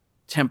to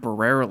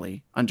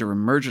temporarily under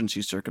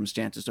emergency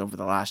circumstances over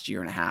the last year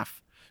and a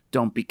half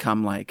don't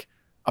become like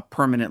a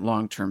permanent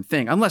long-term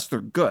thing, unless they're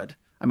good.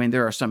 I mean,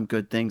 there are some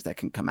good things that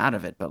can come out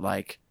of it, but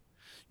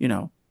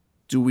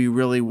do we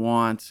really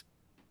want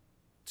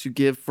to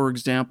give, for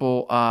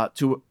example,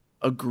 to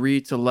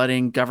agree to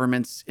letting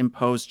governments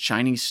impose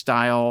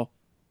Chinese-style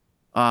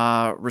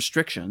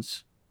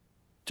restrictions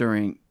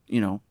during,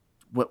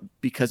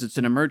 because it's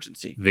an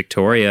emergency.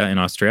 Victoria in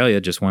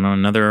Australia just went on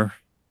another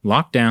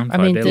lockdown.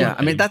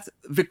 I mean, that's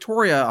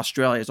Victoria,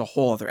 Australia is a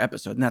whole other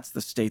episode, and that's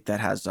the state that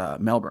has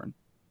Melbourne.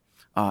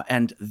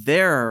 And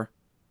their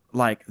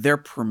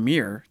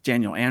premier,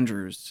 Daniel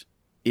Andrews,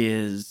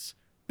 is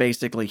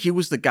basically, he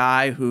was the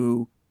guy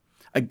who,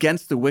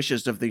 against the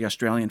wishes of the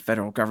Australian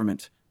federal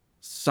government,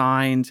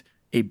 signed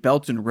a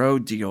Belt and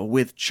Road deal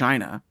with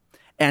China.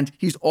 And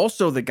he's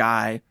also the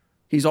guy,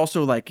 he's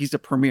a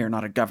premier,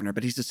 not a governor,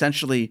 but he's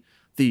essentially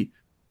the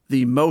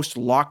most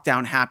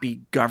lockdown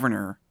happy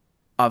governor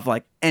of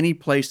like any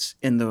place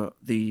in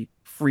the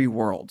free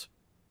world.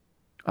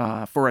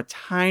 For a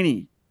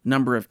tiny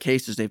number of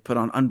cases, they've put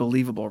on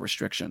unbelievable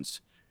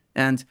restrictions.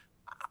 And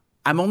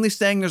I'm only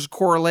saying there's a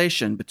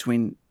correlation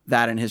between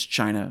that and his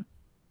China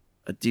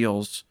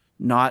deals,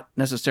 not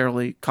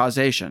necessarily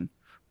causation,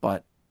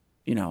 but,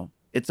 you know,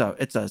 it's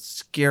a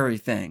scary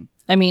thing.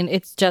 I mean,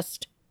 it's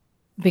just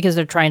because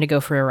they're trying to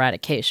go for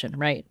eradication,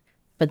 right?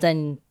 But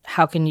then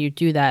how can you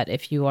do that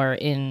if you are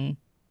in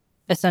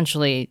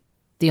essentially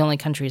the only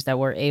countries that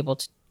were able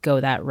to go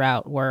that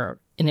route were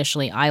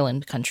initially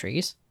island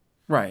countries?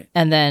 Right.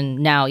 And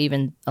then now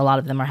even a lot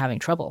of them are having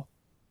trouble.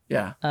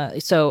 Yeah.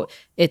 So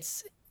it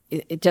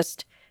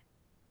just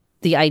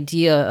the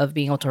idea of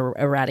being able to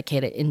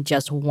eradicate it in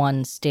just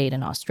one state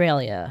in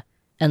Australia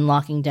and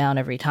locking down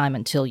every time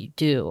until you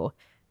do,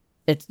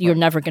 you're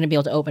never going to be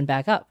able to open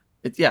back up.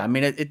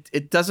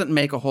 It doesn't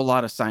make a whole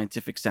lot of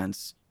scientific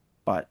sense,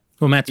 but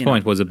well, Matt's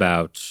point was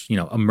about,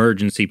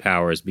 emergency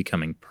powers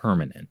becoming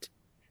permanent.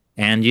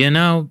 And,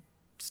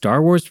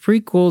 Star Wars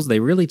prequels, they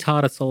really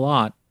taught us a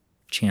lot.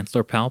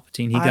 Chancellor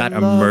Palpatine, he got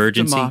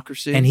emergency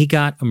democracy. And he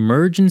got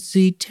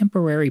emergency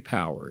temporary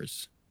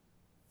powers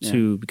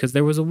because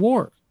there was a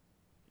war.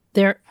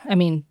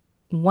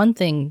 One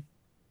thing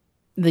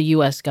the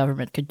U.S.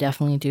 government could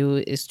definitely do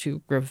is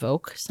to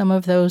revoke some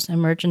of those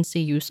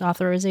emergency use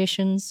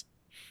authorizations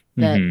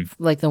that,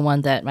 like the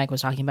one that Mike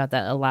was talking about,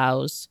 that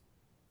allows,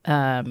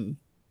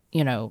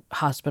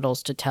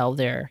 hospitals to tell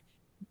their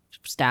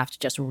staff to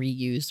just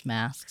reuse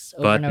masks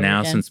over and over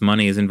now, again. Since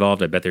money is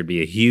involved, I bet there'd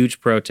be a huge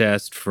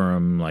protest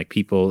from like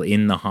people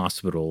in the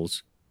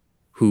hospitals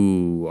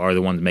who are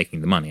the ones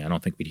making the money. I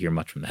don't think we'd hear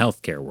much from the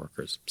healthcare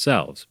workers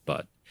themselves,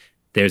 but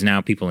there's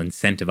now people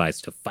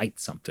incentivized to fight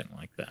something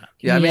like that.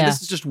 Yeah,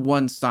 this is just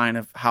one sign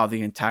of how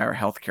the entire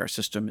healthcare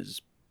system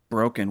is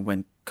broken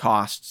when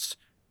costs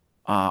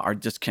are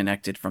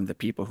disconnected from the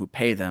people who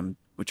pay them,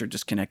 which are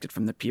disconnected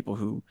from the people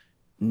who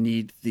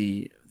need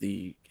the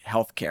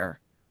healthcare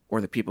or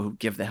the people who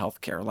give the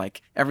healthcare.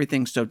 Like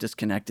everything's so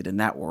disconnected in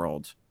that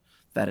world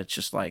that it's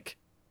just like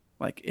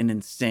an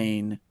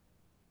insane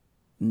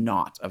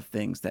knot of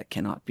things that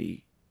cannot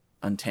be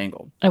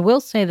untangled. I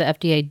will say the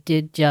FDA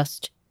did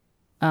just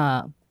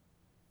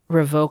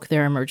revoke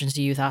their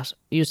emergency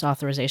use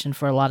authorization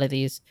for a lot of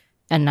these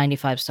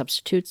N95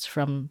 substitutes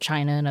from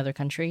China and other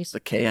countries. The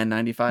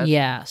KN95?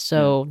 Yeah.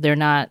 So they're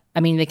not,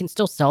 they can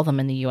still sell them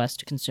in the U.S.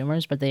 to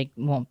consumers, but they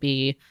won't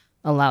be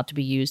allowed to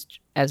be used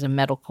as a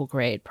medical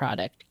grade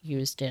product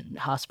used in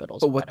hospitals.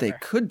 But what they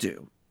could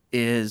do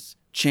is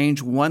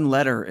change one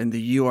letter in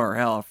the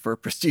URL for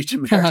Prestige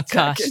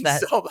Ameritech and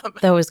sell them.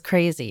 That was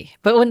crazy.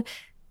 But when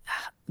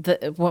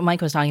what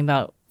Mike was talking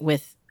about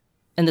with,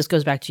 and this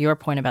goes back to your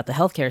point about the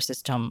healthcare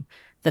system,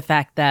 the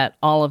fact that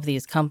all of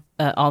these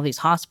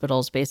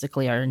hospitals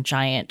basically are in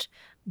giant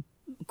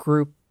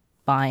group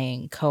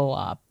buying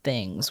co-op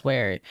things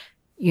where,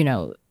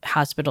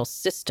 hospital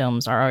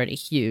systems are already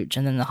huge,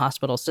 and then the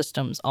hospital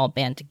systems all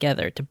band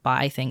together to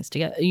buy things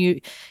together.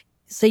 You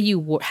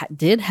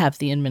did have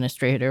the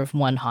administrator of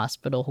one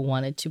hospital who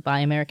wanted to buy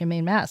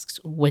American-made masks.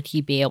 Would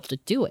he be able to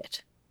do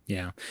it?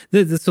 Yeah.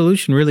 The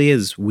solution really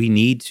is we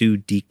need to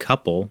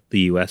decouple the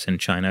U.S. and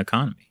China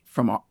economy.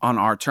 On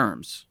our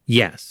terms.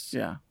 Yes.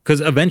 Yeah. Because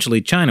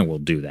eventually China will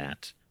do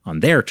that on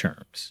their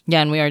terms.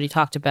 Yeah, and we already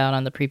talked about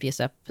on the previous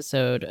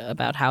episode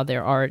about how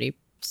they're already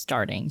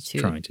starting to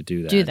trying to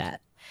do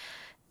that.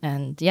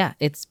 And yeah,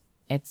 it's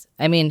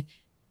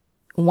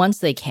once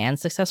they can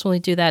successfully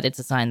do that, it's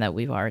a sign that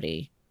we've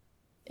already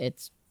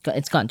it's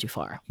gone too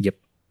far. Yep.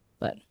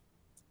 But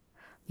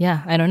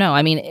yeah, I don't know.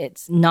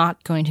 It's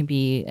not going to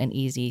be an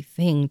easy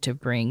thing to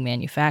bring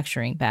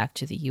manufacturing back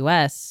to the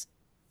US.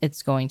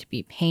 It's going to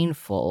be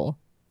painful,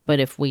 but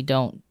if we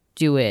don't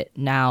do it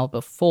now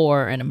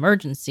before an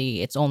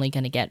emergency, it's only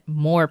going to get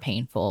more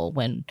painful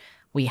when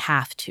we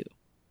have to.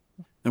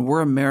 And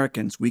we're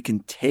Americans. We can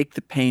take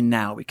the pain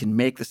now. We can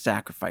make the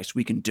sacrifice.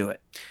 We can do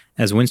it.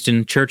 As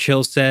Winston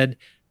Churchill said,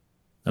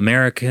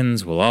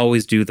 Americans will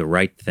always do the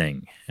right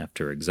thing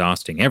after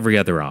exhausting every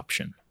other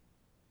option.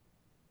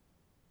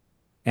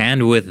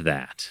 And with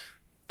that,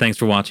 thanks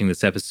for watching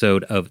this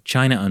episode of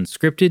China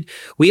Unscripted.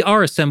 We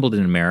are assembled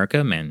in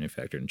America,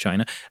 manufactured in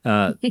China.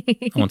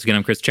 Once again,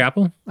 I'm Chris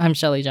Chappell. I'm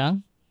Shelley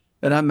Zhang.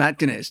 And I'm Matt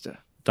Gnesta.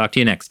 Talk to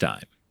you next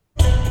time.